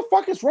 What the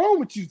fuck is wrong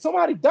with you?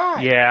 Somebody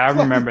died. Yeah, I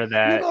remember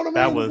that. You know what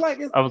I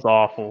mean? That was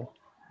awful.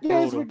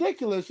 Yeah, it's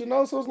ridiculous,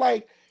 So it's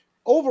like,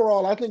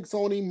 overall, I think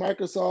Sony,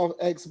 Microsoft,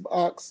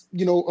 Xbox,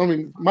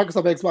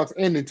 Microsoft, Xbox,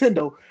 and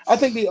Nintendo, I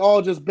think they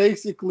all just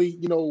basically,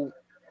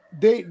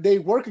 they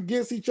work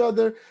against each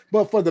other,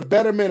 but for the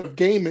betterment of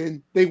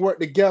gaming, they work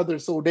together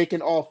so they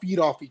can all feed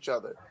off each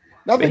other.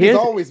 And I think it's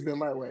always been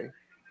that way.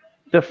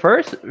 The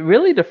first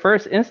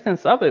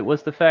instance of it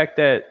was the fact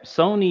that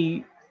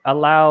Sony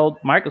allowed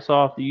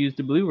Microsoft to use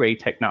the Blu-ray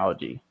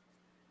technology.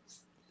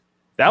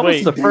 That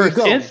was the first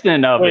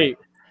instant of it.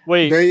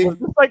 Wait,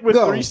 like with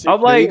 360.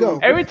 I'm like,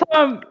 every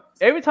time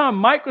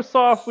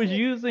Microsoft was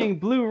using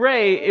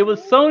Blu-ray, it was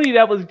Sony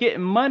that was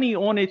getting money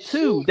on it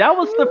too. That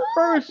was the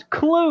first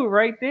clue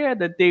right there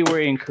that they were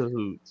in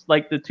cahoots.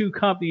 Like the two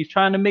companies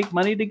trying to make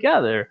money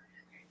together.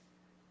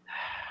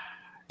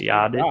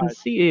 Y'all didn't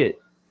see it.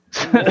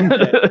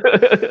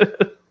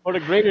 For the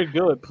greater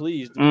good,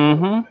 please.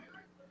 Mm-hmm.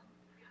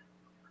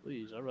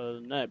 Please, I'd rather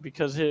than that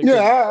because to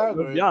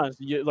be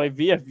honest, like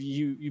VF,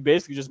 you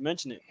basically just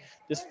mentioned it.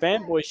 This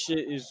fanboy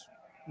shit is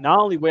not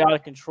only way out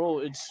of control,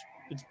 it's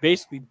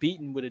basically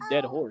beaten with a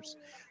dead horse.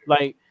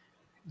 Like,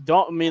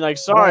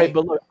 sorry,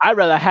 but look, I'd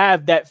rather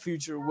have that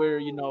future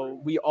where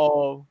we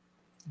all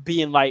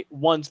be in like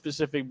one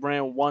specific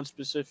brand, one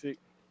specific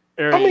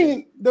area. I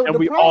mean, and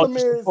we all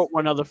just support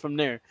one another from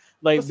there.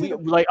 Like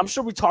I'm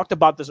sure we talked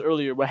about this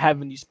earlier. We're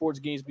having these sports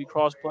games be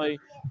crossplay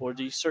or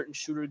these certain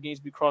shooter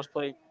games be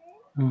crossplay.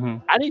 Mm-hmm.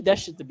 I need that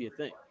shit to be a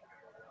thing.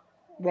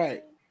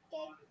 Right.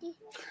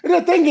 And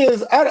the thing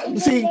is,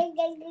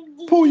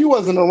 Pooh, you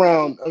wasn't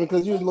around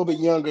because you was a little bit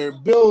younger.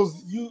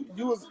 Bills, you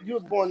was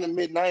born in the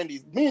mid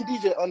 '90s. Me and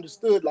DJ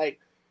understood like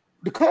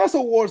the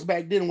console wars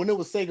back then when it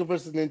was Sega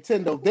versus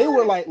Nintendo. They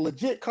were like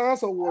legit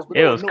console wars, but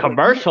it was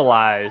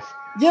commercialized.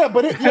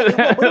 But it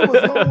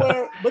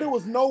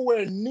was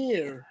nowhere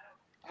near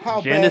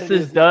how Genesis bad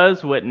it is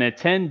does what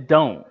Nintendo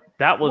don't.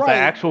 That was the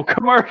actual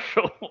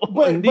commercial.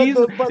 And these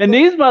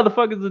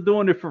motherfuckers are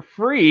doing it for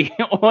free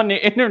on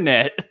the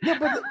internet. Yeah,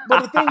 but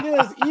the thing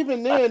is,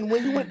 even then,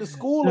 when you went to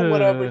school or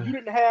whatever, you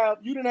didn't have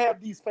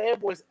these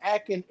fanboys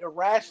acting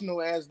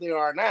irrational as they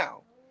are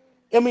now.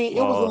 I mean,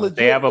 it was a legit.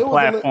 They have a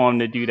platform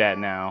to do that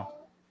now.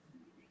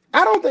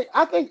 I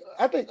think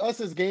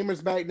us as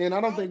gamers back then,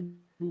 I don't think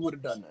we would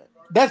have done that.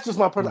 That's just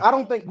my person. I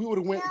don't think we would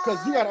have went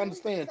because you got to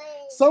understand,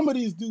 some of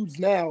these dudes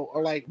now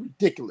are like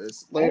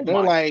ridiculous. Like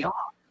they're like. God.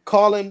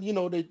 Calling,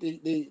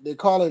 they're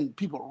calling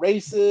people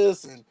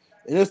racist and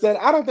this that.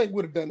 I don't think we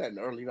would have done that in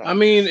the early 90s. I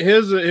mean,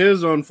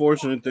 his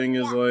unfortunate thing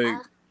is like,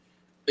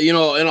 in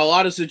a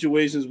lot of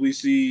situations we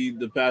see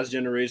the past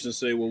generation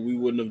say, "Well, we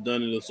wouldn't have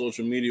done it if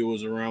social media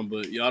was around,"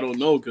 but y'all don't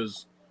know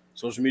because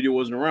Social media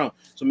wasn't around.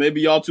 So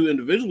maybe y'all two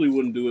individually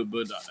wouldn't do it,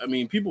 but I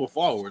mean, people are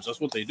followers. That's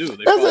what they do.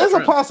 It's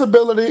a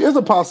possibility. It's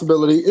a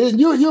possibility.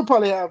 You'll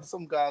probably have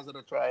some guys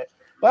that'll try it,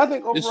 but I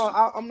think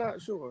overall, I'm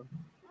not sure.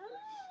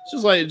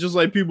 It's just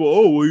like people.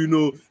 Oh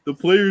well, the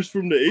players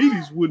from the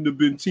 '80s wouldn't have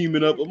been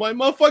teaming up. I'm like,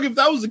 motherfucker, if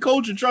that was the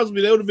culture, trust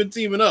me, they would have been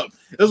teaming up.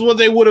 That's what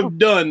they would have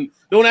done.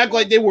 Don't act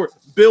like they were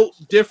built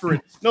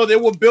different. No, they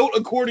were built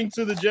according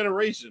to the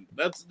generation.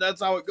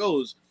 That's how it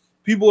goes.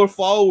 People are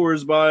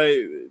followers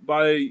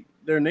by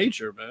their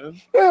nature, man.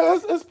 Yeah,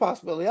 it's a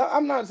possibility.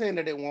 I'm not saying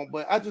that they won't,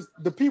 but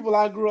the people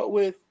I grew up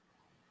with,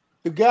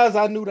 the guys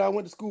I knew that I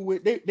went to school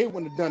with, they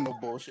wouldn't have done no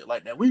bullshit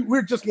like that. We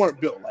just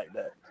weren't built like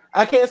that.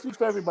 I can't speak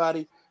for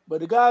everybody, but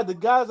the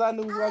guys I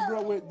knew who I grew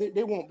up with,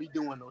 they won't be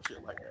doing no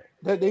shit like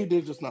that.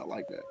 They're just not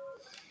like that.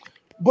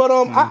 But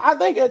I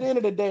think at the end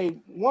of the day,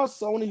 once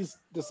Sony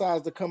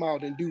decides to come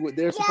out and do what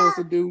they're supposed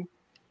to do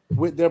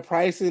with their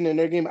pricing and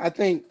their game, I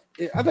think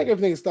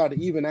everything started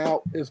to even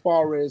out as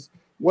far as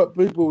what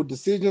people's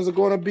decisions are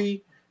going to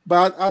be.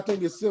 But I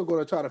think it's still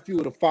going to try to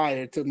fuel the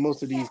fire to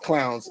most of these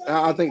clowns.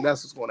 I think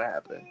that's what's going to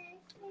happen.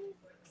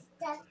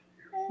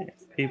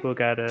 People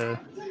gotta,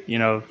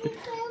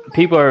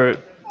 people are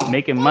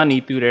making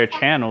money through their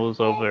channels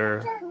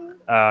over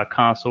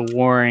console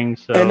warring.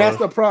 So, and that's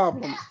the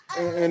problem.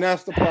 And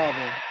that's the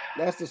problem.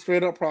 That's the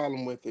straight up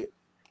problem with it.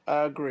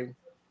 I agree.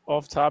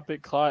 Off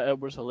topic, Clyde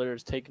Edwards-Helaire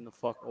is taking the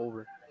fuck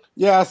over.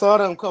 Yeah, I saw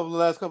them the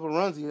last couple of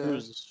runs he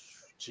had.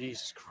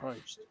 Jesus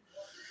Christ.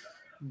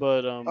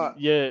 But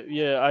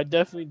yeah, I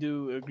definitely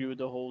do agree with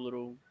the whole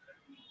little,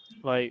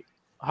 like,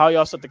 how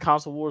y'all said the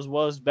console wars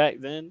was back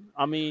then.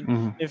 I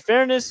mean, in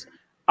fairness,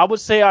 I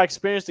would say I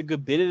experienced a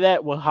good bit of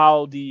that with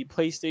how the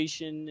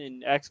PlayStation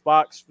and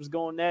Xbox was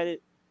going at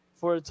it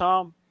for a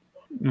time.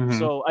 Mm-hmm.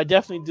 So I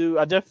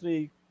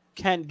definitely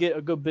can get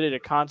a good bit of the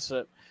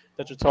concept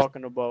that you're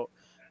talking about.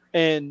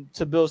 And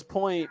to Bill's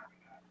point,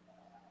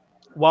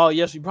 while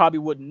yes, we probably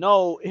wouldn't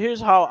know, here's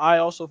how I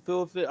also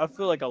feel with it. I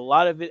feel like a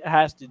lot of it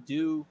has to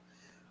do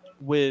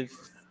with,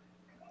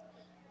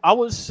 I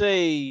would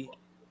say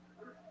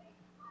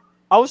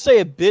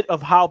a bit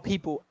of how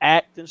people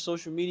act in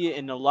social media,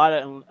 and a lot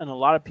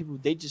of people,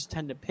 they just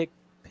tend to pick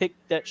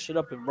that shit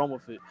up and run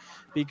with it,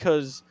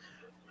 because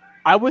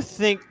I would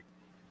think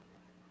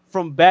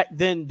from back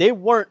then they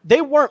weren't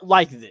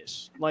like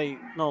this. Like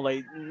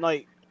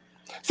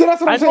so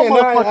that's what I'm saying.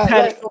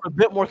 Had a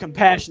bit more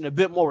compassion, a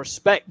bit more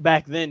respect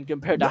back then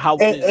compared to how.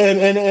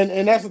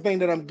 And that's the thing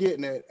that I'm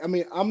getting at. I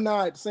mean, I'm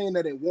not saying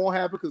that it won't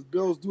happen, because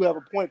Bills do have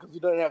a point, because we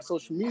don't have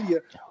social media.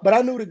 But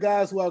I knew the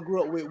guys who I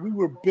grew up with, we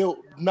were built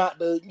not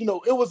to,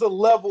 it was a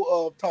level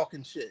of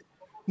talking shit.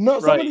 No,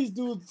 some of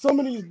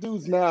these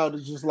dudes now, they're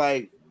just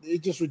like,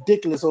 it's just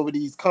ridiculous over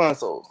these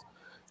consoles.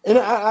 And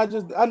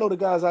I know the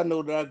guys I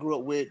know that I grew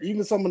up with,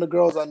 even some of the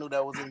girls I knew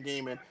that was in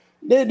gaming.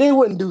 They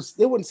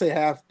wouldn't say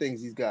half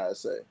things these guys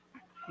say.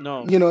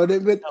 No,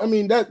 I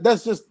mean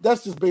that's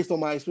just based on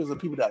my experience of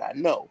people that I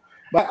know.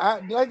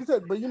 But like I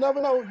said, but you never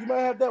know. You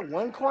might have that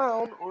one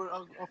clown or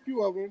a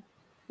few of them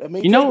that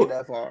may take it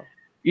that far.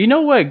 You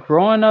know what?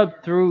 Growing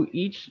up through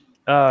each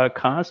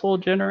console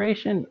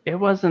generation, it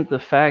wasn't the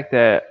fact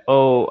that,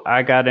 oh,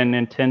 I got a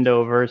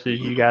Nintendo versus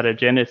you got a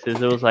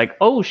Genesis. It was like,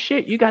 oh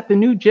shit, you got the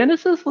new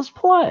Genesis? Let's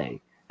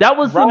play. That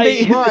was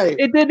right.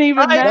 It didn't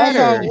even matter. That's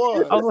how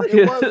it was.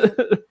 It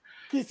wasn't.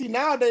 See,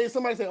 nowadays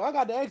somebody say, "Oh, I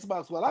got the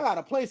Xbox. Well, I got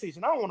a PlayStation.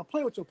 I don't want to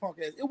play with your punk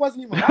ass." It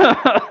wasn't even like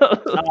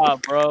Nah,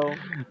 bro.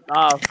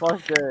 Nah,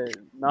 fuck that.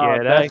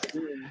 Nah, yeah,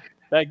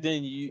 back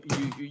then you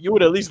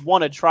would at least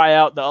want to try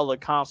out the other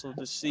consoles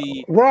to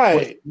see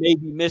right.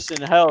 Maybe missing.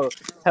 Hell,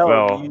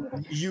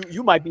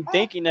 you might be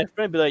thinking that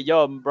friend be like,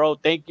 "Yo, bro,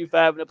 thank you for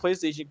having a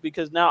PlayStation,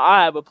 because now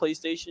I have a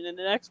PlayStation and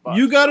an Xbox."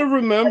 You got to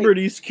remember,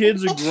 these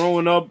kids are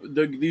growing up.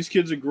 These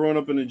kids are growing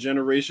up in a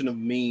generation of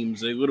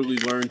memes. They literally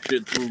learn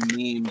shit through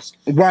memes.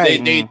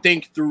 Right. They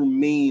think through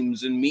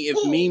memes, and if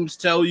memes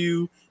tell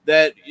you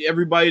that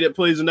everybody that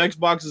plays an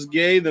Xbox is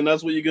gay, then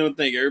that's what you're gonna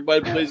think.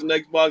 Everybody that plays an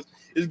Xbox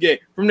is gay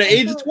from the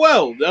age of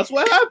 12. That's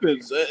what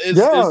happens.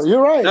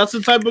 You're right. That's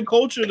the type of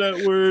culture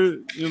that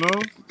we're,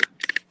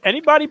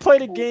 Anybody play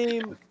the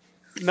game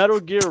Metal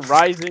Gear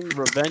Rising: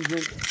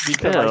 Revengeance?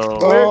 Because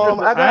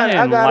I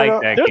didn't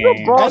like that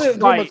game. I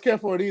didn't much care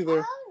for it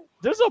either.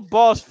 There's a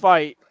boss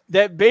fight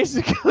that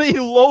basically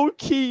low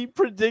key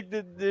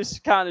predicted this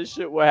kind of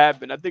shit would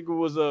happen. I think it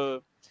was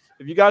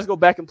if you guys go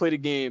back and play the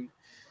game,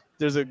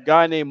 there's a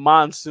guy named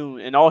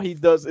Monsoon, and all he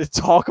does is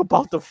talk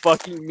about the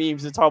fucking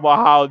memes and talk about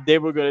how they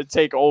were going to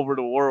take over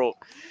the world.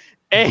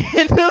 And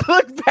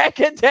look back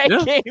at that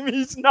game,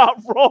 he's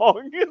not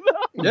wrong.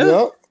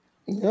 Yep,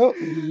 you're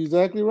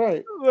exactly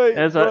right.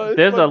 There's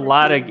a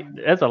lot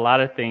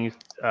of things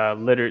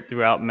littered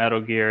throughout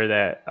Metal Gear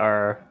that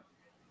are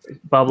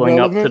bubbling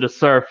up to the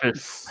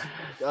surface.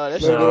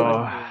 That's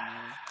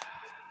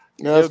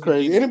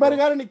crazy. Anybody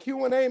got any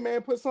Q&A,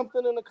 man? Put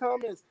something in the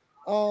comments.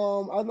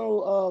 I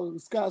know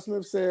Scott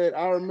Smith said,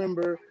 I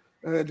remember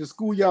the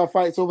schoolyard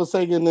fights over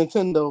Sega and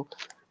Nintendo.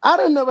 I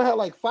didn't never have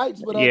like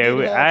fights, but I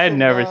had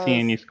never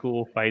seen any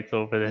school fights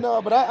over there.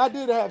 No, but I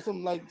did have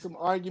some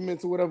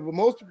arguments or whatever. But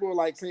most people are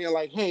like saying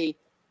like, "Hey,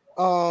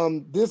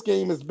 this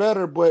game is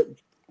better," but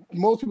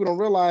most people don't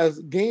realize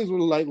games were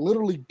like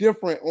literally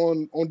different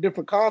on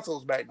different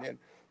consoles back then.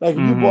 Like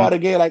if you bought a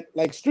game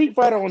like Street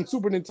Fighter on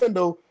Super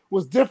Nintendo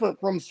was different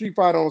from Street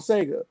Fighter on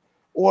Sega,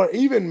 or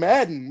even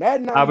Madden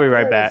 94 I'll be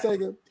right back.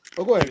 Sega.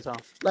 Oh, go ahead.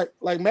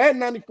 Like Madden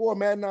 94,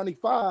 Madden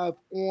 95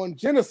 on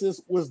Genesis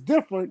was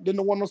different than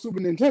the one on Super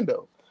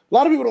Nintendo. A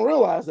lot of people don't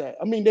realize that.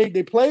 I mean,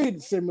 they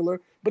played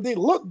similar, but they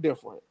looked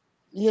different.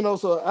 You know,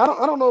 so I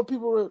don't know if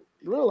people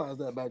realized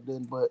that back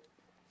then, but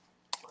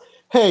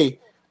hey,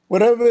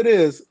 whatever it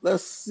is,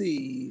 let's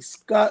see.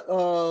 Scott,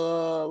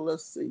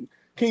 let's see.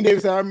 King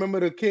Davis, I remember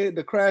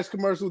the Crash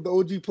commercial with the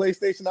OG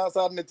PlayStation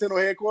outside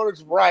Nintendo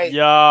headquarters. Right.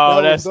 Yo,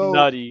 that's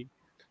nutty.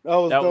 That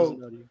was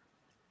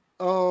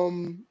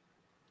nutty.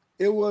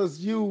 It was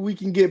you. We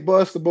can get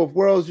bust of both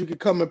worlds. You can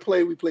come and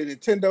play. We play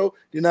Nintendo.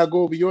 Then I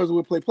go over yours.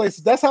 We'll play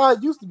places. That's how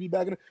it used to be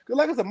back in. Because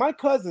like I said,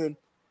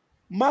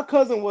 my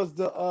cousin was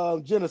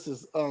the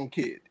Genesis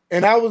kid,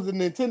 and I was the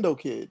Nintendo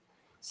kid.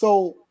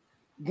 So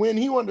when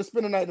he wanted to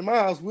spend the night in my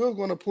house, we were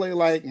going to play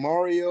like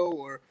Mario,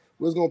 or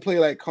we was going to play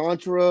like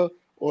Contra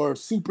or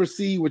Super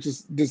C, which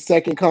is the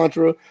second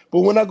Contra. But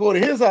when I go to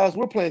his house,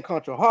 we're playing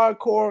Contra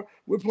Hardcore.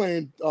 We're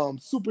playing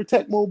Super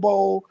Tecmo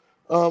Bowl.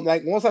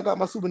 Like once I got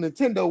my Super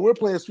Nintendo, we're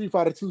playing Street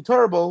Fighter 2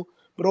 Turbo.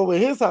 But over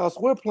at his house,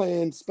 we're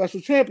playing Special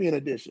Champion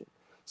Edition.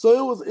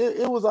 So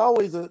it was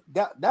always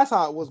that's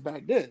how it was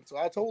back then. So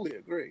I totally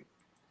agree.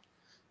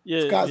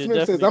 Yeah, Scott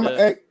Smith says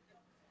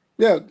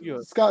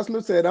Scott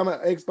Smith said I'm an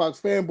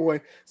Xbox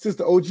fanboy since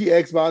the OG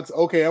Xbox.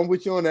 Okay, I'm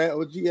with you on that.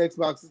 OG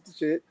Xbox is the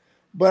shit.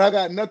 But I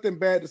got nothing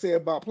bad to say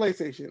about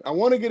PlayStation. I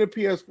want to get a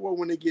PS4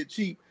 when they get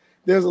cheap.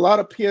 There's a lot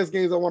of PS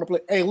games I want to play.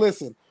 Hey,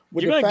 listen,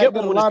 you're gonna get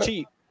one when it's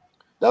cheap.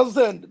 That's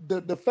what I'm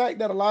saying. The fact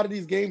that a lot of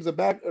these games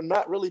are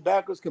not really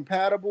backwards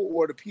compatible,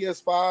 or the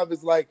PS5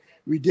 is like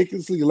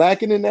ridiculously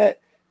lacking in that.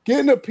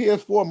 Getting a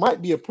PS4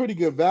 might be a pretty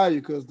good value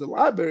because the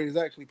library is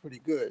actually pretty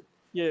good.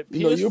 Yeah,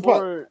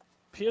 PS4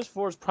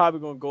 is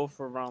probably going to go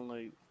for around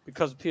like,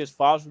 because of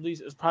PS5's release,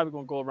 it's probably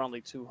going to go around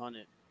like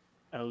 200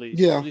 at least.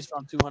 Yeah, at least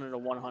around 200 or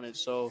 100.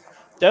 So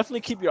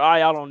definitely keep your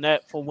eye out on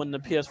that for when the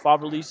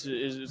PS5 release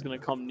is going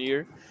to come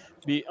near.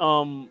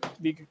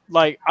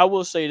 Like I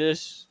will say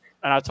this,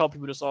 and I tell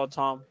people this all the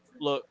time.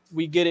 Look,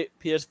 we get it.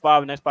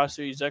 PS5 and Xbox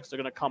Series X are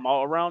going to come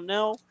out around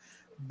now,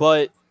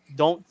 but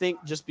don't think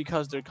just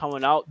because they're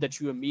coming out that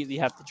you immediately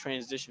have to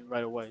transition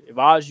right away. If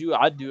I was you,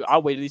 I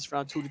wait at least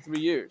around 2 to 3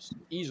 years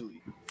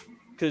easily,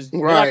 because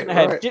you're not going to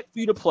have shit for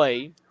you to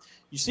play.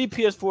 You see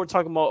PS4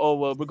 talking about, oh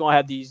well, we're going to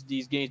have these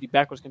games be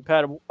backwards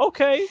compatible.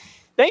 Okay,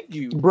 thank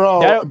you,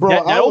 bro. That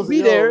will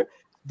be there.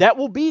 That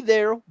will be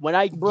there when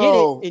I get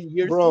it in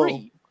year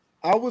 3.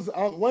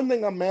 One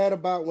thing I'm mad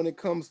about when it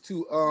comes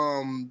to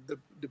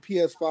the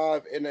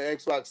PS5 and the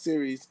Xbox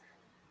Series.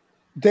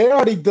 They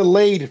already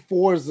delayed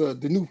Forza,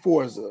 the new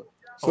Forza.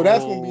 So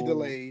that's going to be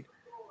delayed.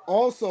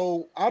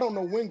 Also, I don't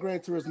know when Gran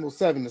Turismo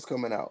 7 is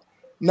coming out.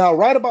 Now,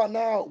 right about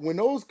now, when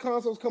those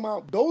consoles come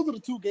out, those are the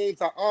two games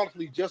I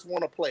honestly just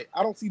want to play.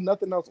 I don't see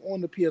nothing else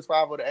on the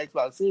PS5 or the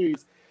Xbox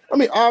Series. I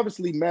mean,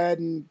 obviously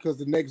Madden, because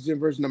the next-gen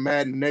version of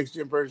Madden, the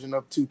next-gen version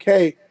of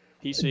 2K.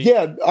 PC.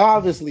 Yeah,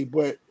 obviously.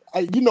 But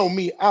you know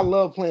me, I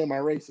love playing my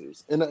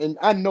racers. And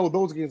I know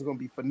those games are going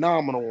to be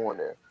phenomenal on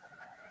there.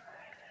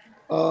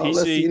 PC.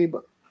 Let's see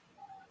anybody.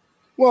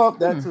 Well,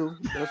 that too.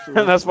 That's true.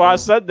 That's why I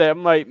said that.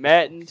 I'm like,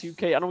 Madden,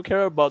 2K. I don't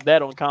care about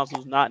that on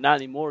consoles. Not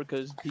anymore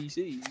because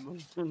PC.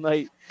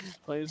 Like,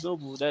 plain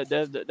simple. That's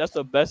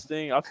the best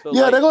thing. I feel.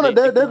 Yeah, like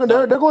they're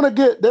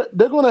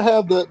gonna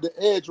have the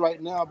edge right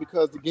now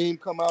because the game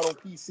come out on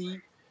PC.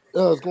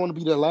 It's going to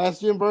be the last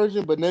gen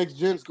version, but next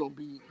year gonna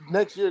be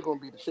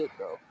the shit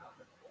though.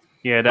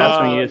 Yeah, that's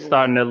when you're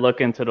starting to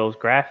look into those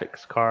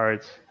graphics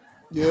cards.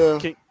 Yeah.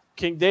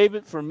 King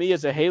David, for me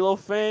as a Halo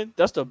fan,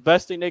 that's the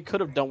best thing they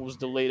could have done was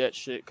delay that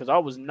shit because I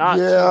was not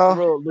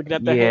thrilled looking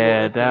at the Halo.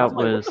 Yeah, that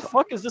was. What the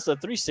fuck is this, a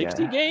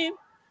 360 game?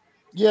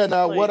 Yeah.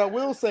 Now, what I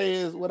will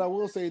say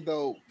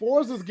though,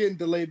 Forza's getting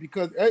delayed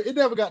because it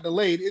never got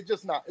delayed. It's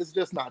just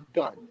not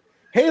done.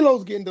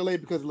 Halo's getting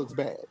delayed because it looks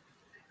bad.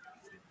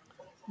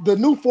 The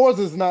new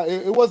Forza's not.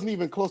 It wasn't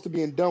even close to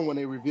being done when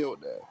they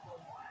revealed that.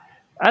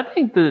 I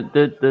think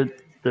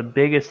the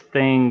biggest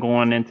thing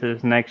going into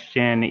this next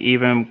gen,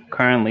 even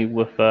currently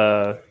with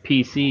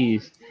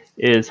PCs,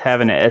 is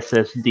having an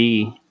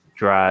SSD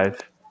drive,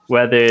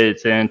 whether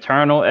it's an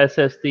internal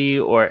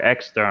SSD or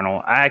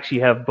external. I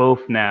actually have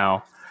both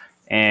now,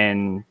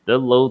 and the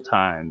load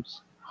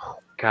times,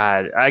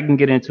 God, I can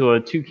get into a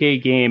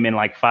 2K game in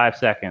like 5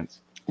 seconds.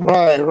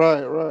 Right.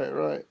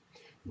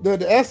 The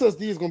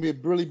SSD is going to be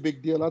a really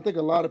big deal. I think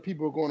a lot of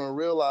people are going to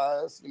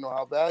realize,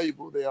 how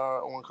valuable they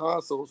are on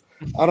consoles.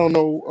 I don't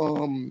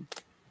know.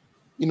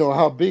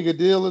 How big a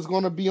deal is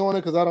going to be on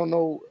it because I don't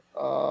know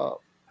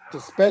the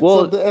specs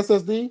of the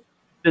SSD.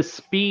 The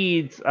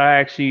speeds are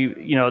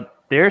actually,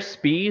 their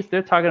speeds,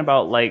 they're talking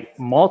about like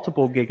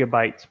multiple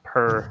gigabytes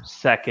per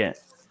second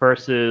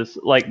versus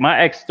like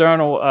my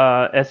external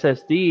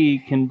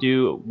SSD can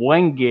do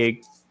 1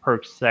 gig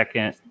per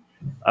second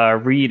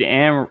read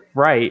and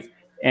write,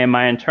 and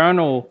my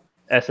internal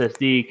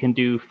SSD can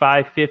do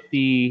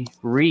 550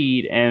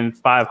 read and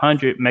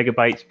 500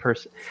 megabytes per.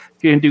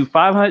 Can do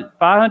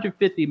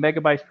 550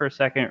 megabytes per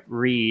second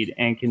read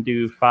and can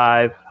do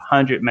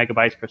 500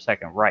 megabytes per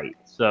second write.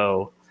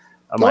 So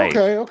I'm like,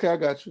 okay, I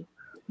got you.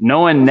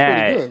 Knowing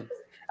that,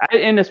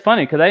 and it's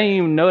funny because I didn't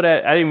even know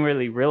that. I didn't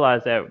really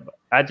realize that.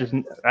 I just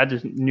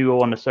knew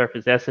on the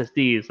surface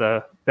SSD is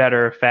a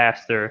better,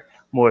 faster,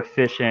 more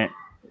efficient.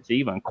 It's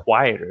even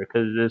quieter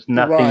because there's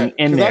nothing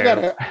in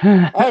there.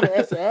 I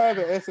have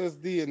an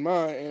SSD in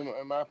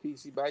my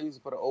PC, but I use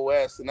it for the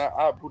OS, and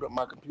I boot up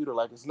my computer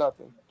like it's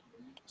nothing.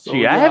 So,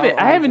 I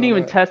haven't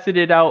even tested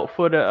it out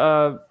for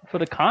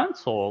the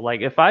console.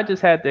 Like if I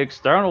just had the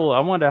external, I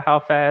wonder how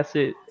fast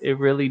it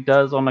really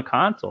does on the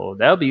console.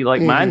 That'll be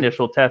like my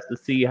initial test to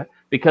see,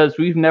 because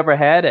we've never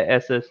had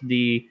an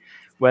SSD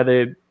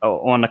whether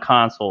on the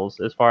consoles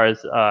as far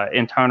as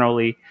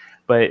internally,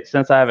 but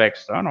since I have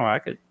external, I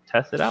could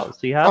test it out and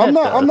see how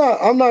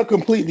I'm not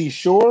completely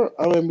sure.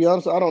 I'm gonna be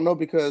honest, I don't know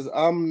because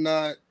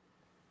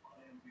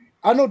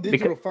I know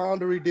Digital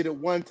Foundry did it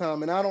one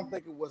time, and I don't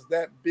think it was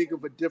that big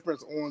of a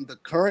difference on the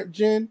current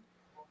gen.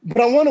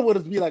 But I wonder what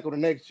it'd be like on the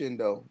next gen,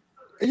 though.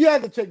 And you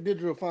have to check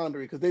Digital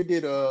Foundry because they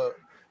did it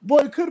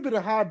could have been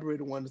a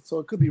hybrid one, so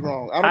it could be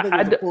wrong. I don't think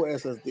it's a full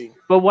SSD.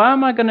 But why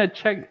am I gonna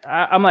check?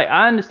 I'm like,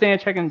 I understand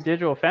checking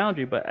Digital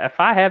Foundry, but if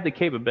I have the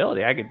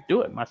capability, I could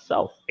do it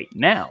myself right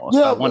now.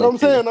 Yeah, but I'm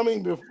saying, I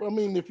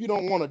mean, if you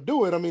don't want to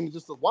do it, I mean,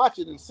 just to watch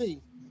it and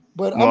see.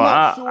 But I'm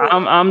not sure.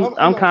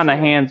 I'm kind of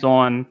hands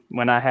on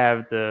when I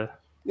have the.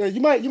 Yeah, you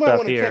might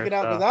want to check it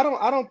out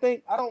because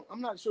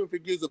I'm not sure if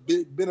it gives a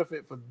big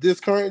benefit for this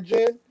current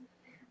gen,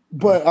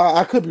 but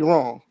I could be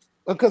wrong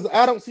because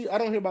I don't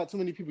hear about too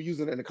many people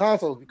using it in the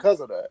consoles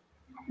because of that.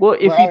 Well,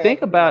 if you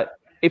think about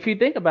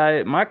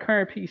it, my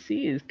current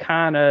PC is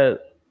kind of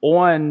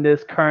on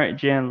this current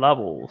gen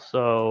level,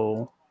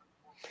 so.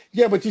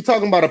 Yeah, but you're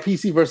talking about a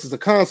PC versus a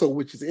console,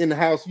 which is in the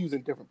house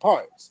using different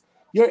parts.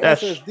 Your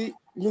SSD,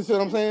 you see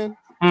what I'm saying?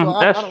 So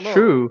that's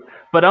true,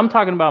 but I'm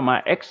talking about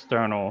my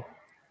external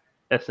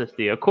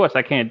SSD. Of course,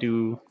 I can't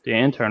do the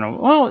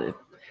internal. Well,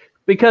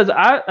 because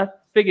I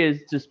figure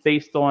it's just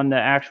based on the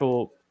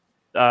actual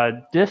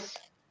disk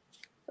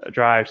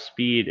drive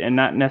speed and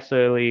not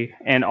necessarily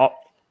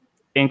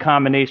in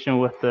combination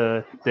with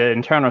the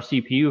internal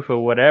CPU for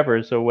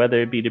whatever. So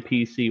whether it be the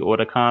PC or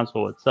the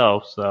console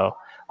itself. So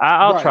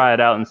I'll try it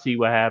out and see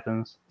what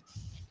happens.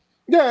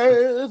 Yeah,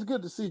 it's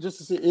good to see.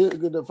 It's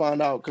good to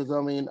find out because I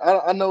mean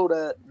I know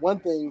that one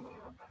thing.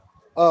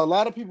 A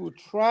lot of people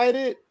tried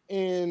it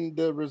and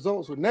the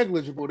results were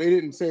negligible. They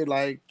didn't say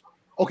like,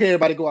 okay,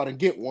 everybody go out and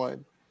get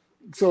one.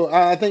 So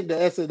I think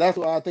that's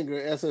why I think the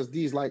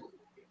SSDs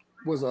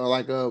was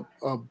like a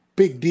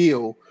big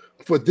deal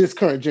for this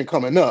current gen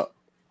coming up.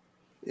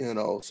 You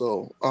know,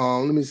 so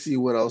let me see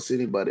what else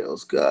anybody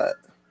else got.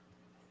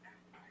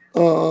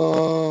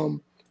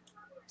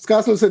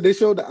 Scotsman said they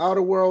showed the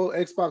Outer World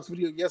Xbox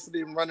video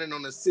yesterday running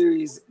on the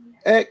Series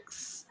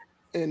X,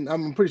 and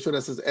I'm pretty sure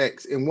that says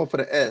X, and one for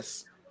the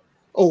S.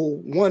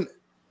 Oh, one,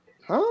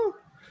 huh?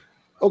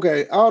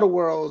 Okay, Outer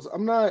Worlds.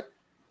 I'm not.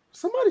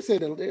 Somebody said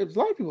that there's a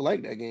lot of people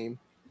like that game.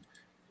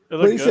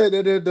 But he said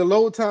that the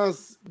load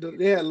times,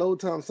 they had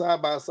load times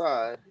side by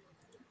side.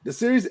 The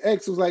Series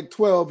X was like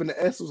 12 and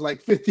the S was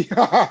like 50.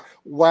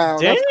 Wow,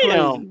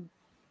 damn.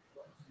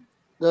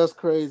 That's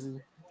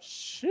crazy.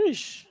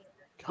 Sheesh.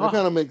 God. That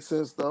kind of makes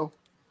sense, though.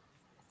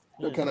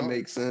 That kind of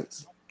makes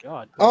sense.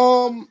 God.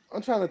 I'm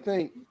trying to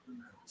think.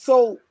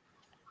 So,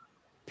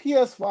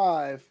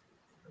 PS5,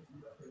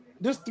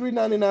 this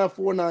 $399,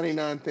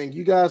 $499 thing,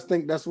 you guys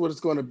think that's what it's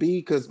going to be?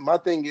 Because my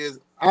thing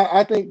is,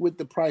 I think with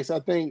the price, I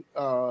think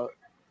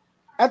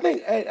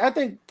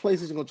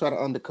PlayStation gonna try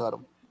to undercut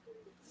them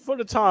for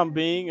the time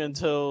being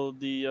until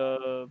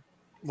the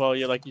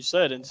like you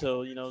said,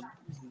 until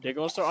they're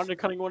gonna start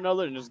undercutting one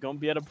another, and it's gonna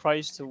be at a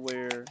price to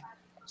where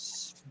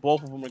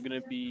both of them are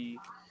gonna be.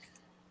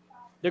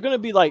 They're gonna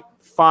be like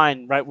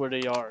fine right where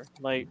they are.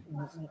 Like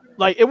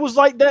it was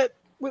like that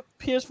with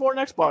PS4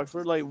 and Xbox.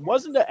 Where like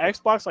wasn't the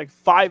Xbox like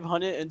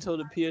 500 until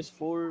the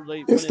PS4?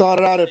 Like it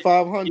started out at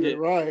 500,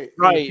 right?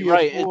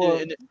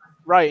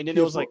 And then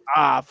it was like,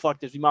 fuck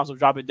this, we might as well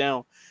drop it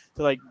down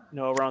to like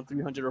around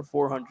 300 or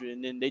 400,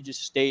 and then they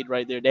just stayed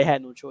right there. They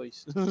had no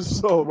choice.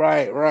 So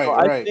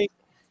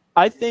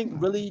I think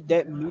really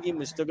that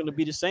medium is still going to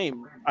be the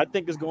same. I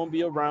think it's going to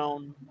be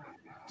around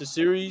the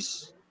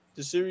Series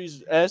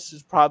S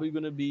is probably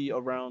going to be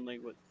around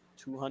like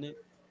 200,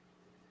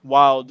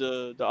 while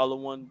the other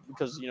one,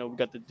 because we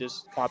got the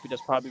disc copy,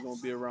 that's probably going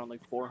to be around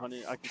like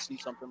 400. I can see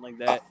something like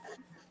that.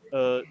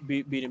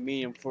 Be the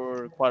medium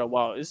for quite a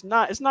while. It's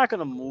not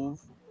gonna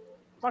move.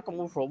 It's not gonna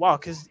move for a while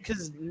because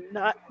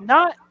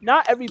not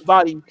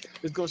everybody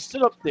is gonna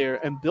sit up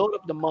there and build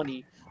up the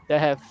money that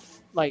have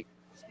like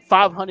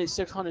 $500,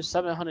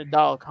 $600,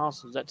 $700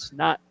 consoles. That's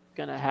not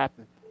gonna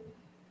happen.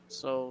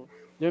 So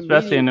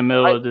especially in the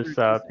middle of this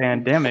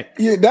pandemic.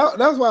 Yeah,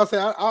 that's why I say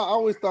I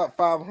always thought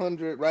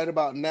 500 right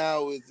about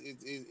now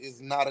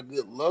is not a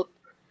good look,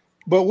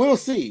 but we'll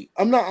see.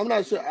 I'm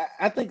not sure.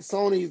 I think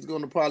Sony is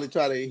going to probably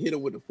try to hit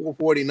it with the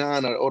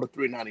 449 or the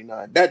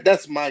 399.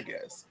 That's my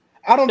guess.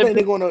 I don't think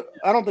they're going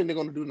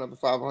to do another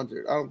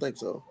 500. I don't think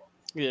so.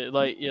 Yeah,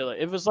 like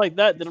if it's like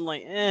that, then I'm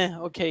like,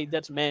 okay,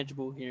 that's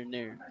manageable here and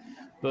there.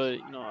 But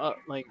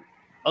like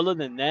other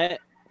than that,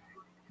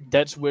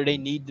 that's where they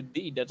need to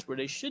be. That's where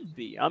they should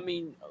be. I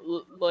mean,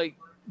 like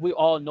we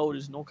all know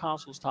there's no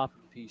consoles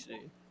topping the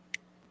PC,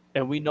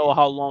 and we know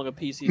how long a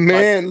PC.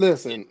 Man,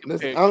 listen.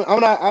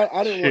 I'm not.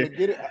 I didn't want to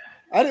get it.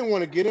 I didn't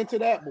want to get into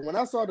that, but when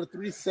I saw the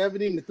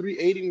 370, the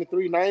 380, and the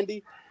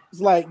 390,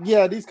 it's like,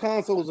 yeah, these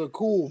consoles are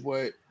cool,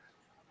 but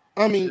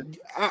I mean,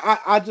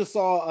 I just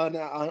saw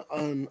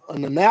an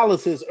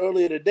analysis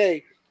earlier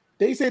today.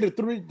 They say the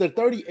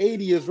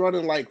 3080 is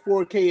running like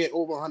 4K at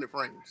over 100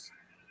 frames.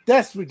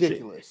 That's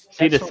ridiculous.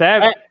 See, the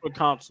sad for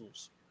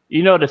consoles.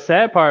 The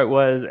sad part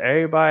was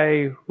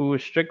everybody who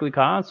was strictly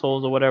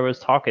consoles or whatever was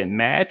talking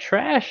mad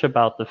trash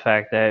about the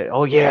fact that,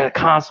 oh yeah, the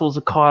consoles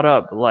are caught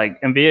up.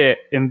 Like Nvidia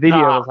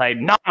was like,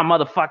 nah,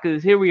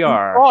 motherfuckers, here we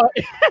are.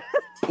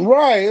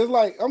 Right. It's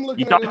like I'm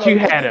looking. You thought you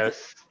had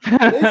us. They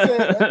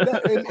said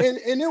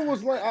and it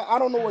was running. I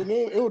don't know what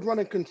name. It was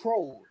running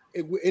Control,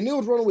 and it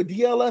was running with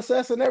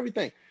DLSS and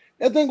everything.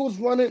 That thing was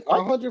running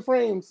 100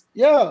 frames.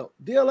 Yeah,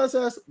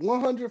 DLSS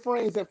 100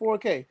 frames at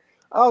 4K.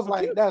 I was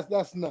like,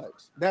 that's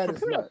nuts. That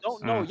is nuts.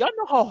 Don't know. Y'all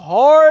know how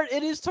hard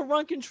it is to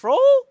run Control?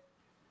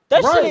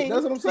 That's what I'm saying.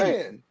 That's what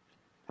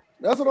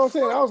I'm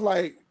saying. I was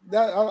like,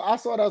 that. I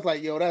saw that. I was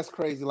like, yo, that's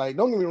crazy. Like,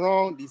 don't get me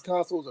wrong, these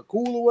consoles are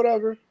cool or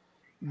whatever,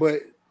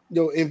 but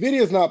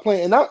Nvidia's not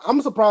playing. And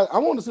I'm surprised. I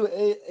want to see what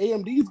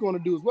AMD is going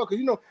to do as well,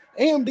 because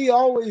AMD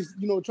always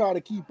try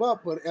to keep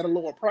up, but at a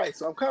lower price.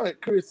 So I'm kind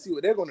of curious to see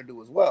what they're going to do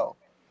as well.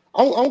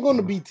 I'm going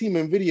to be Team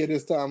Nvidia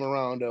this time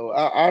around, though.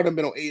 I already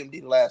been on AMD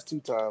the last 2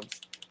 times.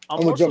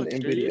 I'm going to jump to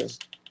Nvidia.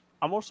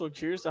 I'm also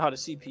curious to how the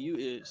CPU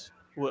is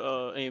with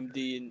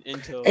AMD and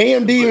Intel.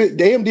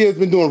 AMD has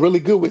been doing really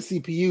good with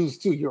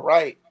CPUs, too. You're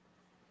right.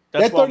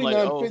 That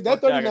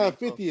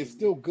 3950 is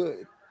still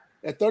good.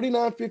 That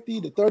 3950,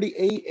 the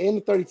 38, and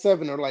the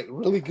 37 are like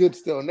really good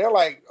still. And they're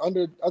like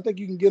under, I think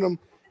you can get them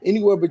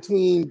anywhere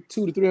between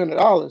 $200 to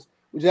 $300,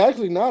 which is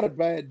actually not a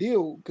bad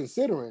deal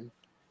considering.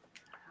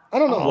 I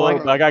don't know.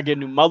 I gotta get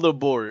a new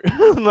motherboard.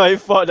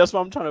 That's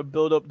why I'm trying to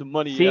build up the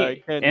money.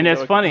 See, and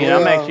it's funny.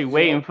 I'm actually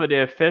waiting for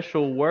the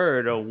official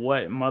word of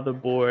what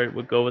motherboard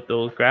would go with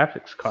those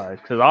graphics cards,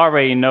 because I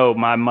already know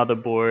my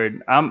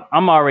motherboard. I'm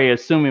already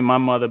assuming my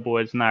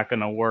motherboard's not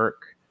gonna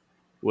work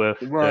with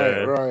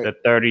the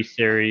 30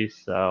 series.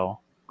 So.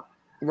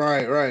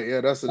 Right.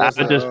 Yeah, that's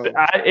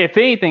if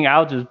anything,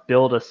 I'll just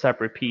build a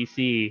separate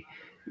PC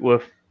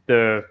with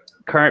the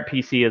current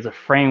PC as a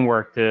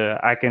framework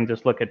I can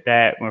just look at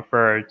that and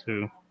refer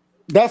to.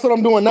 That's what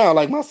I'm doing now.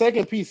 Like my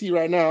second PC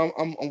right now,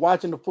 I'm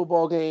watching the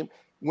football game.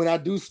 When I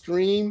do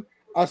stream,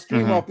 I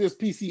stream off this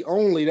PC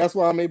only. That's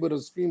why I'm able to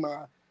stream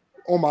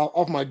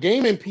off my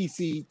gaming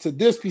PC to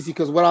this PC.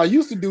 Because what I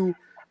used to do,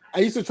 I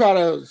used to try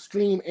to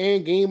stream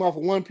and game off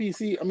of one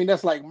PC. I mean,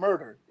 that's like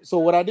murder. So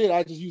what I did,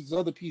 I just used this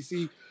other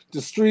PC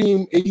to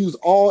stream. It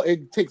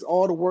takes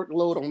all the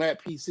workload on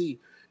that PC.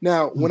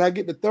 Now, when I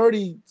get the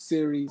 30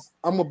 series,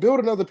 I'm going to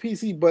build another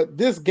PC, but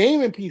this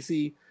gaming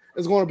PC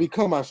is going to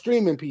become my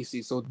streaming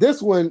PC. So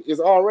this one is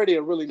already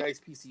a really nice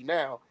PC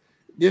now.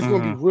 It's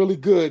going to be really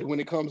good when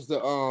it comes to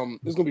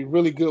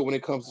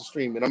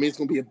streaming. I mean, it's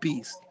going to be a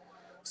beast.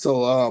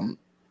 So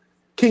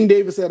King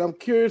David said, I'm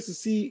curious to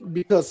see,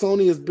 because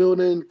Sony is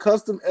building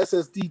custom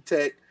SSD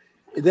tech,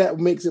 that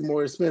makes it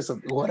more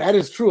expensive. Well, that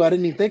is true. I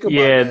didn't even think about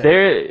that.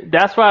 Yeah,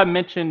 that's why I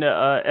mentioned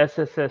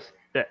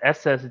the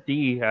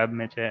SSD. I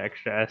mentioned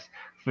extra S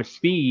for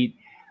speed.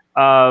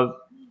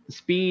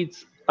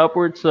 Speeds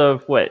upwards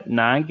of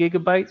 9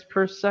 gigabytes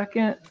per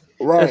second,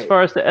 right, as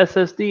far as the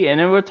SSD, and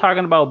then we're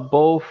talking about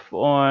both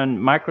on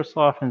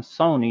Microsoft and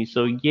Sony.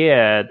 So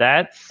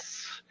yeah,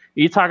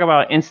 you talk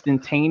about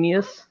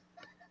instantaneous,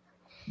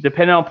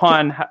 depending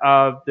upon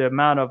the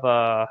amount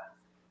of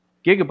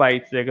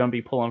gigabytes they're going to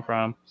be pulling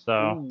from.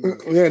 So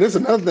yeah, that's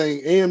another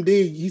thing. AMD,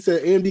 he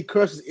said AMD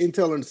crushes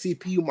Intel in the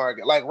CPU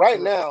market. Like right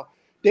now,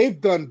 they've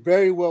done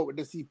very well with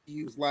the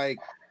CPUs. Like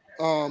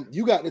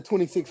you got the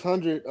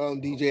 2600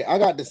 DJ, I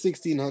got the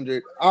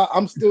 1600.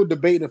 I'm still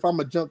debating if I'm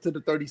gonna jump to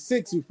the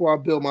 36 before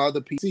I build my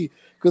other PC,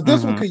 because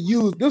this one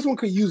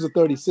could use a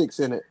 36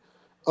 in it.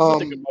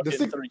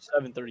 The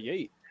 37,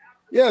 38.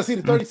 Yeah, see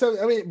the 37.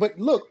 I mean, but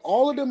look,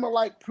 all of them are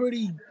like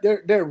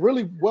they're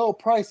really well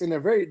priced, and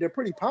they're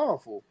pretty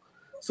powerful.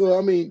 So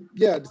I mean,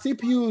 yeah, the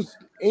CPUs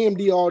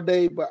AMD all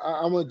day, but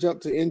I'm gonna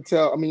jump to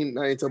Intel. I mean,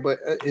 not Intel, but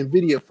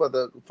Nvidia for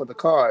the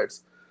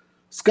cards.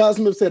 Scott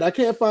Smith said, I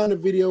can't find a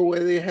video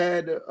where they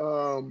had,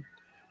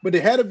 but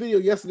they had a video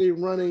yesterday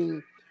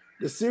running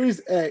the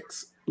Series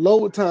X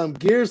load time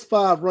Gears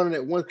 5 running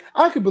at once.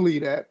 I could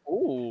believe that.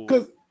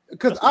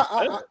 Because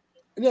I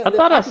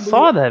thought I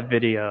saw that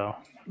video.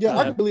 Yeah,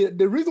 I could believe it.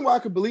 The reason why I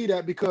could believe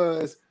that,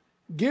 because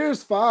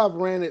Gears 5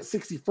 ran at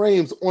 60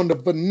 frames on the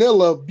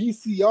vanilla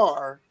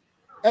VCR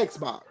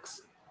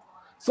Xbox.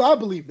 So I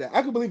believe that.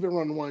 I could believe it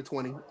run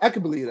 120. I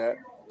could believe that.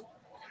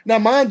 Now,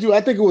 mind you,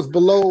 I think it was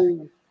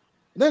below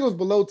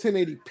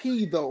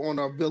 1080p though on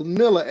a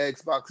vanilla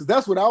Xbox. Because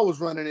that's what I was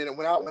running in. And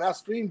when I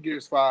streamed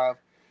Gears 5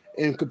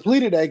 and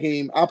completed that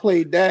game, I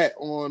played that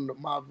on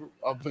my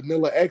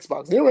vanilla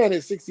Xbox. It ran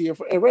at 60.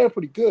 It ran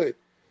pretty good.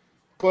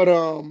 But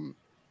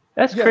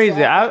that's crazy.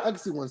 So I can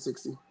see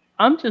 160.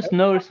 I'm just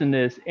noticing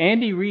this.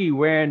 Andy Reid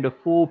wearing the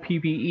full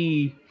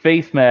PPE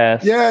face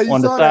mask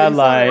on the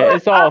sideline.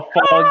 It's all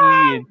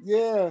foggy.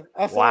 And,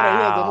 I saw that. He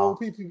has the whole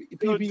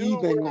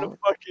PPE thing on.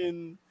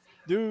 Fucking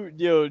dude,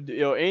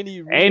 yo,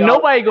 Andy Reid. Ain't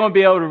nobody gonna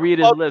be able to read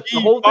his lips.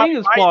 The whole thing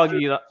is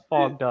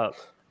fogged up.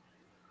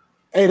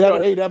 Hey,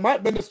 that might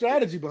have been the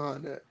strategy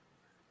behind that.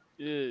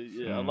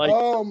 Yeah. I like.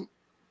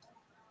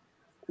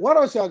 What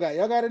else y'all got?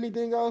 Y'all got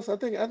anything else? I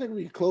think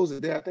we can close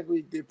it there. I think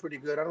we did pretty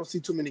good. I don't see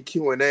too many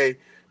Q&A,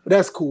 but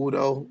that's cool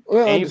though.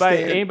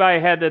 Anybody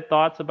had their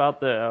thoughts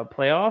about the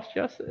playoffs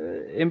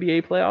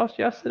NBA playoffs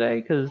yesterday?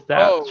 Because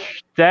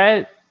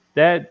that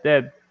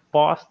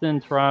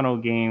Boston Toronto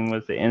game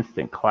was an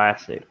instant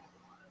classic.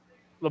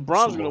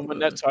 LeBron's gonna win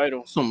that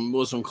title.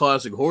 Some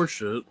classic horse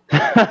shit.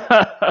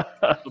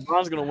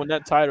 LeBron's gonna win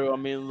that title. I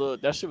mean,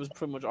 look, that shit was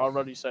pretty much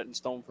already set in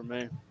stone for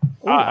me.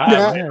 I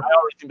already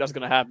think that's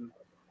gonna happen.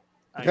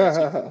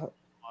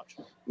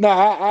 No,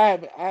 I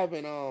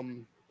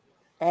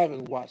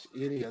haven't watched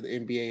any of the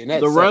NBA. And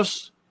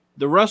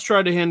the refs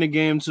tried to hand the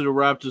game to the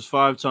Raptors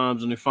 5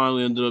 times, and they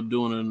finally ended up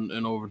doing it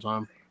in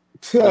overtime.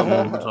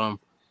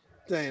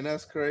 Dang,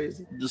 that's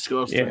crazy.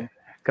 Disgusting. Yeah,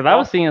 because I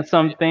was seeing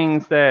some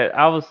things that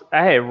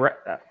I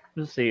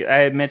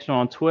had mentioned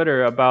on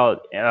Twitter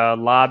about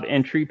lob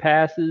entry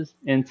passes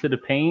into the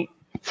paint.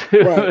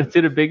 To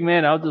the big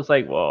man. I was just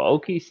like, well,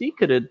 OKC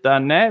could have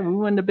done that. We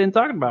wouldn't have been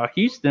talking about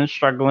Houston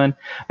struggling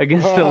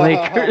against the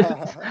Lakers.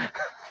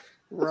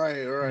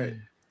 Right.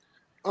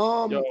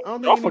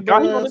 I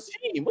forgot he on the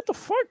team. What the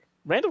fuck?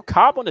 Randall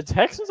Cobb on the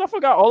Texans? I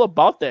forgot all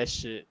about that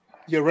shit.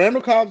 Yeah,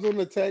 Randall Cobb's on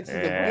the Texans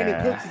and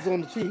Brandon Cooks is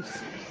on the Chiefs.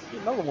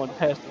 Another one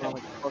passed around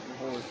like a fucking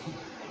horse.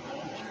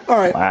 All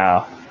right.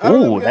 Wow.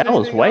 Ooh, that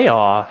was way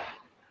off.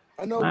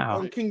 I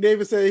know King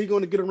David said he's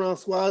going to get around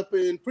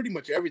swapping pretty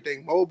much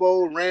everything.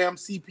 Mobile, RAM,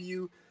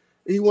 CPU.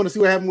 He want to see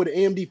what happened with the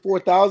AMD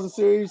 4000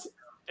 series.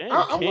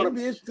 I'm going to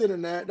be interested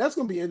in that. That's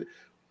going to be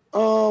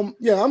I'm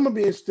going to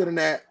be interested in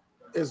that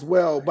as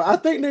well. But I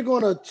think they're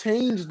going to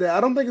change that.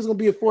 I don't think it's going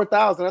to be a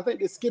 4000. I think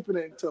they're skipping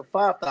it to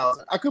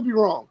 5000. I could be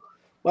wrong.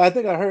 But I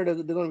think I heard that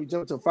they're going to be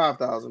jumping to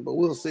 5,000, but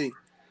we'll see.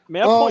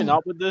 May I point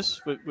out with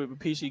this, with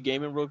PC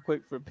gaming real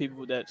quick for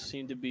people that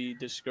seem to be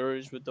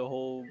discouraged with the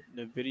whole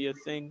NVIDIA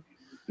thing?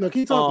 No,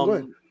 keep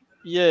talking.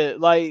 Yeah,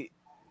 like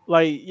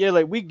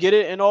we get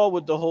it and all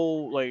with the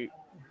whole like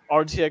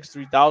RTX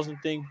 3000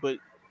 thing,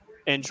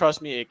 and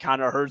trust me, it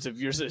kind of hurts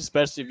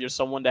especially if you're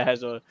someone that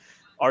has a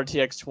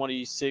RTX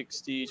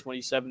 2060,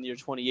 2070, or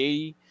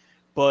 2080.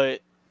 But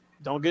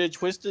don't get it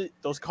twisted.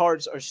 Those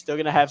cards are still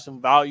gonna have some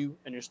value,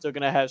 and you're still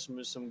gonna have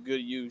some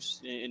good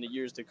use in the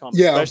years to come.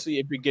 Yeah. Especially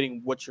if you're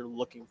getting what you're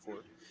looking for.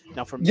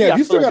 Now, for me,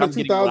 you still got a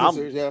 2000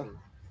 series.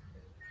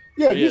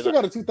 You still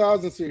got a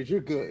 2000 series.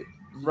 You're good.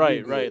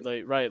 Right.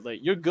 Like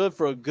you're good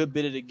for a good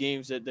bit of the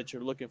games that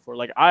you're looking for.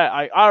 Like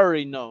I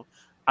already know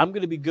I'm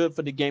gonna be good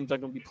for the games I'm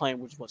gonna be playing,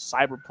 which was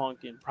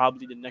Cyberpunk and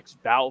probably the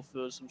next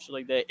Battlefield, some shit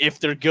like that. If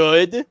they're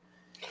good,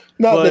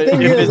 but if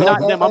it's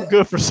not them, I'm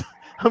good for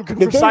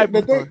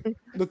Cyberpunk.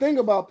 The thing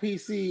about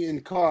PC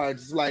and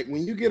cards is like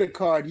when you get a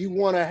card, you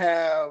want to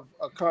have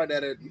a card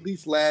that at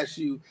least lasts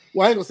you.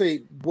 Well, I ain't gonna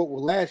say what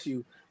will last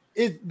you.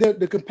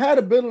 The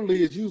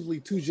compatibility is usually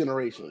 2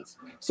 generations.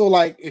 So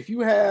like if you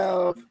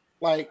have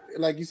like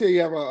you say you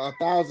have a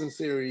 1000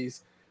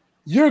 series,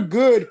 you're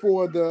good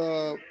for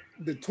the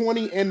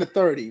 20 and the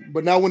 30.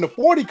 But now when the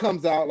 40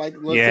 comes out, like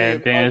let's say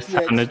then it's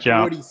time to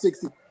jump. 40,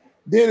 60,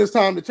 then it's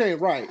time to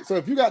change. Right. So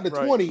if you got the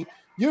 20,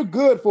 you're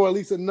good for at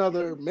least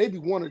another maybe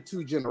 1 or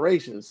 2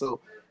 generations. So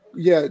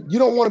yeah, you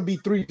don't want to be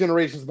 3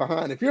 generations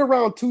behind. If you're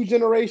around 2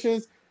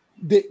 generations,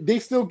 they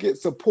still get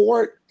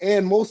support,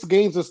 and most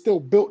games are still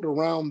built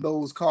around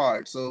those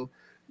cards. So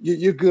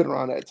you're good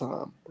around that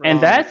time. And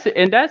that's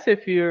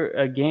if you're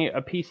a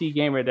PC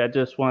gamer that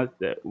just wants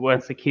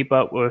to keep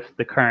up with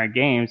the current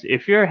games.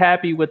 If you're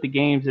happy with the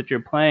games that you're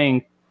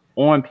playing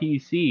on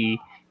PC,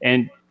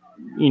 and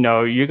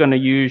you're going to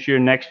use your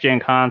next gen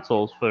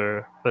consoles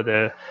for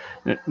the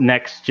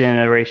next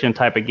generation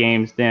type of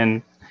games,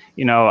 then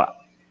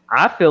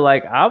I feel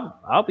like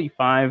I'll be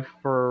fine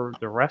for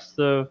the rest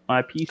of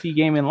my PC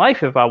gaming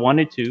life if I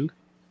wanted to.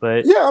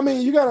 But yeah, I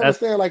mean, you gotta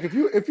understand, like if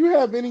you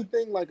have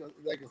anything like a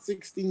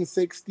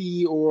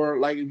 1660, or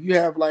like if you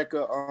have like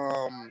a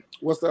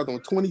what's the other one,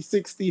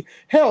 2060,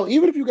 hell,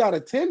 even if you got a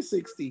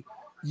 1060,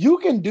 you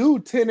can do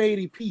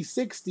 1080p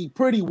 60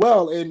 pretty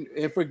well. And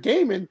for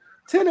gaming,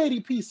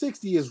 1080p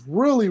 60 is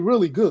really,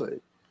 really good.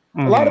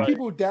 A lot of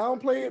people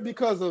downplay it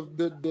because of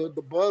the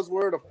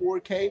buzzword of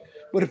 4K.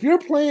 But if you're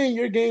playing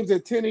your games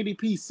at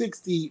 1080p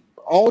 60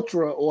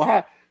 ultra or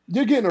high,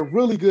 you're getting a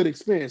really good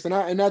experience. And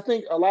I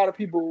think a lot of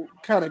people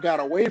kind of got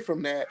away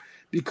from that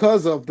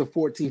because of the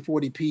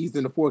 1440p's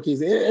and the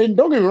 4Ks. And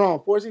don't get me wrong,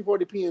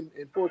 1440p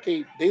and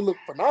 4K, they look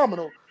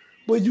phenomenal,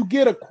 but you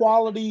get a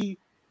quality,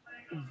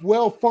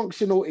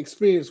 well-functional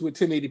experience with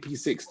 1080p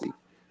 60.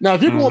 Now,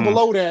 if you're going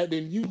below that,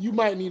 then you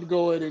might need to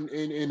go ahead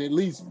and at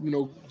least,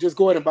 just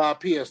go ahead and buy a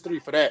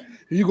PS3 for that.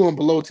 If you're going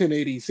below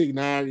 1080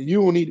 69,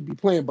 you don't need to be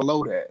playing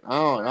below that.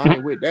 I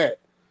ain't with that.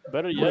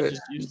 Better yet,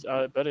 just use.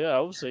 I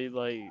would say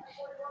like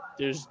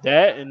there's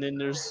that, and then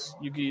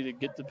you can either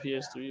get the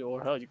PS3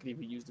 or hell, you can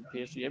even use the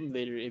PS3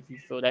 emulator if you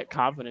feel that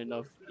confident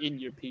enough in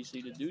your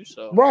PC to do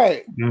so.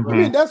 Right. I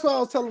mean, that's what I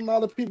was telling a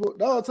lot of people.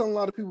 I was telling a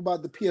lot of people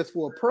about the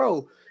PS4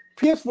 Pro.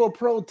 PS4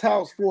 Pro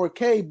touts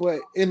 4K, but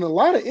in a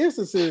lot of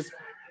instances,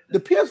 the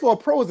PS4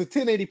 Pro is a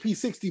 1080p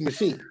 60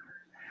 machine.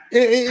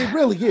 It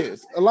really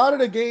is. A lot of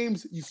the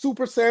games, you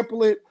super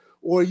sample it,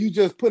 or you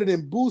just put it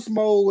in boost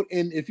mode,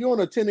 and if you're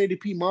on a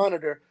 1080p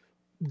monitor,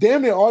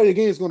 damn near all your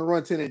games going to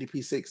run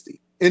 1080p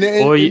 60, and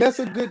that's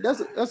a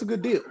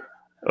good deal.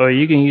 Or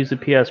you can use the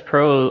PS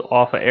Pro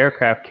off an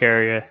aircraft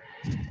carrier.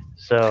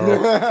 So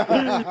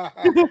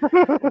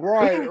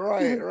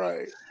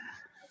right.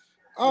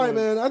 All right,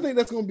 man. I think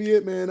that's gonna be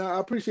it, man. I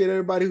appreciate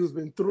everybody who's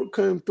been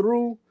come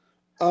through.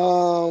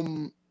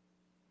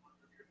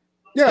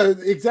 Yeah,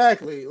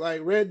 exactly.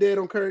 Like Red Dead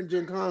on current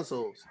gen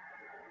consoles.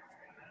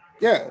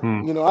 Yeah,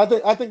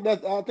 I think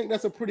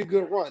that's a pretty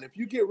good run. If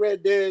you get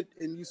Red Dead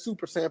and you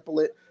super sample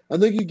it, I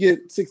think you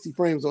get 60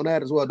 frames on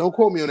that as well. Don't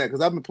quote me on that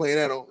because I've been playing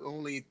that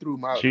only through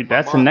my. Shoot,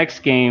 that's the next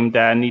game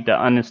that I need to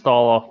uninstall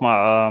off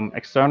my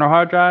external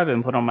hard drive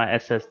and put on my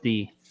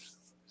SSD.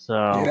 So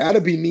yeah,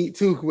 that'd be neat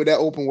too with that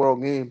open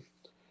world game.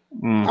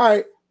 All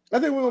right, I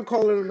think we're gonna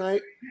call it a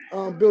night.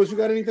 Bills, you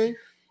got anything?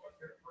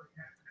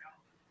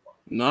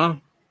 No.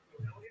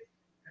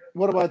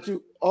 What about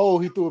you? Oh,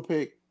 he threw a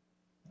pick.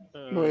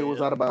 No, it was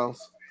out of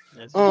bounds.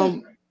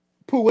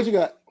 Pooh, what you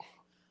got?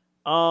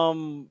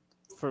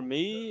 For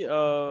me,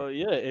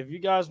 if you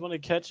guys want to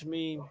catch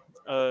me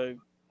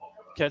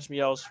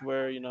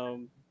elsewhere,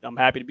 I'm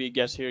happy to be a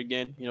guest here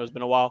again. It's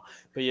been a while,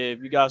 but yeah,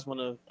 if you guys want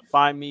to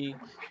find me,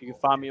 you can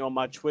find me on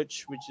my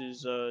Twitch, which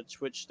is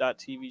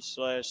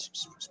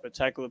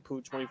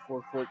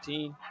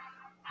twitch.tv/spectacularpoo2414,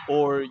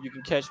 or you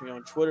can catch me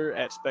on Twitter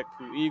at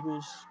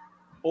SpecPooEagles,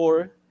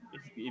 or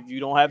if you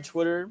don't have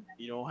Twitter,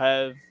 you don't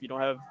have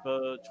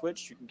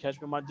Twitch, you can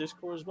catch me on my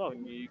Discord as well.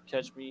 You can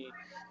catch me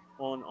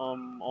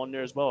on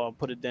there as well. I'll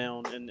put it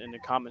down in the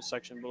comment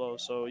section below.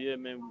 So yeah,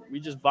 man, we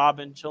just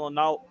vibing, chilling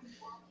out,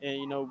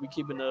 and we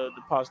keeping the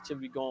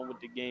positivity going with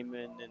the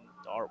gaming and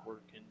the artwork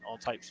and all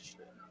types of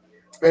shit.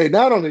 Hey,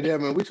 not only that,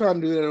 man, we trying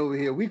to do that over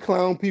here. We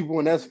clown people,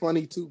 and that's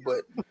funny too.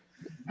 But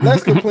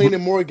less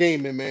complaining, more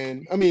gaming,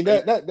 man. I mean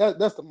that's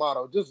the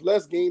motto. Just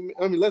less gaming.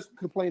 I mean, less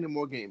complaining,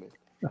 more gaming.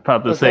 I'm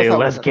about to say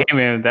less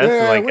gaming.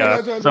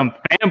 That's some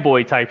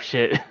fanboy type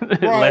shit.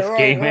 Less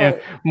gaming,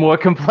 more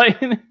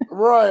complaining.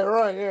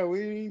 Right. Yeah,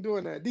 we ain't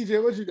doing that.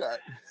 DJ, what you got?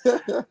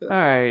 All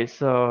right,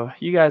 so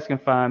you guys can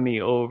find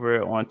me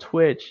over on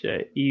Twitch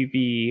at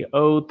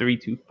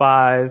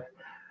EVO325.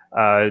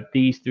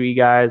 These three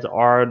guys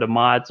are the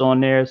mods on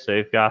there, so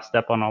if y'all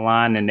step on the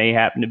line and they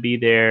happen to be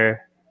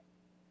there,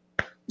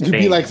 you'd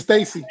be like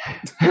Stacy.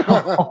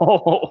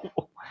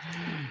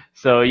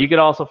 So you can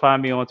also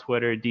find me on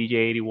Twitter,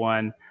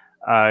 DJ81.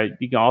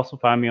 You can also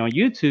find me on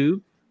YouTube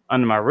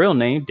under my real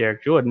name,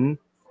 Derek Jordan.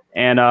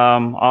 And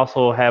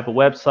also have a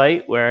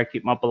website where I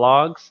keep my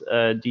blogs,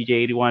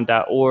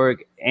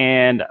 dj81.org.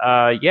 And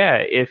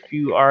if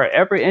you are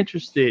ever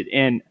interested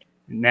in,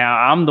 now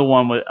I'm the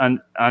one with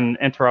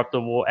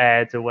uninterruptible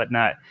ads and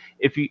whatnot.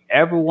 If you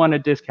ever want a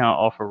discount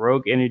off a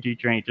Rogue Energy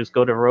drink, just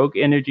go to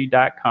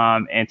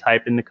rogueenergy.com and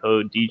type in the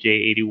code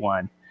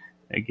DJ81.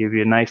 They give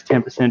you a nice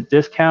 10%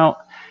 discount.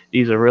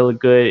 These are really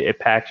good. It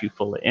packs you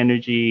full of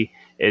energy.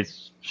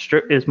 It's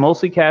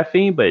mostly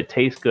caffeine, but it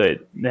tastes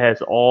good. It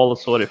has all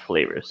assorted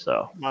flavors.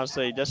 So I'm gonna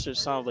say that shit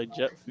sounds like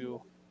jet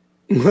fuel.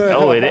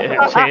 No, it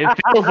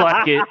feels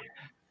like it.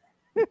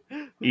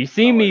 You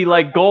see me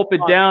like gulp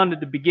it down at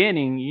the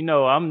beginning.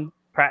 I'm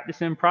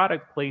practicing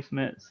product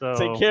placement. So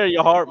take care of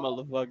your heart,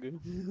 motherfucker.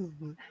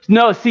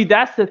 No, see,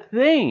 that's the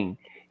thing.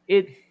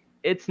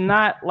 It's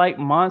not like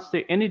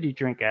Monster energy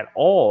drink at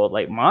all.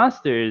 Like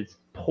Monster is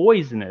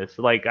poisonous.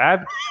 Like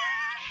I've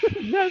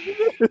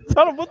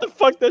tell them what the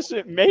fuck that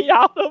shit made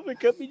out of. It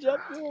could be jet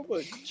fuel,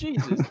 but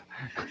Jesus.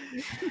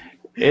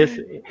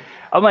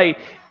 I'm like,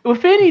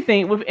 with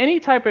any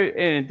type of,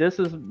 and this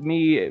is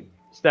me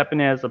stepping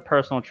in as a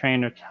personal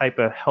trainer type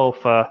of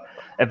health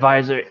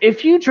advisor.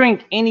 If you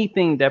drink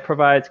anything that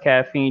provides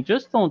caffeine,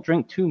 just don't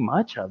drink too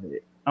much of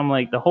it. I'm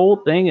like, the whole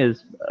thing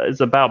is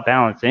about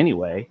balance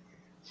anyway.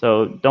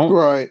 So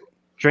don't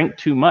drink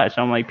too much.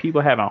 I'm like,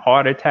 people having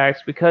heart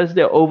attacks because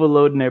they're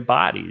overloading their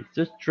bodies.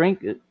 Just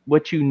drink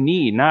what you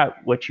need, not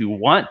what you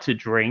want to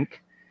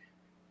drink.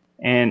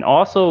 And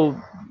also,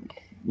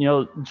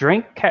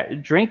 drink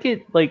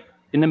it like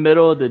in the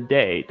middle of the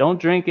day. Don't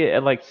drink it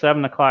at like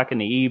 7:00 in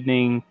the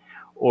evening,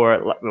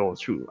 or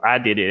true, I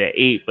did it at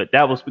 8, but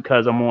that was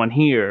because I'm on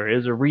here.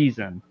 There's a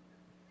reason.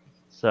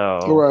 So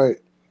right.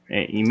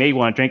 You may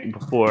want to drink it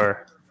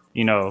before,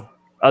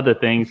 other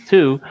things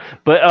too.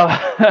 But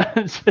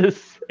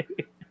just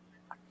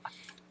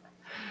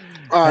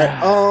all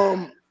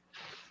right.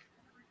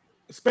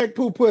 Spec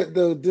Poo put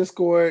the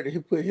Discord. He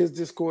put his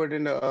Discord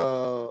in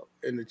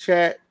the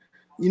chat.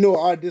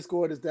 Our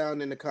Discord is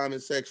down in the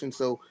comment section.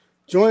 So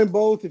join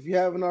both if you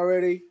haven't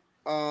already.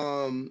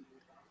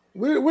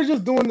 We're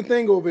just doing the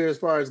thing over here as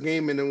far as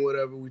gaming and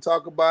whatever. We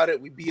talk about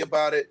it. We be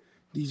about it.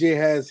 DJ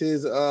has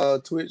his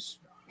Twitch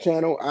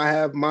channel. I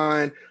have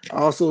mine. I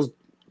also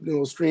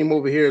stream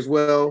over here as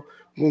well.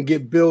 We're gonna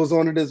get Bills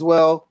on it as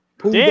well.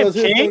 Pooh does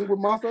his thing with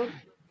Martha.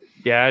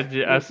 Yeah,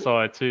 I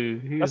saw it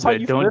too. He That's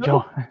said, "Don't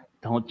join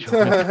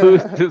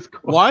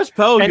Discord." Why is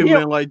Pelican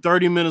Man like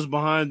 30 minutes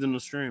behind in the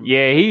stream?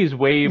 Yeah, he's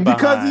way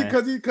behind.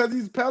 Because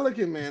he's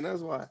Pelican Man.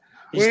 That's why.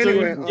 He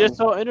just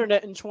saw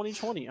internet in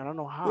 2020. I don't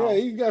know how. Yeah,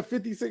 he got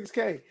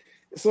 56K.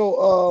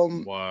 So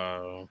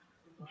wow.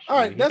 All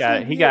right,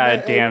 he got a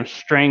damn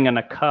string and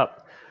a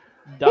cup.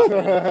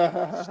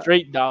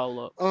 Straight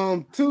dial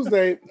up.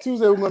 Tuesday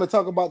we're going to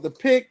talk about the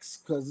picks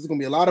because there's going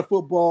to be a lot of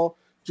football.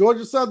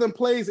 Georgia Southern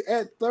plays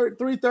at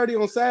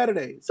 3:30 on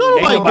Saturday. So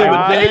nobody give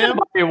a damn.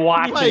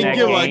 Nobody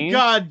give a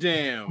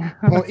goddamn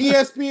on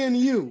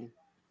ESPNU.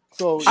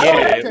 So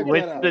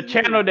with the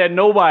channel that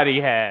nobody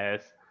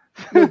has.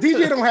 No,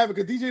 DJ don't have it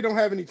because DJ don't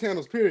have any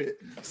channels. Period.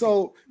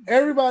 So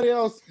everybody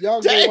else, y'all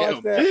go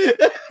watch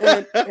that.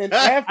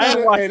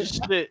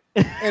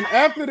 And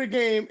after the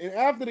game,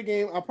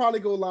 I'll probably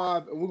go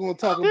live and we're gonna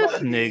talk about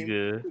the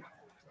nigga. Game.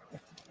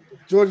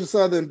 Georgia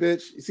Southern,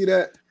 bitch. You see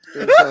that?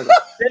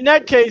 In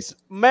that case,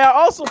 may I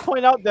also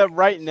point out that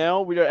right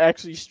now we are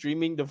actually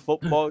streaming the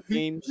football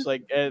games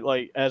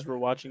as we're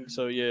watching.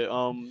 So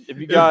yeah, if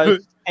you guys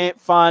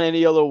can't find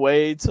any other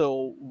way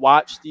to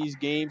watch these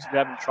games, if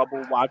you're having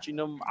trouble watching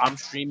them, I'm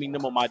streaming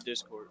them on my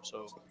Discord.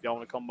 So if y'all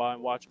want to come by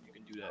and watch them, you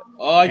can do that.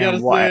 Oh, I gotta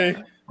say,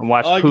 and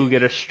watch Pooh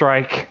get a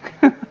strike.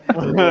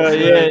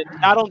 Yeah,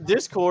 not on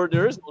Discord.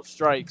 There is no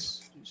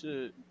strikes.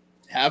 Shit.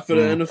 Half of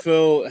the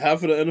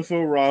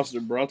NFL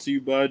roster brought to you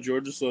by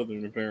Georgia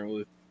Southern,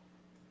 apparently.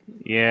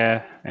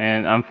 Yeah,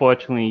 and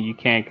unfortunately, you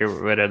can't get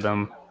rid of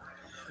them.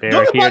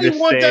 Don't nobody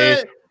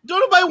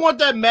want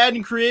that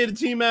Madden created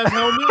team ass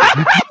helmet?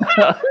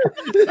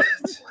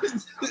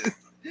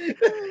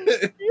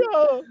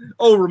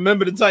 Oh,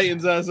 remember the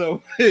Titans as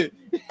oh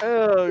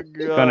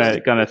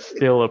god. Gonna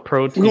steal a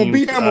pro team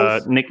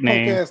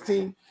nickname.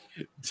 Team.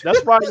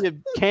 That's why your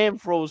cam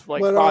froze for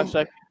 5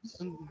 seconds.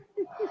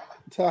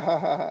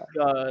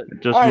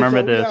 Just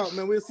remember this. Out,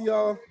 man. We'll see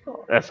y'all.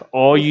 That's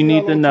all you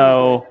need to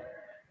know.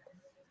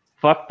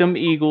 Fuck them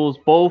Eagles,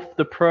 both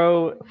the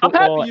pro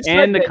football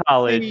and the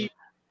college.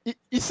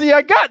 You see,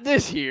 I got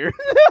this here.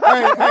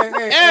 Hey,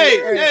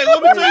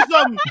 let me tell you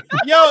something.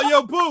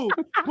 Yo, Pooh,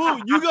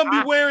 you gonna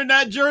be wearing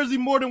that jersey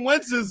more than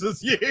Wentz's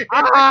this year.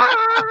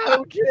 I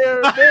don't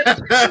care,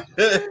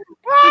 bitch.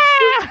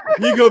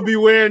 You gonna be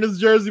wearing this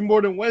jersey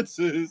more than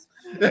Wentz's.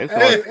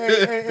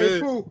 Hey,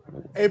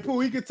 Pooh,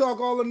 he can talk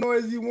all the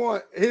noise you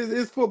want.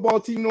 His football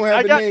team don't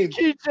have a name. I got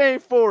the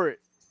keychain for it.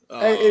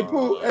 Hey,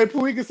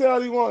 Pooh, he can say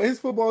all he wants. His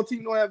football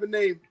team don't have a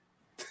name.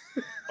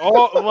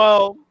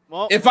 Well,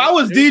 if I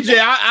was DJ,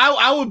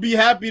 I would be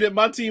happy that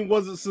my team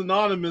wasn't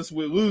synonymous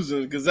with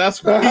losing because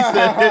that's what he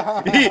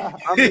said.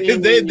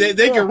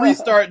 They can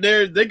restart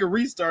their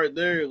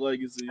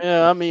legacy.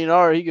 Yeah, I mean,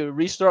 all right, he could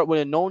restart with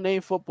a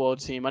no-name football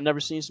team. I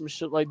never seen some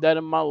shit like that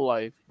in my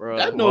life, bro.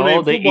 That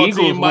no-name the football Eagles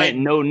team went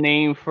no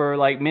name for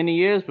many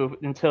years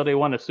until they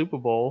won a Super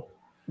Bowl.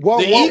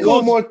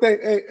 One more thing.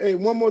 Hey,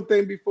 one more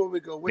thing before we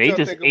go. What they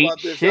just ate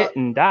shit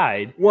and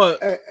died.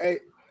 What? Hey,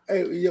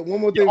 yeah,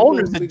 one more thing. The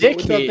owner's a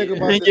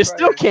dickhead. You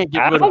still can't get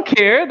rid of it. I don't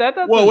care. That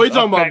doesn't what are you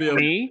talking about,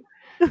 me.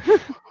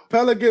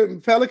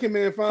 Pelican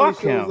Man finally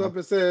shows up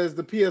and says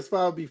the PS5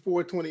 will be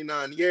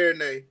 $429. Yeah or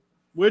nay?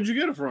 Where'd you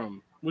get it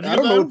from? I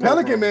don't know.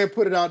 Pelican Man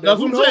put it out there.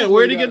 That's what I'm saying.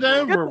 Where'd he get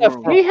that info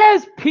from? He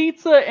has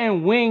pizza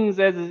and wings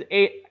as his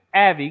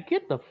Abby,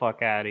 get the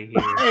fuck out of here.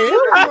 Hey,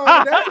 what's wrong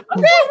with that?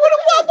 Man, what am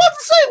I about to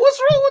say? What's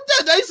wrong with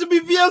that? That used to be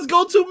VS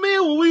go-to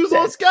meal when we was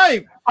on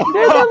Skype.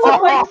 That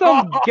looks like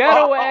some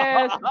ghetto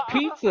ass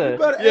pizza.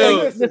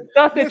 The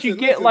stuff that you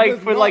get for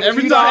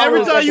every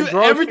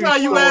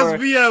time you ask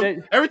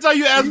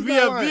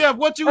VF,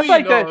 what you eat?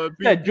 Like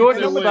that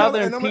Georgia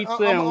Southern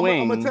pizza and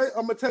wings.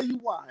 I'm gonna tell you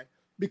why.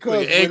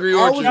 Because Angry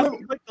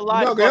Orchard.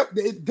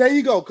 There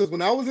you go. Because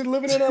when I was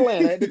living in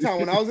Atlanta at the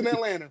time, when I was in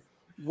Atlanta.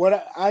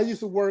 I used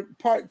to work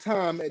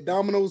part-time at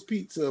Domino's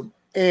Pizza,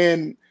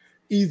 and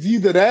it's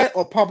either that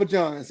or Papa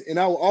John's, and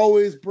I will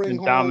always bring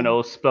home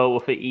Domino's spelled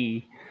with an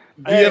E.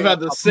 VF had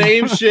the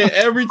same shit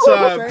every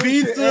time.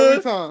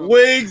 Pizza,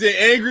 wings, and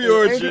Angry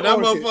Orchard. That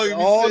motherfucker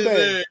all day.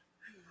 There.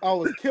 I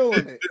was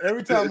killing it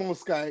every time on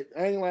Skype.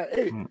 I ain't like,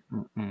 hey,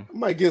 I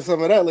might get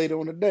some of that later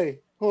on today.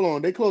 Hold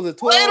on, they close at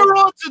 12. Later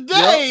on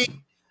today. Yep.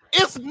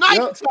 It's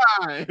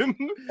nighttime.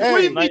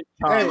 Hey, later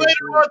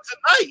on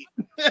tonight.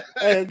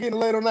 Hey, I'm getting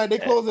late on night. They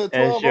close at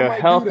 12. As your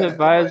health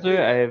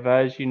advisor, I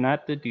advise you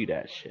not to do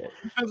that shit.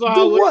 Do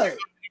what?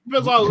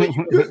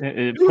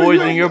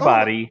 Poison your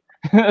body.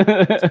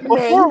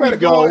 Before we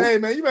go, hey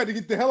man, you better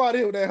get the hell out of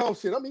here with that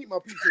health shit. I'm eating my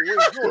pizza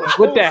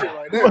with that.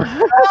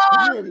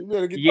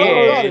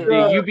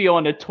 You be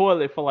on the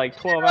toilet for like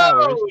 12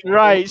 hours.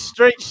 Right,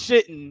 straight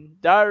shitting,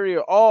 diarrhea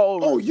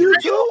all over. Oh, you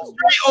too?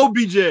 Straight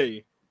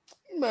OBJ.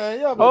 Man,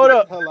 y'all hold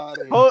up.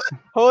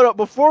 Hold up.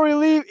 Before we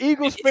leave,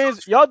 Eagles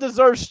fans, y'all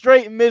deserve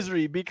straight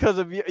misery because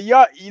of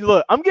y'all.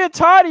 Look, I'm getting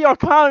tired of y'all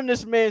clowning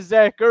this man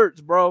Zach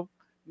Ertz, bro.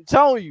 I'm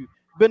telling you,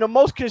 been the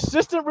most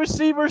consistent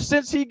receiver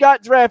since he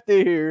got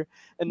drafted here.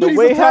 And the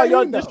way how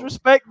y'all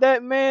disrespect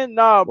that man,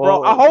 nah,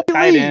 bro. I hope he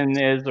leaves. Tight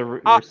end is a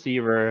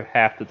receiver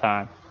half the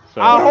time. So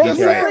I hope he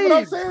leaves. What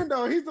I'm saying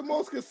though, he's the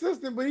most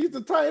consistent, but he's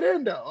the tight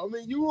end though. I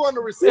mean, you want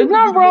to receive. There's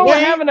not wrong with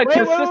having a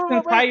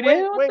consistent tight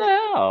end. What the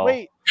hell?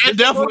 It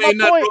definitely ain't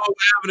nothing wrong with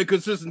having a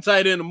consistent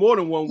tight end more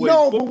than one way.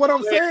 No, but what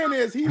I'm saying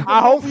is he's the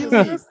most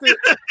consistent.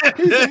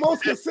 He's the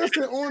most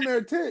consistent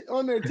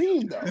on their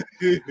team though.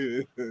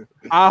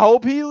 I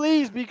hope he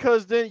leaves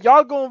because then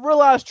y'all gonna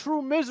realize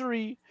true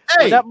misery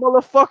when that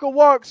motherfucker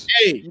walks.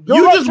 Hey,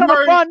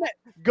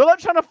 Good luck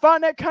trying to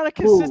find that kind of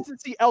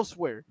consistency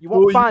elsewhere. You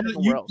won't find it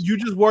somewhere else. You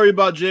just worry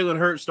about Jalen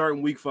Hurts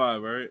starting week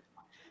 5, right?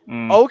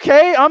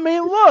 Okay, I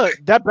mean, look,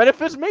 that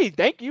benefits me.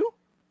 Thank you.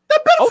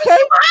 That benefits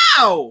you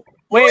how?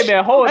 Wait a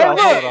minute, hold on.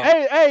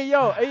 Hey,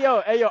 yo,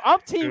 I'm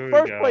team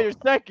first player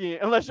second,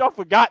 unless y'all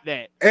forgot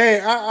that. Hey,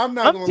 I'm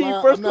not I'm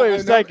team first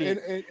player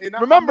second.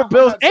 Remember,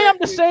 Bills, and I'm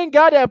the same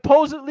guy that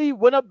supposedly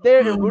went up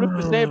there and rooted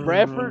for Sam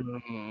Bradford.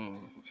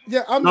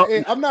 Yeah, I'm not.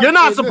 You're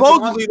not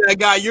supposedly that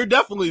guy. You're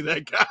definitely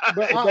that guy.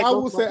 But I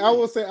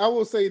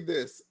will say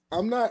this.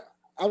 I'm not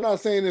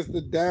saying it's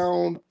to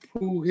down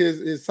to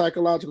his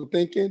psychological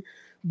thinking,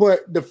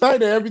 but the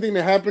fact that everything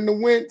that happened to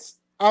Wentz,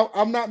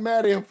 I'm not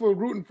mad at him for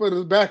rooting for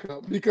his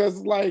backup because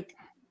like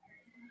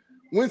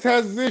Wentz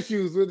has his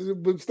issues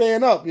with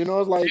staying up. You know,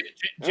 it's like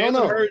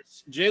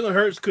Jalen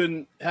Hurts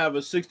couldn't have a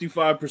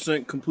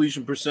 65%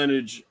 completion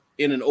percentage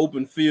in an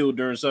open field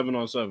during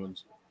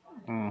 7-on-7s.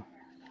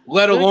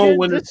 Let alone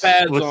when the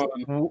pads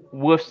on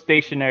with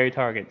stationary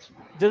targets.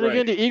 Then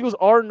again, the Eagles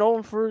are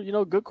known for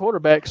good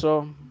quarterbacks,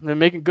 so they're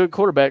making good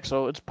quarterbacks,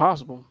 so it's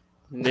possible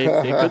they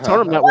could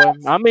turn them that way.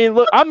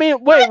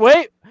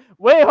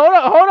 Wait,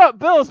 hold up,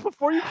 Bills,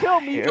 before you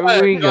kill me.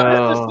 Here we go.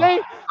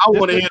 I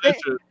want to hear that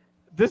shit.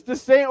 This the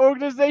same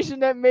organization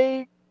that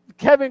made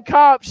Kevin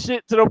Cobb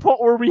shit to the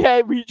point where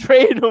we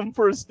traded him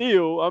for a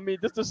steal. I mean,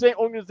 this the same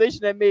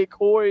organization that made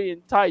Corey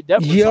and Ty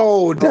Detmer.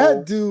 Yo,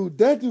 that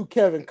dude,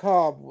 Kevin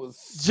Cobb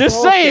was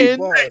just saying.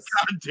 God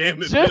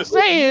damn it! Just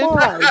saying.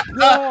 My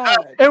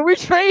God. And we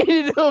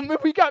traded him, and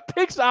we got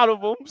picks out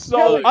of him.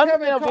 So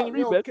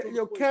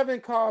Kevin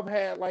Cobb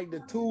had like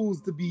the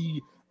tools to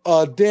be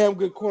a damn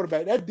good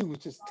quarterback. That dude was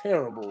just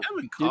terrible.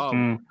 Kevin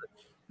Cobb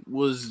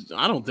was.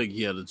 I don't think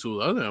he had the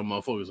tools. I think that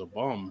motherfucker was a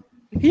bum.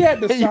 He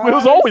had the size. He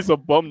was always a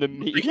bum to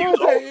me. You know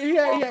what I'm saying? He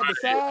had the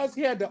size,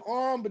 he had the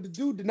arm, but the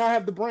dude did not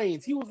have the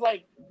brains. He was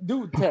like,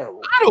 dude,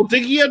 terrible. I don't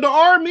think he had the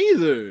arm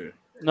either.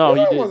 No,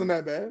 he wasn't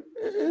that bad.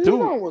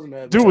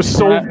 Dude was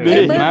so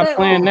big. Not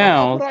playing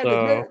now.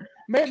 So.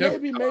 Maybe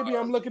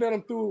I'm looking at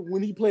him through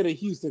when he played at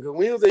Houston. Because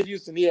when he was at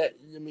Houston,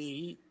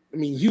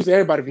 Houston.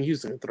 Everybody from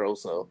Houston can throw.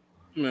 So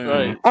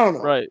right, I don't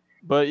know. Right,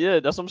 but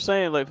yeah, that's what I'm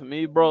saying. Like for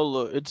me, bro,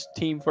 look, it's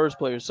team first,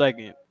 player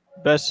second,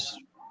 best.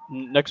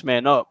 Next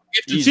man up.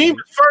 If the team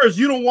is first,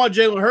 you don't want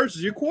Jalen Hurts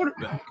as your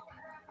quarterback.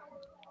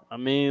 I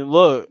mean,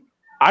 look,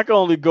 I can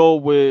only go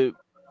with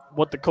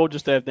what the coaching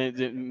staff think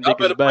is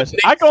best.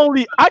 I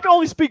can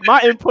only speak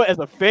my input as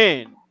a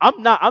fan.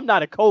 I'm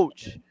not a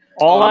coach.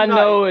 All I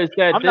know is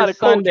that this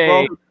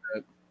Sunday,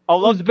 I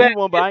love to be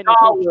one, but I ain't no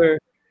coach.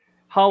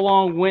 How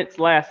long Wentz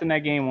last in that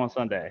game on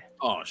Sunday?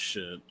 Oh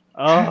shit.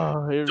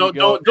 Oh, here we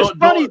go. It's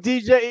funny,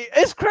 DJ.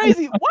 It's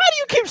crazy. Why do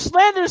you keep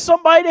slandering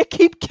somebody that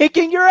keep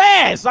kicking your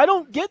ass? I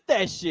don't get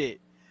that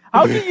shit.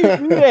 How can you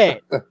do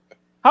that?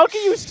 How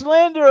can you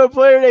slander a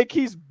player that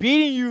keeps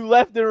beating you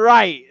left and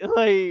right?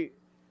 Like,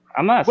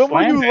 I'm not. When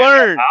will you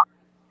learn?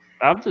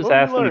 I'm just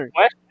asking the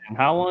question.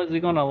 How long is he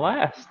gonna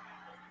last?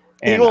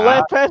 He gonna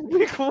last past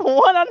week 1.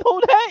 I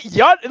know that.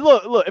 Y'all,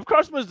 look. If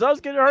Carson Wentz does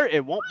get hurt,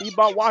 it won't be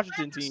about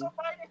Washington team.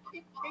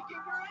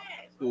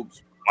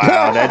 Oops.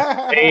 Wow, that's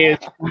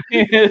I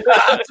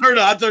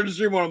turned the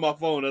stream on my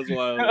phone. That's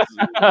why.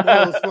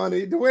 That was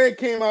funny. The way it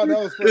came out, that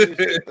was funny.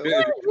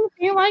 You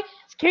feel like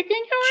he's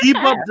kicking your keep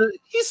ass. Up the.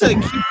 He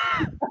said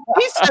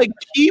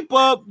keep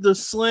up the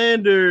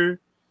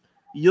slander.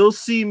 You'll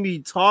see me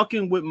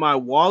talking with my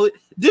wallet.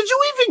 Did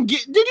you even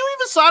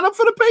sign up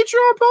for the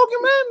Patreon,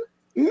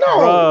 Pokemon?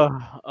 No.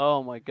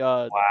 Oh my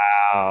God.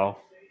 Wow.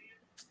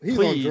 He's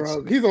on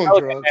drugs. He's on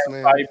drugs,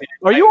 man.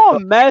 Are you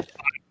on meth?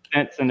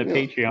 Cents in the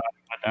Patreon and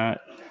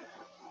whatnot.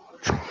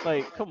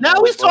 Like, come now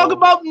on, he's talking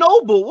about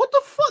Noble. What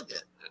the fuck?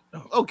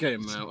 Okay,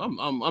 man.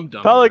 I'm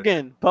done.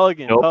 Pelican.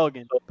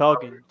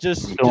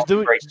 Just do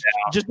me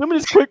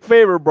this quick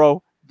favor,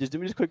 bro. Just do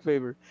me this quick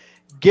favor.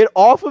 Get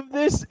off of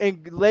this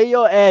and lay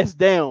your ass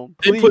down.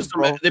 Please,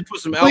 they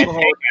put some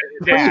alcohol.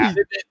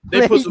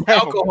 They put some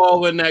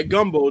alcohol in that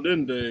gumbo,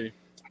 didn't they?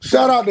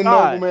 Shout out to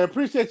Noble, man.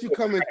 Appreciate you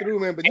coming through,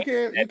 man. But you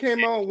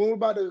came on when we're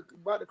about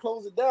to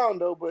close it down,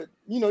 though. But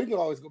you can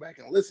always go back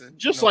and listen.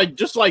 Just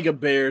like a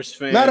Bears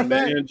fan,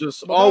 man.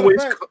 Just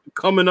always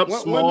coming up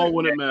small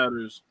when it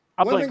matters.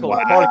 One thing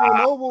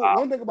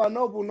about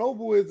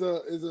Noble is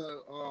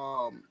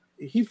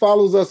he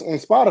follows us on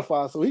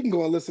Spotify, so he can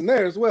go and listen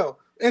there as well.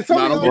 And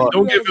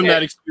don't give him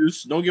that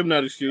excuse. Don't give him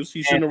that excuse.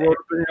 He shouldn't have wrote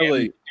up in here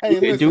late. Hey,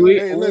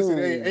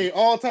 listen.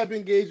 All type of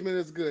engagement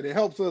is good. It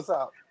helps us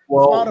out.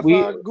 Well,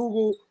 Spotify,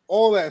 Google,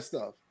 all that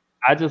stuff.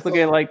 I just look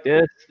at it like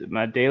this.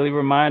 My daily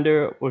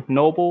reminder with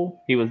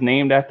Noble, he was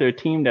named after a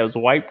team that was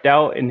wiped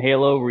out in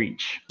Halo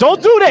Reach.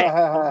 Don't do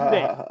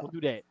that.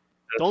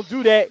 Don't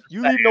do that.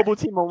 You leave Noble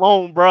team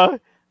alone, bro.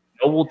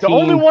 Noble the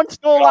only one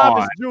still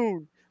alive is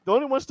June. The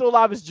only one still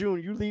alive is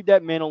June. You leave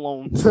that man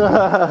alone.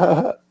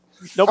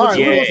 Noble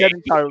team is dead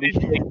entirely.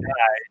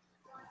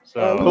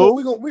 So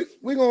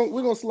we're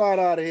gonna slide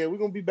out of here. We're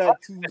gonna be back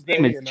Tuesday.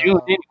 Name is June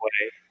anyway.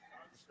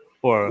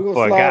 For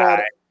a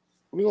guy.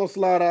 We're gonna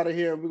slide out of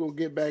here. We're gonna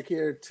get back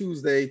here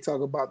Tuesday,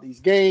 talk about these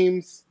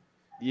games.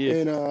 Yeah.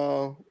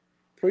 And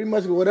pretty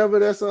much whatever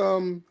that's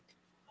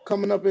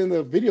coming up in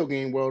the video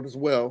game world as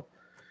well.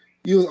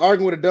 You was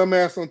arguing with a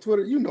dumbass on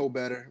Twitter. You know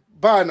better.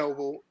 Bye,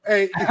 Noble.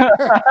 Hey.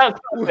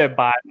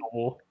 Bye,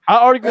 Noble. I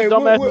argue with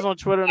dumbasses on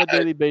Twitter on a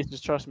daily basis.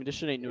 Trust me, this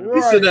shit ain't new.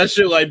 He said that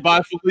shit like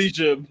bye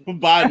Felicia.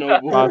 Bye,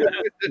 Noble.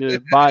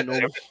 Bye,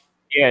 Noble.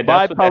 Yeah,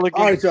 bye, Pelican.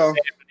 All right, y'all.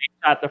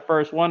 Not the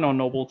first one on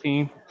Noble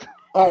team.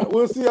 All right,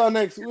 we'll see y'all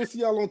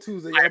on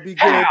Tuesday. Y'all be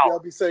good. Y'all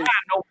be safe.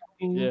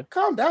 Yeah.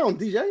 Calm down,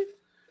 DJ.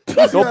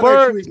 Go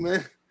Birds. Next week,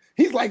 man.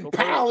 He's like,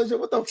 pow.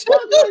 What the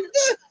fuck?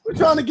 We're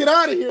trying to get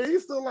out of here.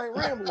 He's still like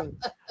rambling.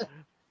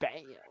 Bam.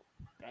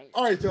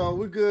 All right, y'all.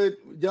 We're good.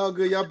 Y'all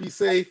good. Y'all be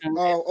safe.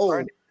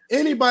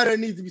 Anybody that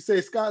needs to be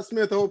safe. Scott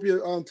Smith, I hope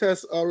your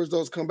test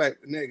results come back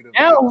negative.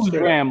 Who's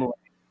rambling?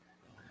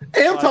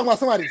 Hey, I'm talking about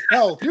somebody's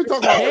health. You're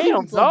talking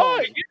about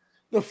somebody.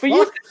 The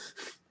fuck?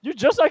 You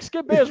just like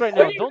Skip Bears right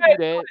now. Don't do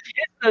that.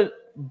 Hit the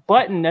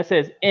button that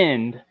says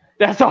end.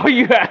 That's all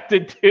you have to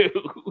do.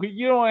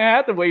 You don't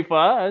have to wait for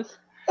us.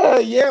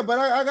 Yeah, but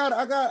I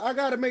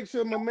got to make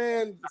sure my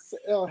man.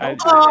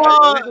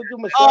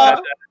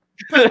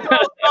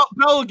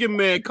 Pelican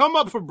man, come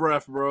up for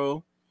breath,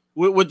 bro.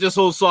 With this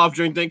whole soft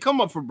drink thing,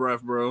 come up for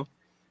breath, bro.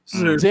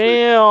 Seriously.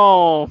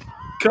 Damn.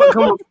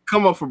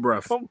 Come up for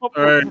breath. All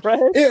right.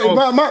 Yeah,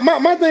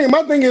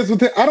 my thing is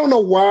with I don't know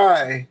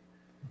why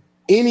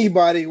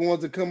anybody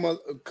wants to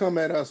come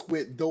at us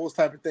with those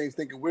type of things,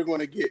 thinking we're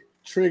going to get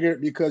triggered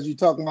because you're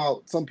talking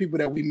about some people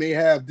that we may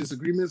have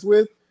disagreements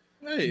with.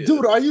 Hey,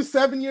 dude, are you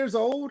 7 years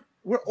old?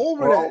 We're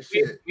over that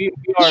shit.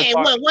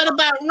 What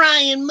about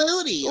Ryan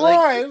Moody?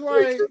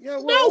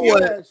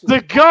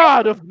 The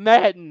god of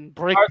Madden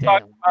breakdown.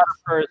 Talking about a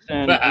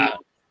person got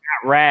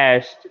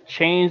rashed,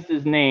 changed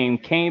his name,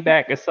 came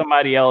back as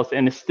somebody else,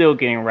 and is still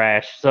getting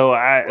rashed. So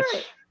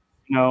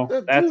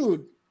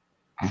dude,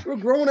 we're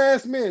grown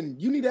ass men.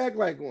 You need to act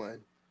like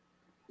one.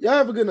 Y'all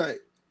have a good night.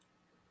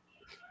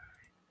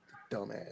 Dumbass.